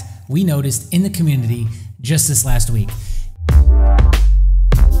that we noticed in the community just this last week.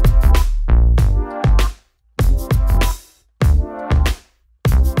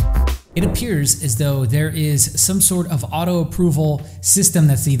 It appears as though there is some sort of auto approval system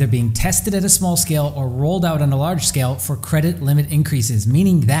that's either being tested at a small scale or rolled out on a large scale for credit limit increases,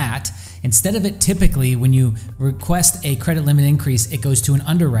 meaning that instead of it typically when you request a credit limit increase, it goes to an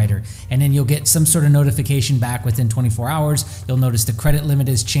underwriter and then you'll get some sort of notification back within 24 hours. You'll notice the credit limit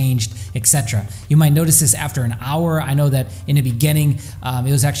has changed, etc. You might notice this after an hour. I know that in the beginning,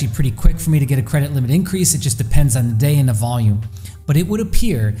 it was actually pretty quick for me to get a credit limit increase. It just depends on the day and the volume. But it would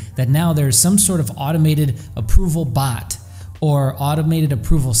appear that now there's some sort of automated approval bot or automated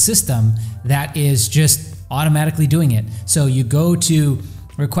approval system that is just automatically doing it. So you go to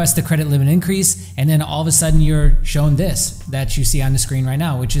request the credit limit increase, and then all of a sudden you're shown this that you see on the screen right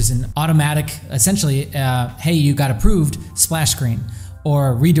now, which is an automatic, essentially, hey, you got approved splash screen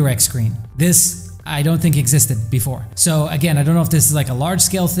or redirect screen. This I don't think existed before. So again, I don't know if this is like a large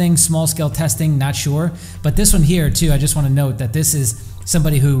scale thing, small scale testing, not sure. But this one here too, I just want to note that this is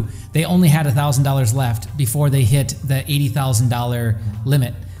somebody who they only had $1,000 left before they hit the $80,000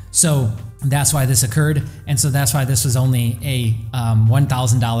 limit. So that's why this occurred, and so that's why this was only a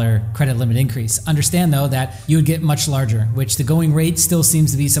 $1,000 credit limit increase. Understand though that you would get much larger, which the going rate still seems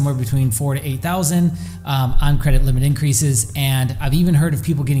to be somewhere between $4,000 to $8,000 on credit limit increases, and I've even heard of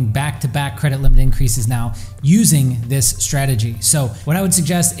people getting back-to-back credit limit increases now using this strategy. So what I would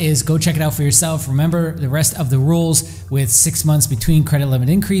suggest is go check it out for yourself. Remember the rest of the rules with 6 months between credit limit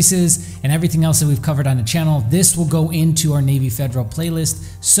increases and everything else that we've covered on the channel. This will go into our Navy Federal playlist,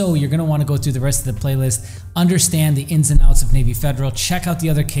 so you're going to want to go through the rest of the playlist, understand the ins and outs of Navy Federal, check out the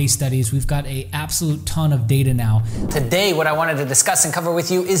other case studies. We've got an absolute ton of data now. Today, what I wanted to discuss and cover with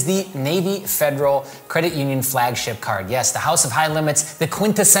you is the Navy Federal Credit Union flagship card. Yes, the House of High Limits, the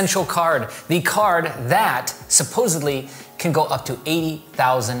quintessential card, the card that supposedly can go up to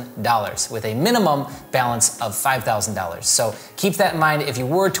 $80,000 with a minimum balance of $5,000. So keep that in mind. If you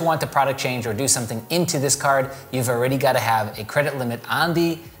were to want to product change or do something into this card, you've already got to have a credit limit on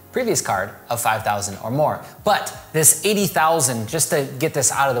the previous card of $5,000 or more. But this $80,000, just to get this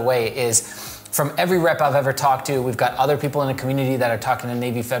out of the way, is from every rep I've ever talked to. We've got other people in the community that are talking to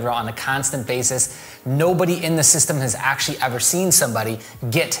Navy Federal on a constant basis. Nobody in the system has actually ever seen somebody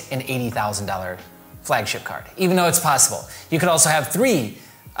get an $80,000 flagship card, even though it's possible. You could also have 3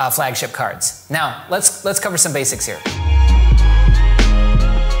 flagship cards. Now, let's cover some basics here.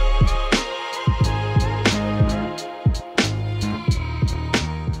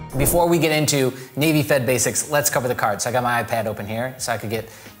 Before we get into Navy Fed basics, let's cover the cards. So I got my iPad open here so I could get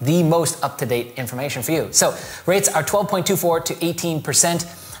the most up-to-date information for you. So rates are 12.24 to 18%.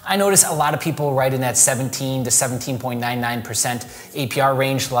 I notice a lot of people right in that 17 to 17.99% APR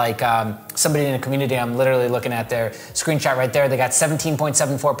range, like somebody in the community, I'm literally looking at their screenshot right there. They got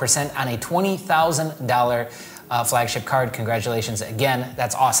 17.74% on a $20,000 flagship card. Congratulations again,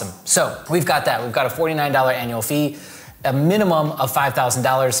 that's awesome. So we've got that. We've got a $49 annual fee, a minimum of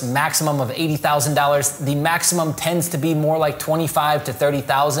 $5,000, maximum of $80,000. The maximum tends to be more like $25,000 to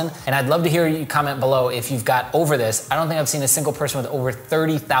 $30,000. And I'd love to hear you comment below if you've got over this. I don't think I've seen a single person with over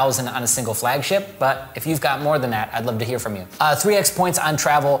 $30,000 on a single flagship, but if you've got more than that, I'd love to hear from you. 3x points on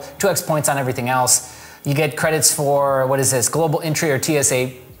travel, 2x points on everything else. You get credits for, what is this, global entry or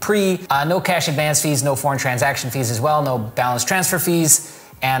TSA pre, no cash advance fees, no foreign transaction fees as well, no balance transfer fees,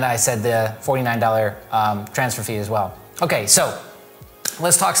 and I said the $49 transfer fee as well. Okay, so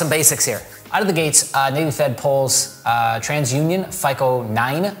let's talk some basics here. Out of the gates, Navy Fed pulls TransUnion, FICO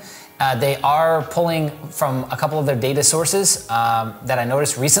 9. They are pulling from a couple of their data sources that I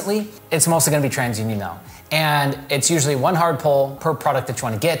noticed recently. It's mostly gonna be TransUnion now. And it's usually one hard pull per product that you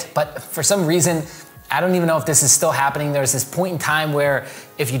wanna get, but for some reason, I don't even know if this is still happening. There was this point in time where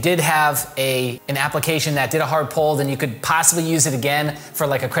if you did have an application that did a hard pull, then you could possibly use it again for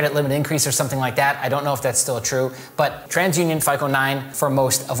like a credit limit increase or something like that. I don't know if that's still true, but TransUnion FICO 9 for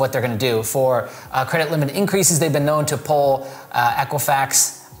most of what they're gonna do. For credit limit increases, they've been known to pull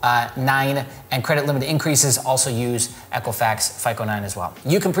Equifax 9, and credit limit increases also use Equifax FICO 9 as well.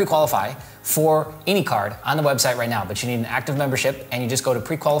 You can pre-qualify for any card on the website right now, but you need an active membership, and you just go to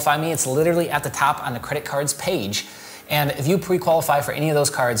pre-qualify me. It's literally at the top on the credit cards page. And if you pre-qualify for any of those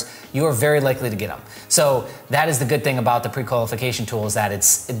cards, you are very likely to get them. So that is the good thing about the pre-qualification tool, is that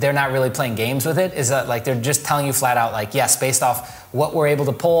they're not really playing games with it, is that like they're just telling you flat out like, yes, based off what we're able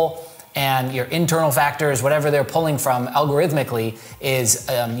to pull and your internal factors, whatever they're pulling from algorithmically, is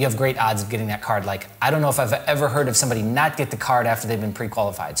you have great odds of getting that card. Like, I don't know if I've ever heard of somebody not get the card after they've been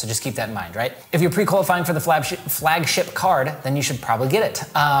pre-qualified. So just keep that in mind, right? If you're pre-qualifying for the flagship card, then you should probably get it.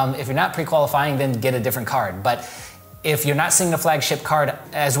 If you're not pre-qualifying, then get a different card. But if you're not seeing the flagship card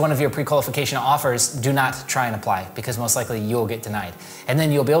as one of your pre-qualification offers, do not try and apply, because most likely you'll get denied. And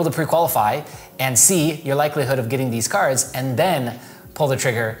then you'll be able to pre-qualify and see your likelihood of getting these cards, and then pull the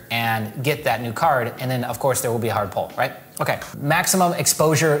trigger and get that new card. And then of course there will be a hard pull, right? Okay, maximum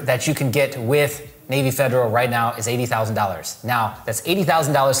exposure that you can get with Navy Federal right now is $80,000. Now, that's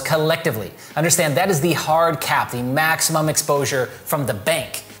 $80,000 collectively. Understand, that is the hard cap, the maximum exposure from the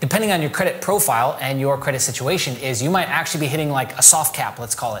bank. Depending on your credit profile and your credit situation, is you might actually be hitting like a soft cap,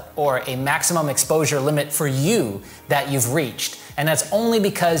 let's call it, or a maximum exposure limit for you that you've reached. And that's only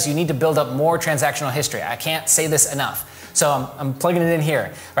because you need to build up more transactional history. I can't say this enough. So I'm plugging it in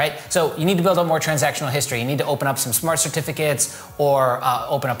here, right? So you need to build up more transactional history. You need to open up some smart certificates, or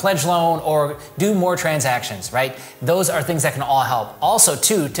open a pledge loan, or do more transactions, right? Those are things that can all help. Also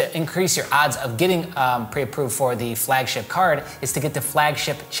too, to increase your odds of getting pre-approved for the flagship card, is to get the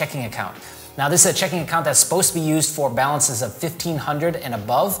flagship checking account. Now, this is a checking account that's supposed to be used for balances of $1,500 and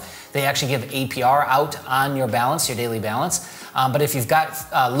above. They actually give APR out on your balance, your daily balance. But if you've got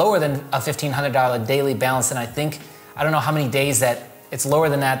lower than a $1,500 daily balance, then I don't know how many days that it's lower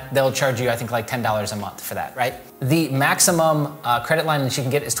than that, they'll charge you, I think, like $10 a month for that, right? The maximum credit line that you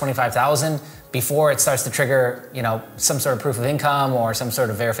can get is $25,000 before it starts to trigger, you know, some sort of proof of income or some sort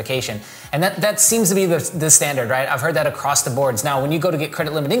of verification. And that seems to be the standard, right? I've heard that across the boards. Now, when you go to get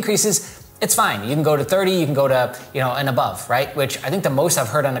credit limit increases, it's fine. You can go to 30, you can go to, you know, and above, right? Which I think the most I've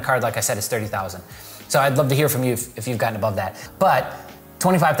heard on a card, like I said, is 30,000. So I'd love to hear from you if you've gotten above that. But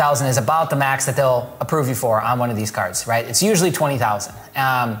 25,000 is about the max that they'll approve you for on one of these cards, right? It's usually 20,000.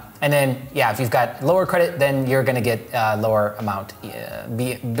 And then, yeah, if you've got lower credit, then you're gonna get a lower amount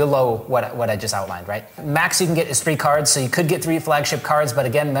below what I just outlined, right? Max you can get is 3 cards, so you could get 3 flagship cards, but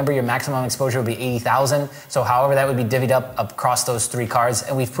again, remember your maximum exposure would be 80,000. So however that would be divvied up across those 3 cards.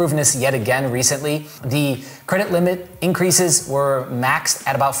 And we've proven this yet again recently. The credit limit increases were maxed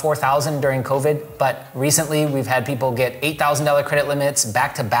at about 4,000 during COVID, but recently we've had people get $8,000 credit limits,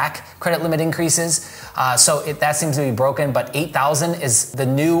 back-to-back credit limit increases. So that seems to be broken, but 8,000 is the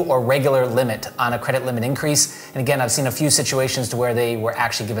new or regular limit on a credit limit increase. And again, I've seen a few situations to where they were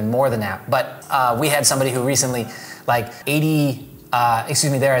actually given more than that. But we had somebody who recently, like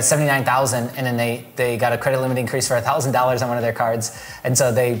they're at 79,000, and then they got a credit limit increase for $1,000 on one of their cards. And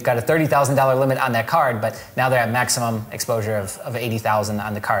so they got a $30,000 limit on that card, but now they're at maximum exposure of 80,000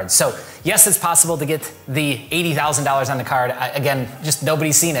 on the card. So yes, it's possible to get the $80,000 on the card. Again, just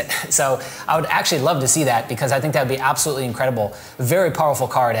nobody's seen it. So I would actually love to see that, because I think that would be absolutely incredible. Very powerful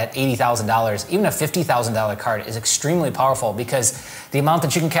card at $80,000. Even a $50,000 card is extremely powerful, because the amount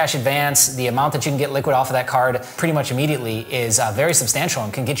that you can cash advance, the amount that you can get liquid off of that card pretty much immediately is very substantial,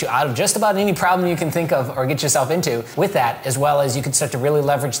 and can get you out of just about any problem you can think of or get yourself into with that, as well as you can start to really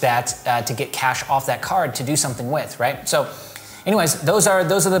leverage that to get cash off that card to do something with, right? So anyways, those are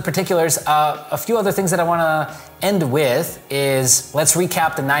the particulars. A few other things that I want to end with is, let's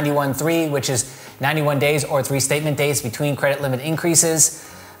recap the 91.3, which is 91 days or 3 statement days between credit limit increases.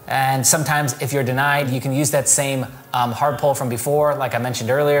 And sometimes if you're denied, you can use that same hard pull from before, like I mentioned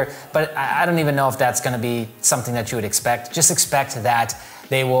earlier, but I don't even know if that's going to be something that you would expect. Just expect that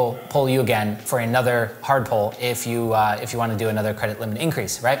they will pull you again for another hard pull if you want to do another credit limit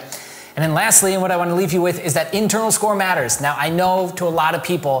increase, right? And then lastly, and what I want to leave you with, is that internal score matters. Now, I know to a lot of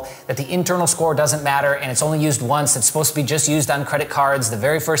people that the internal score doesn't matter, and it's only used once. It's supposed to be just used on credit cards the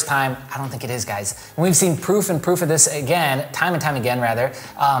very first time. I don't think it is, guys. And we've seen proof of this again, time and time again, rather,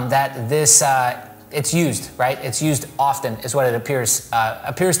 that this, it's used, right? It's used often, is what it appears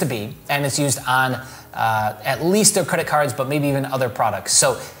to be, and it's used on at least their credit cards, but maybe even other products.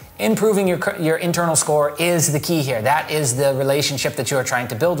 So improving your internal score is the key here. That is the relationship that you are trying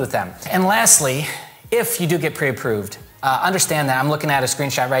to build with them. And lastly, if you do get pre-approved, understand that I'm looking at a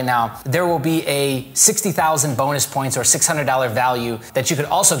screenshot right now. There will be a 60,000 bonus points or $600 value that you could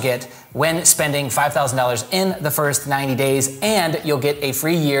also get when spending $5,000 in the first 90 days, and you'll get a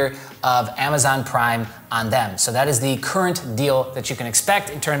free year of Amazon Prime on them. So that is the current deal that you can expect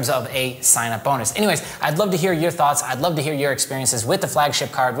in terms of a sign-up bonus. Anyways, I'd love to hear your thoughts. I'd love to hear your experiences with the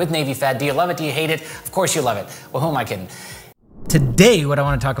flagship card, with Navy Fed. Do you love it? Do you hate it? Of course you love it. Well, who am I kidding? Today, what I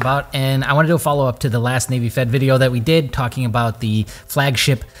want to talk about, and I want to do a follow-up to the last Navy Fed video that we did talking about the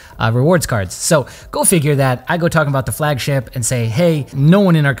flagship rewards cards. So go figure that I go talking about the flagship and say, hey, no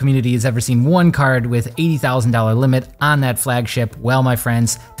one in our community has ever seen one card with $80,000 limit on that flagship. Well, my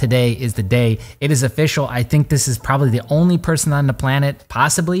friends, today is the day. It is official. I think this is probably the only person on the planet,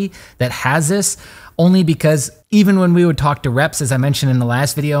 possibly, that has this, only because even when we would talk to reps, as I mentioned in the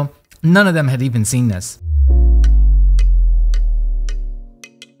last video, none of them had even seen this.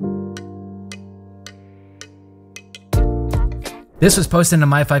 This was posted in the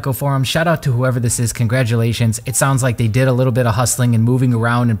MyFICO forum. Shout out to whoever this is. Congratulations. It sounds like they did a little bit of hustling and moving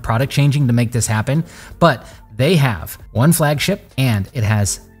around and product changing to make this happen, but they have one flagship and it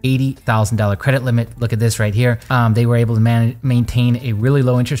has $80,000 credit limit. Look at this right here. They were able to maintain a really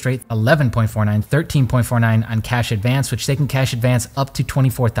low interest rate, 11.49, 13.49 on cash advance, which they can cash advance up to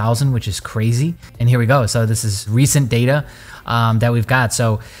 $24,000, which is crazy. And here we go. So this is recent data that we've got.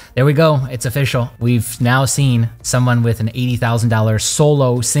 So there we go. It's official. We've now seen someone with an $80,000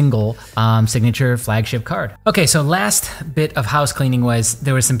 solo single signature flagship card. Okay, so last bit of house cleaning was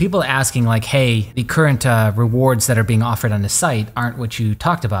there were some people asking like, hey, the current rewards that are being offered on the site aren't what you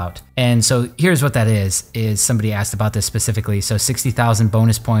talked about. And so here's what that is somebody asked about this specifically. So 60,000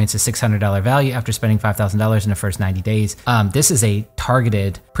 bonus points, a $600 value after spending $5,000 in the first 90 days. This is a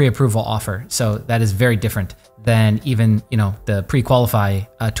targeted pre-approval offer. So that is very different than even, the pre-qualify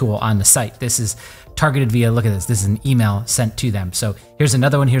tool on the site. This is targeted via, look at this, this is an email sent to them. So here's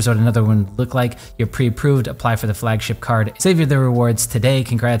another one, here's what another one would look like. You're pre-approved, apply for the flagship card. Save you the rewards today.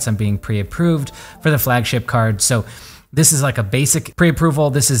 Congrats on being pre-approved for the flagship card. So this is like a basic pre-approval.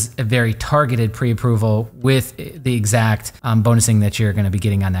 This is a very targeted pre-approval with the exact bonusing that you're gonna be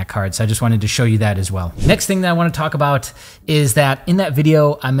getting on that card. So I just wanted to show you that as well. Next thing that I wanna talk about is that in that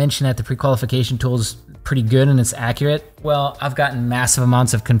video, I mentioned that the pre-qualification tool is pretty good and it's accurate. Well, I've gotten massive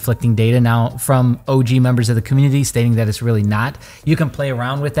amounts of conflicting data now from OG members of the community stating that it's really not. You can play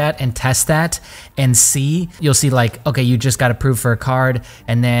around with that and test that and see. You'll see like, okay, you just got approved for a card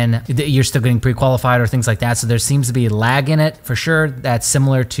and then you're still getting pre-qualified or things like that. So there seems to be a lag in it for sure. That's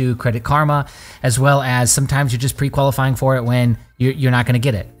similar to Credit Karma, as well as sometimes you're just pre-qualifying for it when you're not going to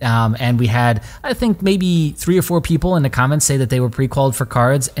get it. And we had, I think, maybe 3 or 4 people in the comments say that they were pre-qualified for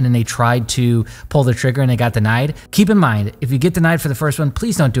cards and then they tried to pull the trigger and they got denied. Keep in mind, if you get denied for the first one,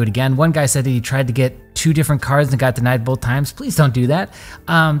 please don't do it again. One guy said that he tried to get 2 different cards and got denied both times. Please don't do that.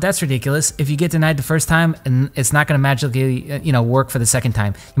 That's ridiculous. If you get denied the first time and it's not going to magically, work for the second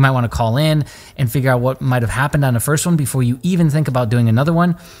time, you might want to call in and figure out what might have happened on the first one before you even think about doing another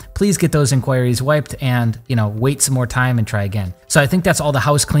one. Please get those inquiries wiped and, wait some more time and try again. So I think that's all the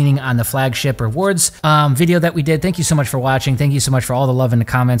house cleaning on the flagship rewards video that we did. Thank you so much for watching. Thank you so much for all the love in the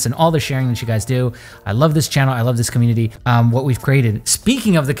comments and all the sharing that you guys do. I love this channel. I love this community, what we've created.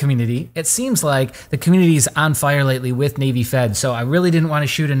 Speaking of the community, it seems like the community is on fire lately with Navy Fed. So I really didn't want to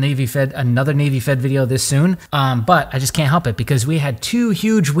shoot another Navy Fed video this soon, but I just can't help it because we had 2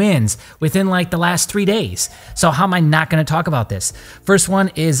 huge wins within like the last 3 days. So how am I not going to talk about this? First one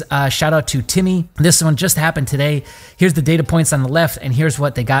is shout out to Timmy. This one just happened today. Here's the data points on the left and here's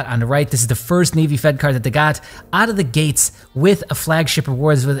what they got on the right. This is the first Navy Fed card that they got out of the gates with a flagship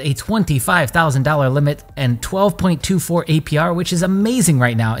rewards with a $25,000 limit and 12.24 APR, which is amazing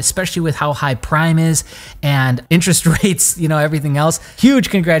right now, especially with how high Prime is and interest rates, everything else.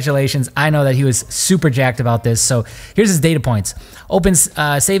 Huge congratulations. I know that he was super jacked about this. So here's his data points. Opens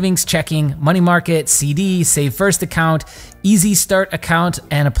savings, checking, money market, CD, save first account, easy start account,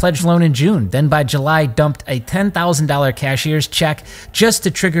 and a pledge loan in June. Then by July, dumped a $10,000 cashier's check just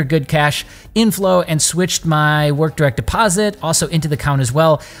to trigger good cash inflow and switched my work direct deposit also into the account as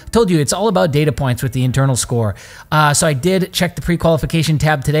well. Told you it's all about data points with the internal score. So I did check the pre-qualification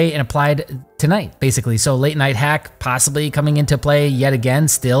tab today and applied tonight, basically. So late night hack possibly coming into play yet again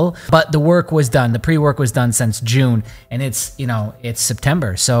still, but the work was done. The pre-work was done since June and it's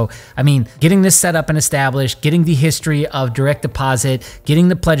September. So, I mean, getting this set up and established, getting the history of direct deposit, getting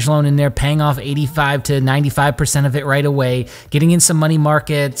the pledge loan in there, paying off 85 to 95% of it right away, getting in some money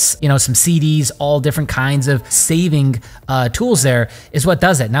markets, some CDs, all different kinds of saving tools there is what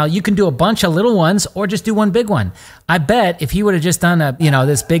does it. Now you can do a bunch of little ones or just do one big one. I bet if he would have just done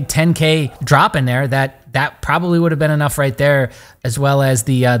this big 10K drop in there, that probably would have been enough right there, as well as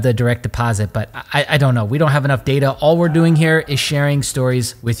the direct deposit. But I don't know. We don't have enough data. All we're doing here is sharing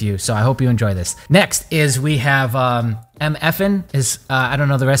stories with you. So I hope you enjoy this. Next is we have MFN is, I don't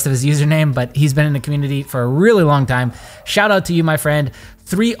know the rest of his username, but he's been in the community for a really long time. Shout out to you, my friend.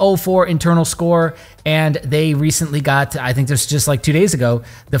 304 internal score, and they recently got, I think this just like 2 days ago,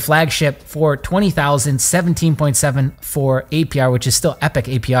 the flagship for 20,000, 17.74 APR, which is still epic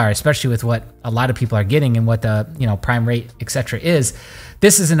APR, especially with what a lot of people are getting and what the prime rate, etc. is.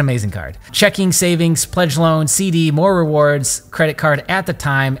 This is an amazing card. Checking, savings, pledge loan, CD, more rewards, credit card at the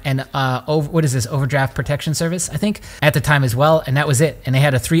time, and what is this, overdraft protection service, I think, at the time as well, and that was it. And they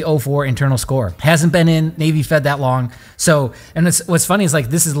had a 304 internal score. Hasn't been in Navy Fed that long. So, and what's funny is like,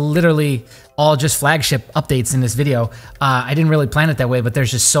 this is literally all just flagship updates in this video. I didn't really plan it that way, but there's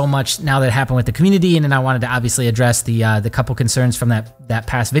just so much now that happened with the community, and then I wanted to obviously address the couple concerns from that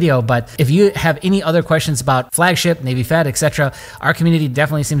past video. But if you have any other questions about flagship, Navy Fed, etc., our community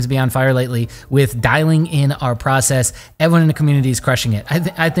definitely seems to be on fire lately with dialing in our process. Everyone in the community is crushing it.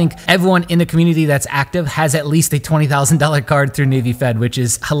 I think everyone in the community that's active has at least a $20,000 card through Navy Fed, which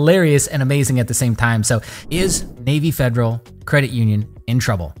is hilarious and amazing at the same time. So is Navy Federal Credit Union in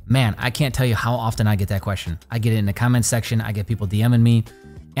trouble? Man, I can't tell you how often I get that question. I get it in the comments section. I get people DMing me,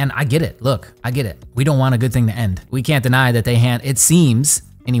 and I get it. Look, I get it. We don't want a good thing to end. We can't deny that it seems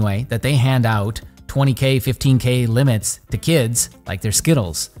anyway, that they hand out 20K, 15K limits to kids like they're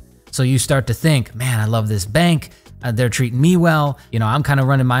Skittles. So you start to think, man, I love this bank. They're treating me well. I'm kind of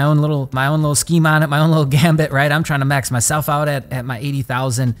running my own little scheme on it, my own little gambit, right? I'm trying to max myself out at my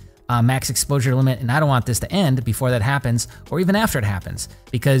 80,000 max exposure limit, and I don't want this to end before that happens, or even after it happens,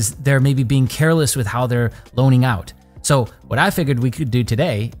 because they're maybe being careless with how they're loaning out. So what I figured we could do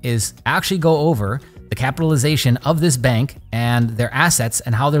today is actually go over the capitalization of this bank and their assets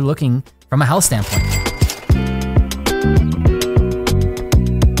and how they're looking from a health standpoint.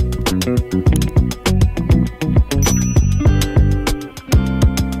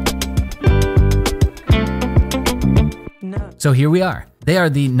 So here we are. They are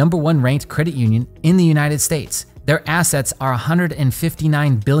the #1 ranked credit union in the United States. Their assets are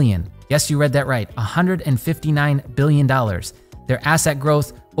 $159 billion. Yes, you read that right, $159 billion. Their asset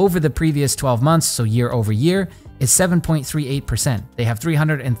growth over the previous 12 months, so year over year, is 7.38%. They have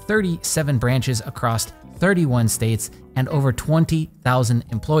 337 branches across 31 states and over 20,000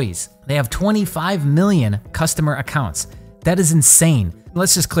 employees. They have 25 million customer accounts. That is insane.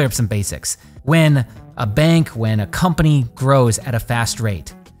 Let's just clear up some basics. When a company grows at a fast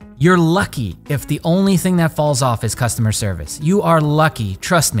rate, you're lucky if the only thing that falls off is customer service. You are lucky,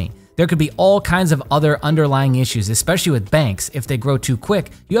 trust me. There could be all kinds of other underlying issues, especially with banks. If they grow too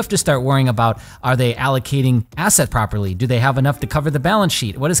quick, you have to start worrying about, are they allocating asset properly? Do they have enough to cover the balance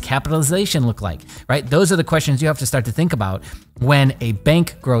sheet? What does capitalization look like, right? Those are the questions you have to start to think about when a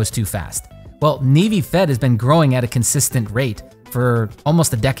bank grows too fast. Well, Navy Fed has been growing at a consistent rate for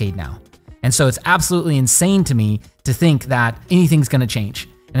almost a decade now. And so it's absolutely insane to me to think that anything's gonna change.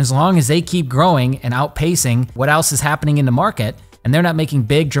 And as long as they keep growing and outpacing what else is happening in the market, and they're not making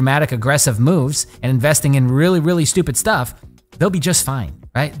big, dramatic, aggressive moves and investing in really, really stupid stuff, they'll be just fine,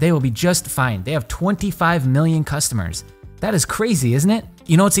 right? They will be just fine. They have 25 million customers. That is crazy, isn't it?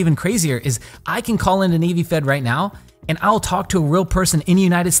 You know what's even crazier is I can call into Navy Fed right now and I'll talk to a real person in the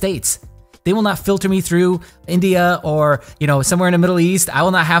United States. They will not filter me through India or, somewhere in the Middle East. I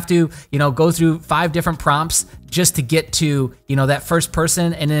will not have to, go through 5 different prompts just to get to, that first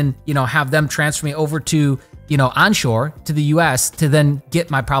person and then, have them transfer me over to, onshore to the US to then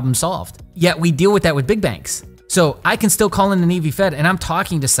get my problem solved. Yet we deal with that with big banks. So I can still call in the Navy Fed and I'm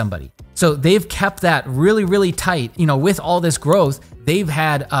talking to somebody. So they've kept that really, really tight. With all this growth, they've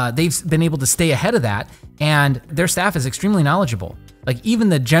been able to stay ahead of that, and their staff is extremely knowledgeable. Like even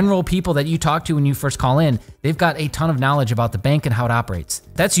the general people that you talk to when you first call in, they've got a ton of knowledge about the bank and how it operates.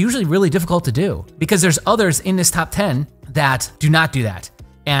 That's usually really difficult to do because there's others in this top 10 that do not do that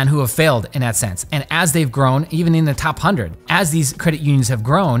and who have failed in that sense. And as they've grown, even in the top 100, as these credit unions have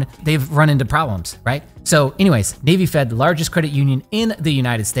grown, they've run into problems, right? So anyways, Navy Fed, the largest credit union in the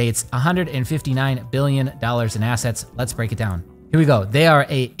United States, $159 billion in assets. Let's break it down. Here we go. They are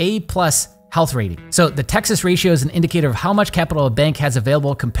a A+ health rating. So the Texas ratio is an indicator of how much capital a bank has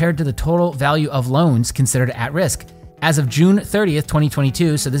available compared to the total value of loans considered at risk. As of June 30th,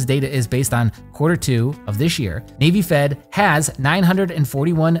 2022, so this data is based on Q2 of this year, Navy Fed has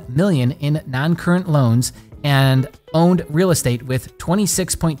 $941 million in non-current loans and owned real estate with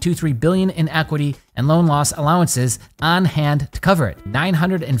 $26.23 billion in equity and loan loss allowances on hand to cover it.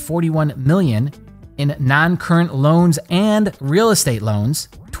 $941 million in non-current loans and real estate loans,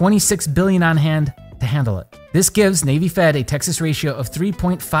 $26 billion on hand to handle it. This gives Navy Fed a Texas ratio of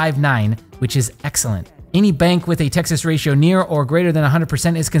 3.59, which is excellent. Any bank with a Texas ratio near or greater than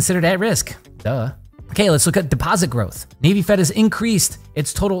 100% is considered at risk. Duh. Okay, let's look at deposit growth. Navy Fed has increased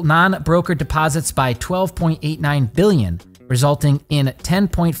its total non-broker deposits by $12.89 billion, resulting in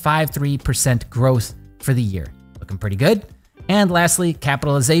 10.53% growth for the year. Looking pretty good. And lastly,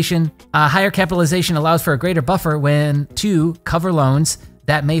 capitalization. Higher capitalization allows for a greater buffer when to cover loans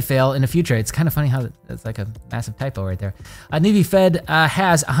that may fail in the future. It's kind of funny how that's like a massive typo right there. Navy Fed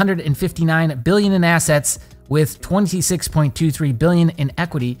has $159 billion in assets with $26.23 billion in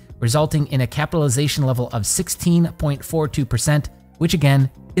equity, resulting in a capitalization level of 16.42%, which again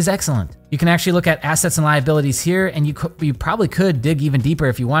is excellent. You can actually look at assets and liabilities here, and you probably could dig even deeper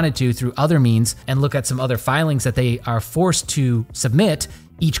if you wanted to through other means and look at some other filings that they are forced to submit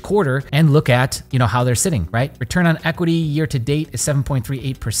each quarter and look at, how they're sitting, right? Return on equity year to date is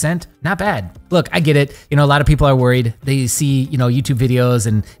 7.38%. Not bad. Look, I get it. A lot of people are worried. They see, YouTube videos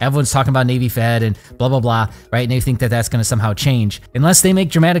and everyone's talking about Navy Fed and blah, blah, blah, right? And they think that that's going to somehow change. Unless they make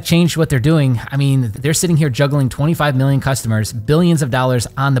dramatic change to what they're doing, they're sitting here juggling 25 million customers, billions of dollars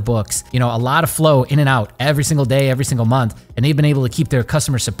on the books, a lot of flow in and out every single day, every single month. And they've been able to keep their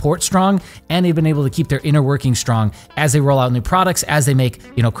customer support strong, and they've been able to keep their inner working strong as they roll out new products, as they make,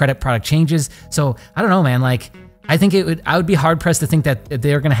 credit product changes. So I don't know, man, I think I would be hard pressed to think that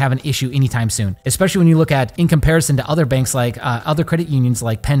they're going to have an issue anytime soon, especially when you look at in comparison to other banks like other credit unions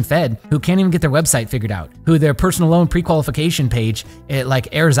like Penn Fed, who can't even get their website figured out, who their personal loan pre-qualification page, it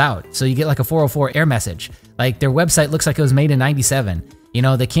airs out. So you get like a 404 error message. Their website looks like it was made in 97.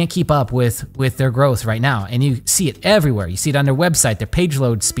 They can't keep up with their growth right now. And you see it everywhere. You see it on their website, their page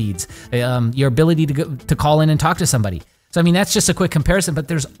load speeds, your ability to call in and talk to somebody. So, that's just a quick comparison, but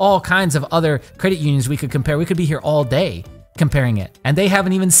there's all kinds of other credit unions we could compare. We could be here all day comparing it. And they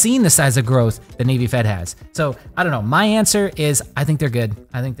haven't even seen the size of growth that Navy Fed has. So, I don't know. My answer is I think they're good.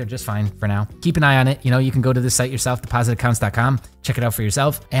 I think they're just fine for now. Keep an eye on it. You can go to the site yourself, depositaccounts.com, check it out for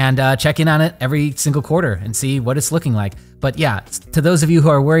yourself, and check in on it every single quarter and see what it's looking like. But yeah, to those of you who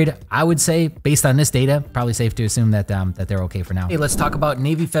are worried, I would say, based on this data, probably safe to assume that they're okay for now. Hey, let's talk about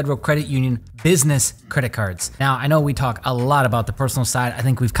Navy Federal Credit Union business credit cards. Now, I know we talk a lot about the personal side. I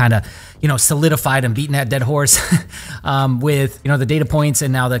think we've kind of, solidified and beaten that dead horse with, the data points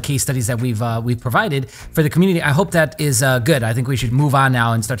and now the case studies that we've provided for the community. I hope that is good. I think we should move on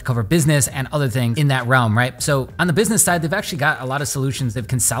now and start to cover business and other things in that realm, right? So on the business side, they've actually got a lot of solutions. They've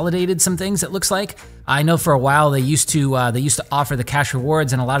consolidated some things, it looks like. I know for a while they used to offer the cash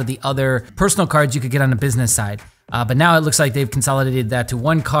rewards and a lot of the other personal cards you could get on the business side. But now it looks like they've consolidated that to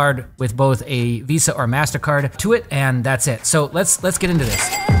one card with both a Visa or MasterCard to it, and that's it. So let's get into this.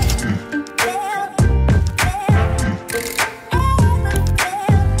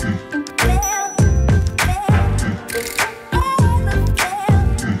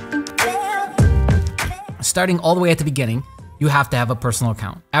 Starting all the way at the beginning, you have to have a personal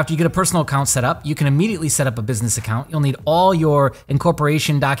account. After you get a personal account set up, you can immediately set up a business account. You'll need all your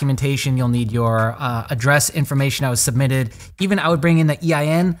incorporation documentation. You'll need your address information that was submitted. Even I would bring in the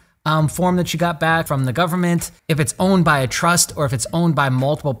EIN form that you got back from the government. If it's owned by a trust or if it's owned by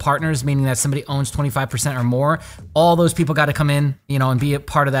multiple partners, meaning that somebody owns 25% or more, all those people got to come in, and be a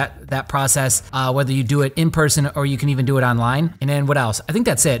part of that process, whether you do it in person or you can even do it online. And then what else? I think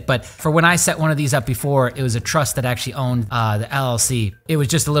that's it. But for when I set one of these up before, it was a trust that actually owned the LLC. It was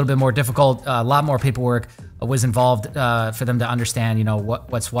just a little bit more difficult. A lot more paperwork was involved for them to understand,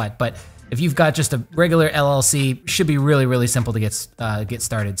 what's what. But if you've got just a regular LLC, should be really, really simple to get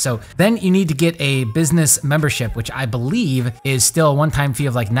started. So then you need to get a business membership, which I believe is still a one-time fee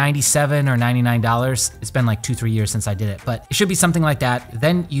of like $97 or $99. It's been like 2-3 years since I did it, but it should be something like that.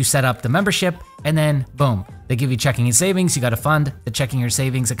 Then you set up the membership, and then boom, they give you checking and savings. You got to fund the checking or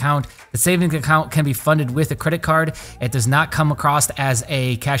savings account. The savings account can be funded with a credit card. It does not come across as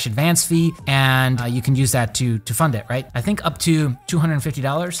a cash advance fee, and you can use that to fund it, right? I think up to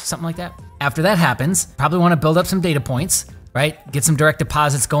 $250, something like that. After that happens, probably want to build up some data points, right? Get some direct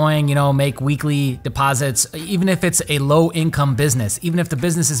deposits going, make weekly deposits. Even if it's a low income business, even if the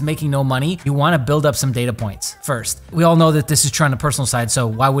business is making no money, you want to build up some data points first. We all know that this is true on the personal side, so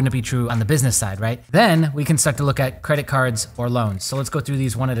why wouldn't it be true on the business side, right? Then we can start to look at credit cards or loans. So let's go through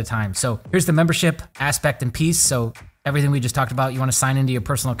these one at a time. So here's the membership aspect and piece. So everything we just talked about, you want to sign into your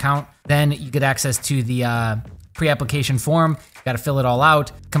personal account. Then you get access to the pre-application form. You got to fill it all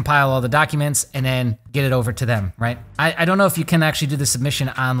out, compile all the documents, and then get it over to them, right? I don't know if you can actually do the submission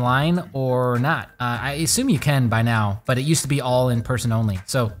online or not. I assume you can by now, but it used to be all in person only.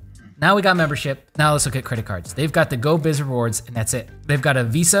 So now we got membership. Now let's look at credit cards. They've got the Go Biz Rewards, and that's it. They've got a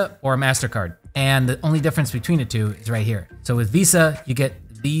Visa or a MasterCard. And the only difference between the two is right here. So with Visa, you get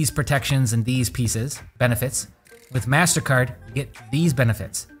these protections and these benefits. With MasterCard, you get these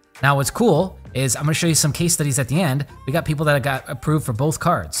benefits. Now what's cool is I'm gonna show you some case studies at the end. We got people that got approved for both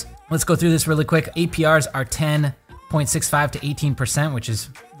cards. Let's go through this really quick. APRs are 10.65 to 18%, which is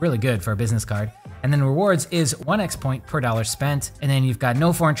really good for a business card. And then rewards is 1x point per dollar spent. And then you've got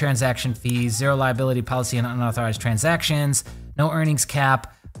no foreign transaction fees, zero liability policy on unauthorized transactions, no earnings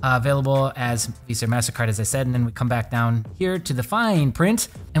cap, available as Visa or MasterCard, as I said. And then we come back down here to the fine print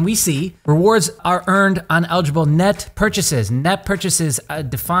and we see rewards are earned on eligible net purchases. Net purchases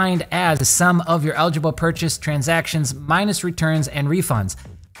defined as the sum of your eligible purchase transactions minus returns and refunds.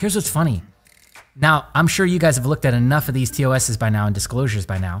 Here's what's funny. Now, I'm sure you guys have looked at enough of these TOSs by now and disclosures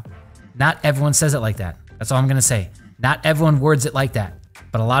by now. Not everyone says it like that. That's all I'm gonna say. Not everyone words it like that,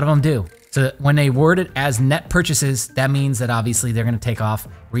 but a lot of them do. So when they word it as net purchases, that means that obviously they're gonna take off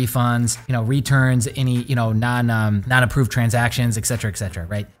refunds, returns, any, non-approved transactions, et cetera,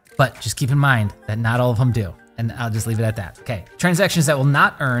 right? But just keep in mind that not all of them do. And I'll just leave it at that. Okay, transactions that will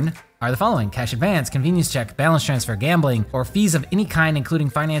not earn are the following: cash advance, convenience check, balance transfer, gambling, or fees of any kind, including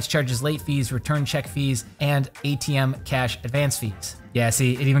finance charges, late fees, return check fees, and ATM cash advance fees. Yeah,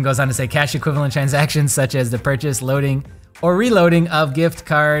 see, it even goes on to say cash equivalent transactions such as the purchase, loading, or reloading of gift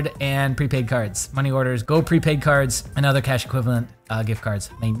card and prepaid cards. Money orders, Go prepaid cards, and other cash equivalent gift cards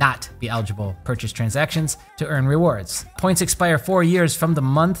may not be eligible purchase transactions to earn rewards. Points expire 4 years from the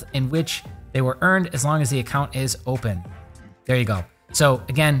month in which they were earned as long as the account is open. There you go. So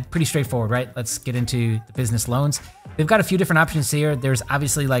again, pretty straightforward, right? Let's get into the business loans. They've got a few different options here. There's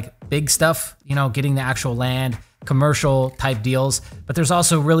obviously like big stuff, getting the actual land, commercial type deals, but there's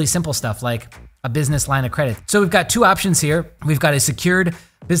also really simple stuff like a business line of credit. So we've got two options here. We've got a secured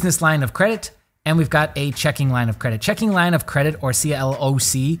business line of credit, and we've got a checking line of credit. Checking line of credit, or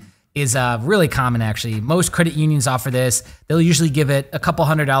CLOC, is really common actually. Most credit unions offer this. They'll usually give it a couple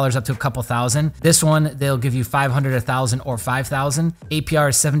 $100 up to a couple thousand. This one, they'll give you 500, 1,000, or 5,000. APR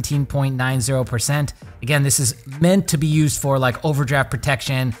is 17.90%. Again, this is meant to be used for like overdraft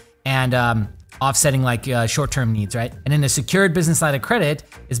protection and offsetting like short-term needs, right? And then the secured business line of credit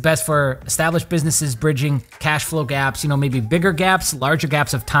is best for established businesses bridging cash flow gaps, maybe bigger gaps, larger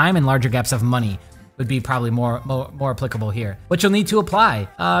gaps of time, and larger gaps of money would be probably more applicable here. What you'll need to apply: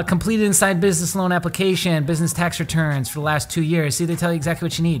 completed inside business loan application, business tax returns for the last 2 years. See, they tell you exactly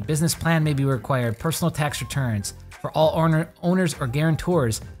what you need. Business plan may be required, personal tax returns for all owners or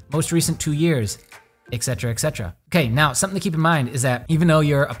guarantors, most recent 2 years, etc., etc. Okay, now something to keep in mind is that even though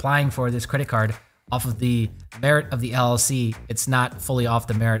you're applying for this credit card off of the merit of the LLC, it's not fully off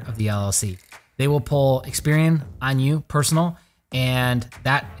the merit of the LLC. They will pull Experian on you, personal, and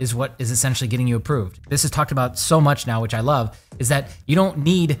that is what is essentially getting you approved. This is talked about so much now, which I love, is that you don't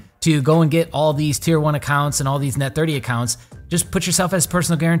need to go and get all these tier 1 accounts and all these net 30 accounts. Just put yourself as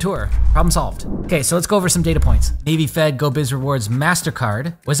personal guarantor. Problem solved. Okay, so let's go over some data points. Navy Fed Go Biz Rewards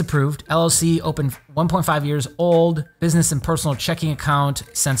MasterCard was approved. LLC open 1.5 years old. Business and personal checking account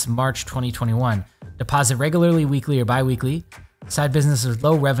since March 2021. Deposit regularly, weekly or bi-weekly. Side business with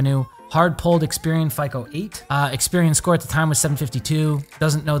low revenue. Hard pulled Experian FICO 8. Experian score at the time was 752.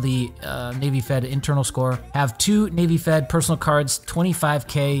 Doesn't know the Navy Fed internal score. Have 2 Navy Fed personal cards,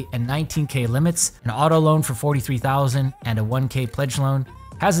 25K and 19K limits. An auto loan for 43,000 and a 1K pledge loan.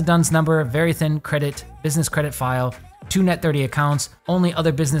 Has a DUNS number, very thin credit, business credit file. 2 net 30 accounts. Only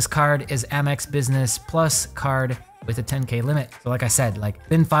other business card is Amex Business Plus card with a 10K limit. So like I said, like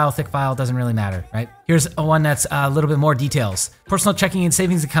thin file, thick file, doesn't really matter, right? Here's one that's a little bit more details. Personal checking and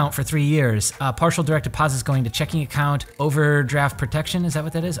savings account for 3 years. Partial direct deposits going to checking account. Overdraft protection, is that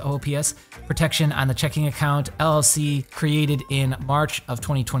what that is? OOPS. Protection on the checking account. LLC created in March of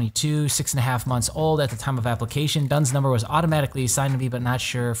 2022, 6.5 months old at the time of application. DUNS number was automatically assigned to me, but not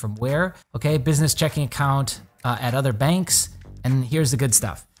sure from where. Okay, business checking account at other banks. And here's the good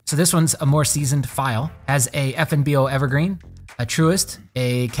stuff. So this one's a more seasoned file, has a FNBO Evergreen, a Truist,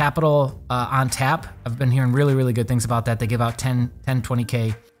 a Capital on tap. I've been hearing really, really good things about that. They give out 10,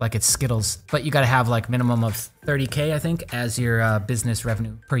 20K like it's Skittles, but you gotta have like minimum of 30K, I think, as your business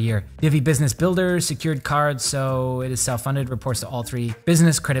revenue per year. Divvy Business Builder, secured cards, so it is self-funded, reports to all 3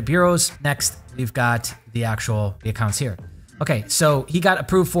 business credit bureaus. Next, we've got the accounts here. Okay, so he got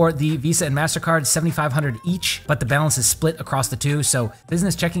approved for the Visa and MasterCard, $7,500 each, but the balance is split across the 2. So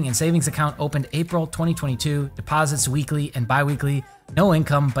business checking and savings account opened April 2022, deposits weekly and bi-weekly, no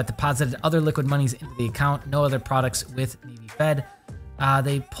income, but deposited other liquid monies into the account, no other products with Navy Fed.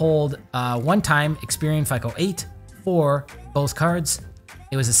 They pulled one-time Experian FICO 8 for both cards.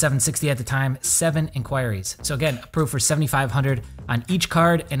 It was a 760 at the time, 7 inquiries. So again, approved for $7,500 on each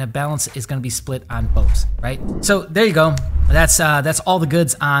card, and a balance is going to be split on both, right? So there you go. That's all the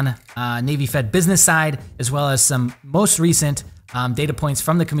goods on Navy Fed business side, as well as some most recent data points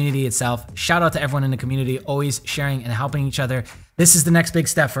from the community itself. Shout out to everyone in the community, always sharing and helping each other. This is the next big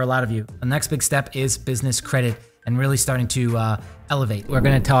step for a lot of you. The next big step is business credit and really starting to elevate. We're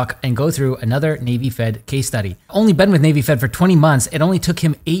going to talk and go through another Navy Fed case study. Only been with Navy Fed for 20 months. It only took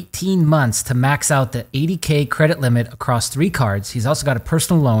him 18 months to max out the 80K credit limit across 3 cards. He's also got a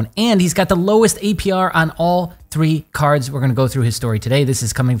personal loan, and he's got the lowest APR on all 3 cards. We're going to go through his story today. This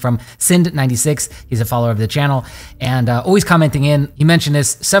is coming from Sind96. He's a follower of the channel and always commenting in. He mentioned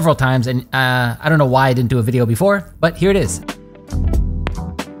this several times, and I don't know why I didn't do a video before, but here it is.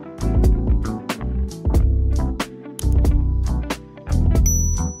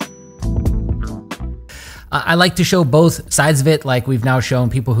 I like to show both sides of it, like we've now shown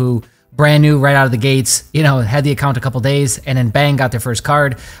people who brand new right out of the gates, you know, had the account a couple days and then bang, got their first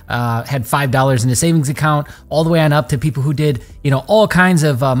card, had $5 in the savings account, all the way on up to people who did, you know, all kinds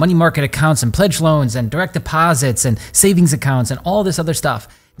of money market accounts and pledge loans and direct deposits and savings accounts and all this other stuff.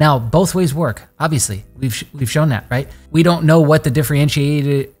 Now, both ways work. Obviously, we've shown that, right? We don't know what the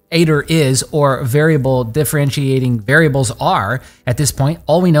differentiator is or variable differentiating variables are at this point.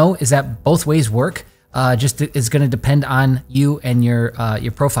 All we know is that both ways work. Just is going to depend on you and your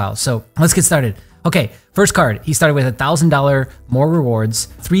profile. So let's get started. Okay, first card. He started with $1,000 more rewards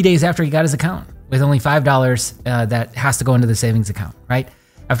 3 days after he got his account, with only $5 that has to go into the savings account, right?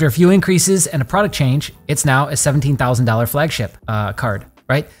 After a few increases and a product change, it's now a $17,000 flagship card,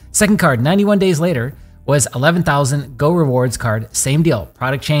 right? Second card, 91 days later, was 11,000 Go Rewards card. Same deal,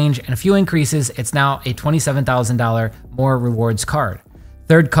 product change and a few increases. It's now a $27,000 more rewards card.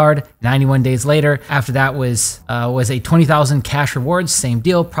 Third card, 91 days later. After that was a 20,000 cash rewards. Same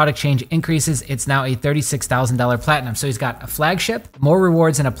deal. Product change increases. It's now a $36,000 platinum. So he's got a flagship, more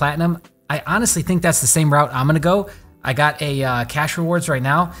rewards, and a platinum. I honestly think that's the same route I'm gonna go. I got a cash rewards right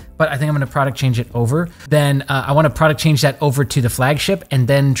now, but I think I'm gonna product change it over. Then I want to product change that over to the flagship and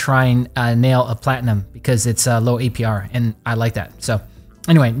then try and nail a platinum because it's low APR and I like that. So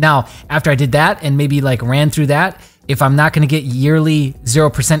anyway, now after I did that and maybe like ran through that, if I'm not going to get yearly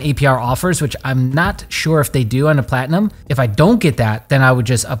 0% APR offers, which I'm not sure if they do on a platinum, if I don't get that, then I would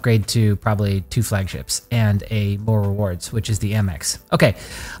just upgrade to probably 2 flagships and a more rewards, which is the Amex. Okay,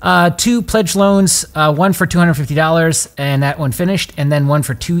 2 pledge loans, one for $250 and that one finished, and then one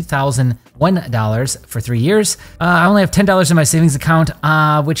for $2,001 for 3 years. I only have $10 in my savings account,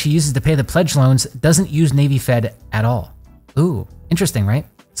 which he uses to pay the pledge loans. Doesn't use Navy Fed at all. Ooh, interesting, right?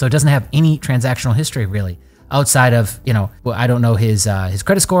 So it doesn't have any transactional history really. Outside of, you know, well, I don't know his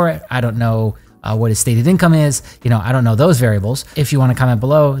credit score. I don't know what his stated income is. You know, I don't know those variables. If you want to comment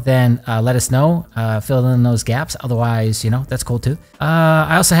below, then let us know. Fill in those gaps. Otherwise, you know, that's cool too.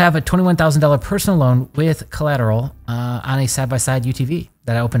 I also have a $21,000 personal loan with collateral on a side-by-side UTV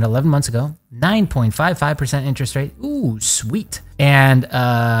that I opened 11 months ago. 9.55% interest rate. Ooh, sweet. And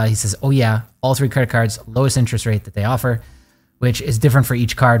he says, oh yeah, all 3 credit cards, lowest interest rate that they offer, which is different for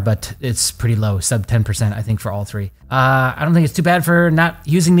each card, but it's pretty low, sub 10%, I think, for all 3. I don't think it's too bad for not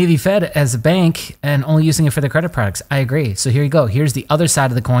using Navy Fed as a bank and only using it for the credit products. I agree. So here you go. Here's the other side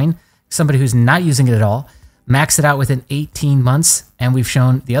of the coin. Somebody who's not using it at all, maxed it out within 18 months, and we've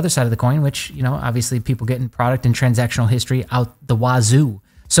shown the other side of the coin, which, you know, obviously people getting product and transactional history out the wazoo.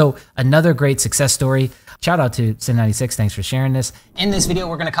 So another great success story. Shout out to Sin96. Thanks for sharing this. In this video,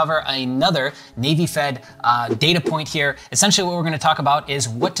 we're going to cover another Navy Fed data point here. Essentially, what we're going to talk about is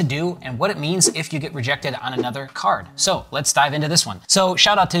what to do and what it means if you get rejected on another card. So let's dive into this one. So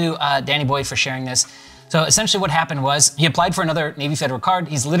shout out to Danny Boy for sharing this. So essentially what happened was he applied for another Navy Federal card.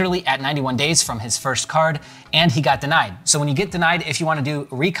 He's literally at 91 days from his first card and he got denied. So when you get denied, if you want to do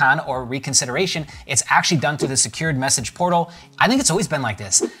recon or reconsideration, it's actually done through the secured message portal. I think it's always been like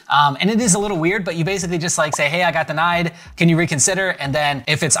this. And it is a little weird, but you basically just like say, hey, I got denied. Can you reconsider? And then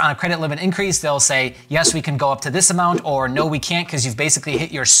if it's on a credit limit increase, they'll say, yes, we can go up to this amount, or no, we can't because you've basically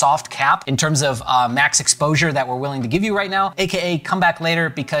hit your soft cap in terms of max exposure that we're willing to give you right now, AKA come back later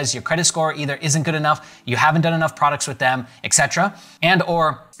because your credit score either isn't good enough, you haven't done enough products with them, etc. And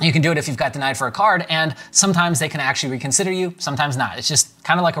or you can do it if you've got denied for a card, and sometimes they can actually reconsider you, sometimes not. It's just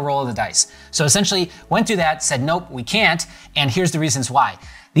kind of like a roll of the dice. So essentially went through that, said, nope, we can't, and here's the reasons why.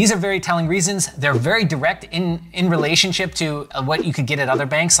 These are very telling reasons. They're very direct in relationship to what you could get at other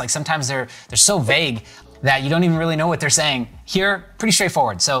banks. Like sometimes they're so vague. that you don't even really know what they're saying. Here, pretty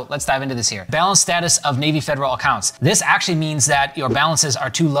straightforward. So let's dive into this here. Balance status of Navy Federal accounts. This actually means that your balances are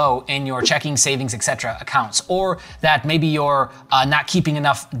too low in your checking, savings, etc. accounts, or that maybe you're not keeping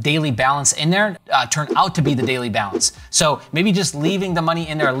enough daily balance in there, turn out to be the daily balance. So maybe just leaving the money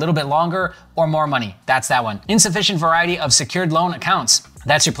in there a little bit longer or more money. That's that one. Insufficient variety of secured loan accounts.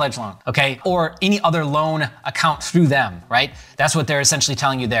 That's your pledge loan, okay? Or any other loan account through them, right? That's what they're essentially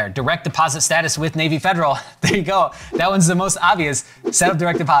telling you there. Direct deposit status with Navy Federal. There you go. That one's the most obvious. Set up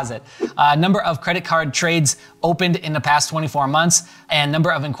direct deposit. Number of credit card trades opened in the past 24 months and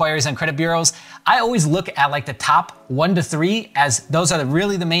number of inquiries on credit bureaus. I always look at like the top 1 to 3 as those are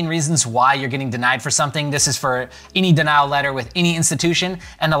really the main reasons why you're getting denied for something. This is for any denial letter with any institution.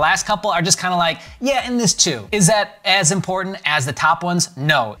 And the last couple are just kind of like, yeah, and this too. Is that as important as the top ones?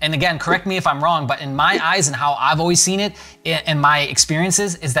 No. And again, correct me if I'm wrong, but in my eyes and how I've always seen it in my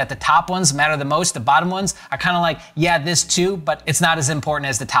experiences is that the top ones matter the most. The bottom ones are kind of like, yeah, this too, but it's not as important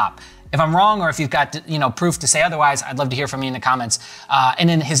as the top. If I'm wrong or if you've got proof to say otherwise, I'd love to hear from you in the comments. And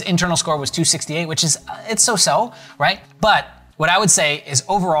then his internal score was 268, which is, it's so-so, right? But what I would say is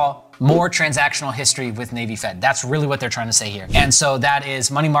overall, more transactional history with Navy Fed. That's really what they're trying to say here. And so that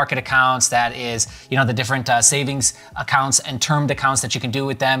is money market accounts, that is, the different savings accounts and termed accounts that you can do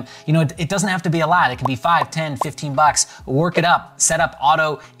with them. It doesn't have to be a lot. It can be $5, $10, $15. Work it up, set up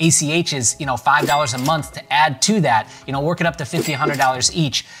auto ACHs, $5 a month to add to that. Work it up to $50, $100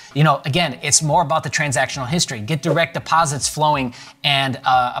 each. Again, it's more about the transactional history. Get direct deposits flowing, and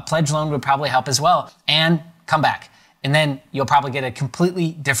a pledge loan would probably help as well. And come back. And then you'll probably get a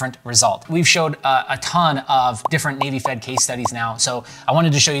completely different result. We've showed a ton of different Navy Fed case studies now. So I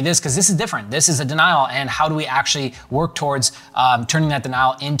wanted to show you this because this is different. This is a denial, and how do we actually work towards turning that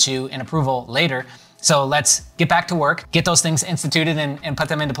denial into an approval later? So let's get back to work, get those things instituted and put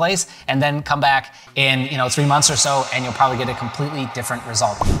them into place, and then come back in 3 months or so, and you'll probably get a completely different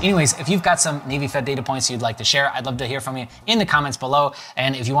result. Anyways, if you've got some Navy Fed data points you'd like to share, I'd love to hear from you in the comments below.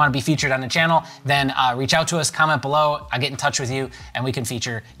 And if you want to be featured on the channel, then reach out to us, comment below, I'll get in touch with you, and we can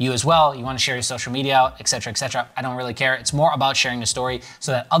feature you as well. You want to share your social media, etc., etc. I don't really care. It's more about sharing the story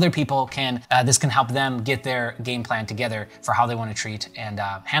so that other people can, this can help them get their game plan together for how they want to treat and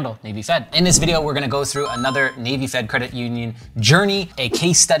handle Navy Fed. In this video, we're going to go through another Navy Fed credit union journey, a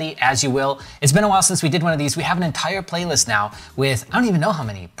case study, as you will. It's been a while since we did one of these. We have an entire playlist now with, I don't even know how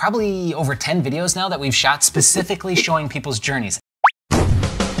many, probably over 10 videos now that we've shot specifically showing people's journeys.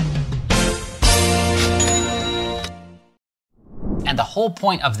 And the whole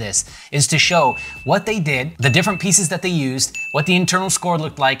point of this is to show what they did, the different pieces that they used, what the internal score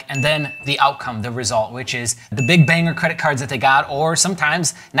looked like, and then the outcome, the result, which is the big banger credit cards that they got, or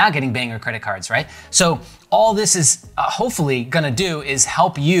sometimes not getting banger credit cards, right? So all this is hopefully gonna do is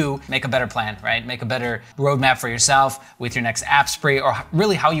help you make a better plan, right? Make a better roadmap for yourself with your next app spree, or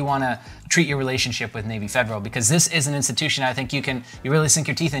really how you wanna treat your relationship with Navy Federal, because this is an institution I think you really sink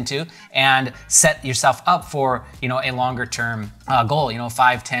your teeth into and set yourself up for, a longer term goal,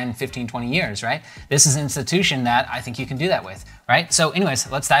 5, 10, 15, 20 years, right? This is an institution that I think you can do that with, right? So anyways,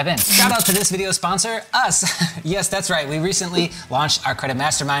 let's dive in. Shout out to this video sponsor, us. Yes, that's right. We recently launched our credit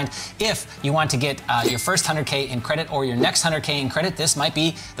mastermind. If you want to get your first 100K in credit or your next 100K in credit, this might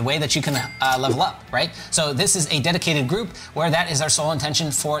be the way that you can level up, right? So this is a dedicated group where that is our sole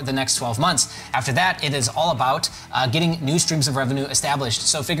intention for the next 12 months. After that, it is all about getting new streams of revenue established.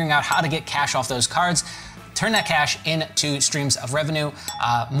 So figuring out how to get cash off those cards, turn that cash into streams of revenue,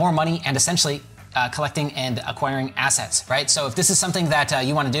 more money, and essentially collecting and acquiring assets, right? So if this is something that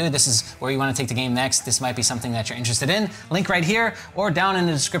you want to do, this is where you want to take the game next, this might be something that you're interested in, link right here or down in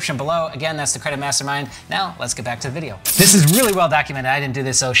the description below. Again, that's the Credit Mastermind. Now let's get back to the video. This is really well documented. I didn't do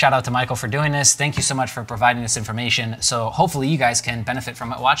this, so shout out to Michael for doing this. Thank you so much for providing this information. So hopefully you guys can benefit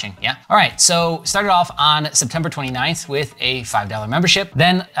from it watching, yeah? All right, so started off on September 29th with a $5 membership,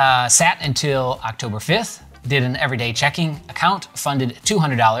 then sat until October 5th, did an everyday checking account, funded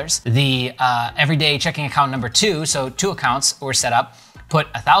 $200. The everyday checking account number 2, so 2 accounts were set up, put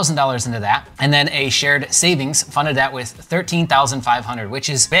 $1,000 into that, and then a shared savings, funded that with $13,500, which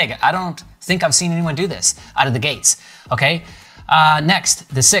is big. I don't think I've seen anyone do this out of the gates, okay? Next,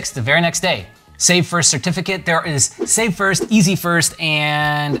 the 6th, the very next day, Save First certificate. There is Save First, Easy First,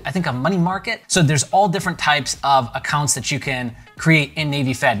 and I think a money market. So there's all different types of accounts that you can create in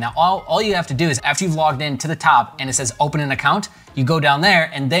Navy Fed. Now, all you have to do is after you've logged in to the top and it says open an account, you go down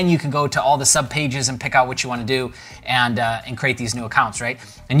there and then you can go to all the sub pages and pick out what you want to do and create these new accounts, right?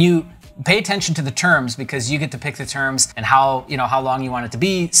 And you pay attention to the terms because you get to pick the terms and how long you want it to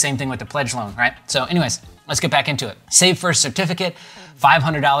be. Same thing with the pledge loan, right? So anyways, let's get back into it. Save First certificate,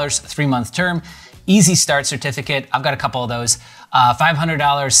 $500, 3-month term. Easy Start certificate. I've got a couple of those. $500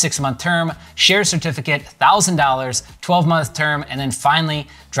 6-month term, share certificate, $1,000 12-month term, and then finally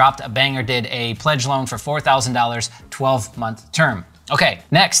dropped a banger, did a pledge loan for $4,000 12-month term. Okay,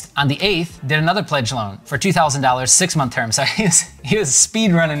 next, on the 8th, did another pledge loan for $2,000 6-month term. So he was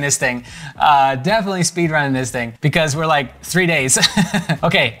speed running this thing, definitely speed running this thing, because we're like 3 days.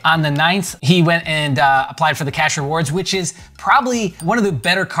 Okay, on the 9th, he went and applied for the cash rewards, which is probably one of the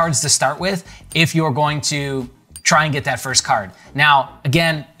better cards to start with if you're going to try and get that first card. Now,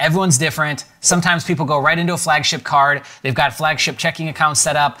 again, everyone's different. Sometimes people go right into a flagship card. They've got flagship checking accounts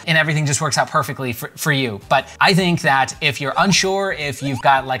set up and everything just works out perfectly for you. But I think that if you're unsure, if you've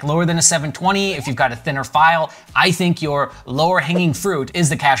got like lower than a 720, if you've got a thinner file, I think your lower hanging fruit is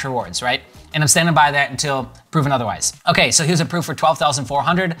the cash rewards, right? And I'm standing by that until proven otherwise. Okay, so he was approved for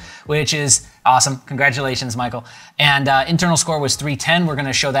 $12,400, which is awesome. Congratulations, Michael. And internal score was 310. We're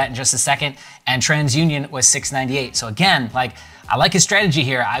gonna show that in just a second. And TransUnion was 698. So again, like, I like his strategy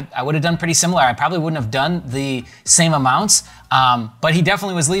here. I would have done pretty similar. I probably wouldn't have done the same amounts, but he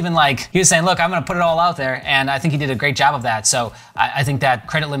definitely was leaving like, he was saying, look, I'm gonna put it all out there. And I think he did a great job of that. So I think that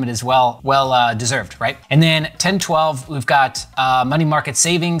credit limit is well deserved, right? And then 10-12, we've got money market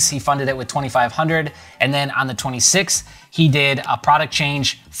savings. He funded it with $2,500. And then on the 26th, he did a product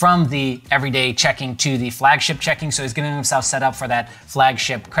change from the everyday checking to the flagship checking. So he's getting himself set up for that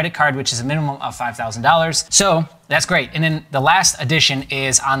flagship credit card, which is a minimum of $5,000. So that's great. And then the last addition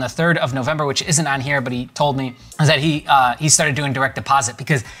is on the 3rd of November, which isn't on here, but he told me is that he started doing direct deposit,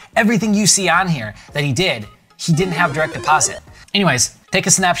 because everything you see on here that he didn't have direct deposit. Anyways, take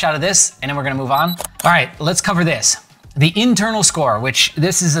a snapshot of this and then we're gonna move on. All right, let's cover this. The internal score, which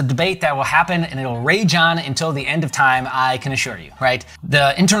this is a debate that will happen and it'll rage on until the end of time, I can assure you, right?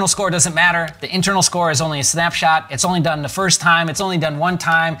 The internal score doesn't matter. The internal score is only a snapshot. It's only done the first time. It's only done one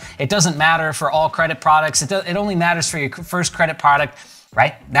time. It doesn't matter for all credit products. It only matters for your first credit product,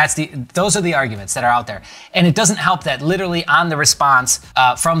 right? Those are the arguments that are out there. And it doesn't help that literally on the response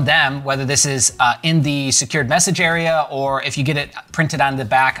from them, whether this is in the secured message area or if you get it printed on the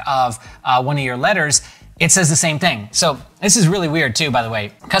back of one of your letters, it says the same thing. So this is really weird too, by the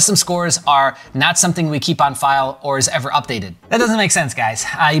way. Custom scores are not something we keep on file or is ever updated. That doesn't make sense, guys.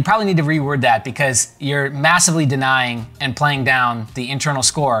 You probably need to reword that because you're massively denying and playing down the internal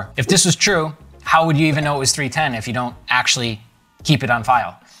score. If this was true, how would you even know it was 310 if you don't actually keep it on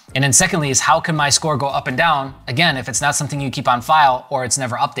file? And then secondly is how can my score go up and down, again, if it's not something you keep on file or it's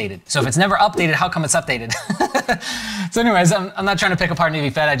never updated. So if it's never updated, how come it's updated? So anyways, I'm not trying to pick apart Navy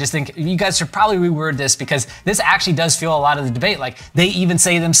Fed. I just think you guys should probably reword this because this actually does fuel a lot of the debate. Like they even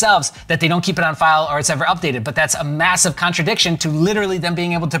say themselves that they don't keep it on file or it's ever updated, but that's a massive contradiction to literally them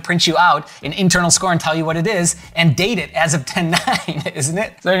being able to print you out an internal score and tell you what it is and date it as of 10/9, isn't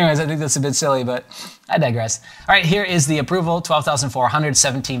it? So anyways, I think that's a bit silly, but I digress. All right, here is the approval, 12,400,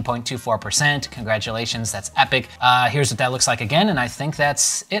 17.24%. Congratulations, that's epic. Here's what that looks like again, and I think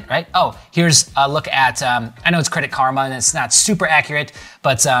that's it, right? Oh, here's a look at, I know it's Credit Karma and it's not super accurate,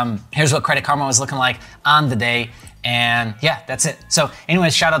 but here's what Credit Karma was looking like on the day. And yeah, that's it. So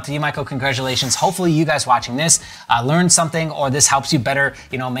anyways, shout out to you, Michael. Congratulations. Hopefully you guys watching this learned something or this helps you better,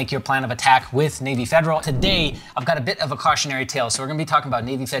 make your plan of attack with Navy Federal. Today, I've got a bit of a cautionary tale. So we're gonna be talking about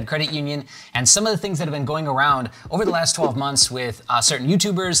Navy Fed Credit Union and some of the things that have been going around over the last 12 months with certain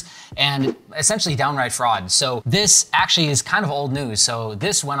YouTubers and essentially downright fraud. So this actually is kind of old news. So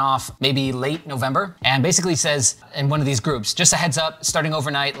this went off maybe late November and basically says in one of these groups, just a heads up, starting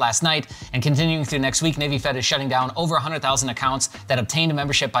overnight last night and continuing through next week, Navy Fed is shutting down over 100,000 accounts that obtained a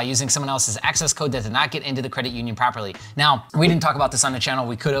membership by using someone else's access code that did not get into the credit union properly. Now, we didn't talk about this on the channel,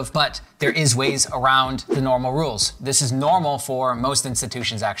 we could have, but there is ways around the normal rules. This is normal for most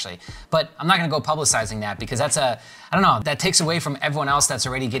institutions actually, but I'm not gonna go publicizing that because that's I don't know, that takes away from everyone else that's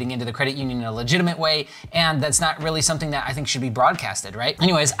already getting into the credit union in a legitimate way, and that's not really something that I think should be broadcasted, right?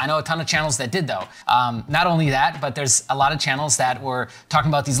 Anyways, I know a ton of channels that did though. Not only that, but there's a lot of channels that were talking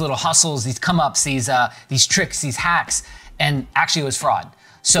about these little hustles, these come-ups, these tricks, these hacks, and actually it was fraud.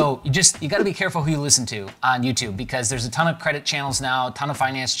 So you gotta be careful who you listen to on YouTube because there's a ton of credit channels now, a ton of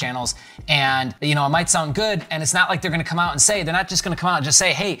finance channels, and it might sound good, and it's not like they're gonna come out and say, they're not just gonna come out and just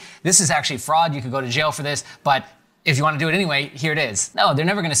say, hey, this is actually fraud, you could go to jail for this, but if you want to do it anyway, here it is. No, they're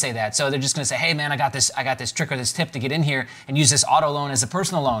never going to say that. So they're just going to say, hey man, I got this trick or this tip to get in here and use this auto loan as a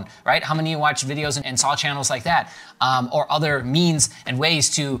personal loan, right? How many of you watch videos and saw channels like that, or other means and ways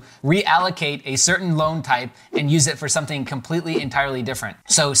to reallocate a certain loan type and use it for something completely entirely different?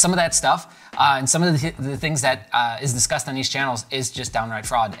 So some of that stuff and some of the things that is discussed on these channels is just downright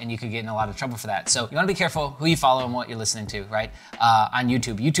fraud, and you could get in a lot of trouble for that. So you want to be careful who you follow and what you're listening to, right? On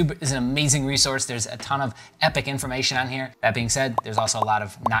YouTube. YouTube is an amazing resource. There's a ton of epic information on here. That being said, there's also a lot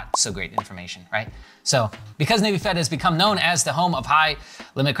of not so great information, right? So because Navy Fed has become known as the home of high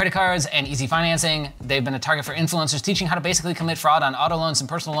limit credit cards and easy financing, they've been a target for influencers teaching how to basically commit fraud on auto loans and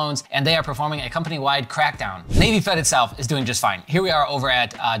personal loans, and they are performing a company-wide crackdown. Navy Fed itself is doing just fine. Here we are over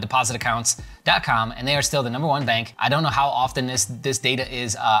at depositaccounts.com, and they are still the #1 bank. I don't know how often this data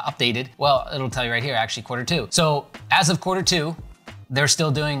is updated. Well, it'll tell you right here, actually Q2. So as of Q2, they're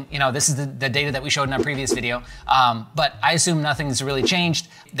still doing, this is the data that we showed in our previous video, but I assume nothing's really changed.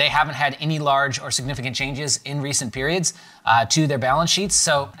 They haven't had any large or significant changes in recent periods to their balance sheets.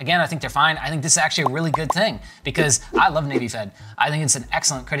 So again, I think they're fine. I think this is actually a really good thing because I love Navy Fed. I think it's an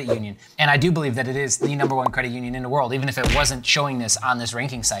excellent credit union. And I do believe that it is the #1 credit union in the world, even if it wasn't showing this on this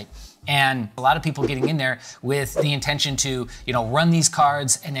ranking site. And a lot of people getting in there with the intention to, run these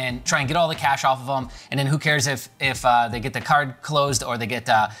cards and then try and get all the cash off of them. And then who cares if they get the card closed or they get,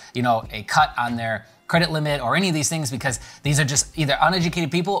 a cut on their credit limit or any of these things, because these are just either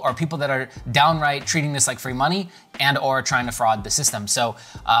uneducated people or people that are downright treating this like free money and or trying to fraud the system. So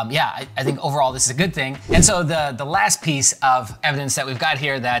I think overall this is a good thing. And so the last piece of evidence that we've got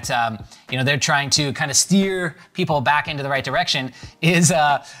here that they're trying to kind of steer people back into the right direction is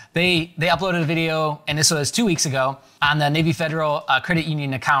they uploaded a video, and this was 2 weeks ago, on the Navy Federal Credit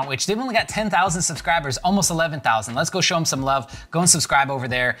Union account, which they've only got 10,000 subscribers, almost 11,000. Let's go show them some love. Go and subscribe over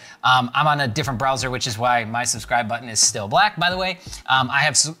there. I'm on a different browser, which is why my subscribe button is still black, by the way. I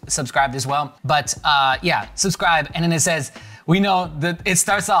have subscribed as well. But subscribe. And then it says, we know that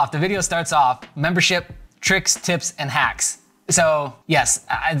the video starts off, membership, tricks, tips, and hacks. So yes,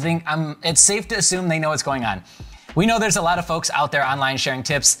 I think it's safe to assume they know what's going on. We know there's a lot of folks out there online sharing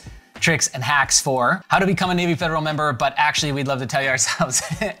tips, tricks, and hacks for how to become a Navy Federal member, but actually we'd love to tell you ourselves,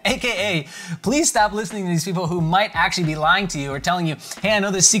 AKA, please stop listening to these people who might actually be lying to you or telling you, hey, I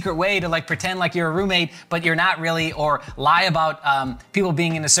know this secret way to pretend like you're a roommate, but you're not really, or lie about people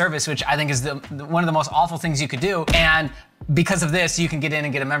being in the service, which I think is one of the most awful things you could do. And because of this, you can get in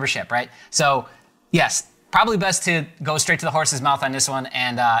and get a membership, right? So yes, probably best to go straight to the horse's mouth on this one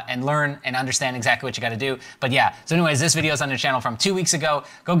and learn and understand exactly what you got to do. But yeah, so anyways, this video is on their channel from 2 weeks ago.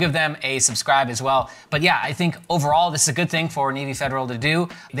 Go give them a subscribe as well. But yeah, I think overall this is a good thing for Navy Federal to do.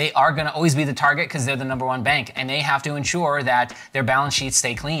 They are going to always be the target because they're the #1 bank, and they have to ensure that their balance sheets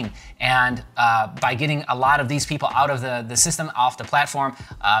stay clean. And by getting a lot of these people out of the system, off the platform,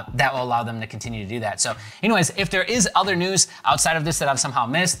 that will allow them to continue to do that. So anyways, if there is other news outside of this that I've somehow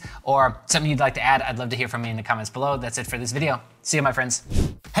missed or something you'd like to add, I'd love to hear from you in the comments below. That's it for this video. See you, my friends.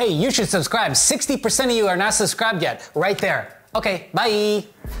 Hey, you should subscribe. 60% of you are not subscribed yet. Right there. Okay, bye.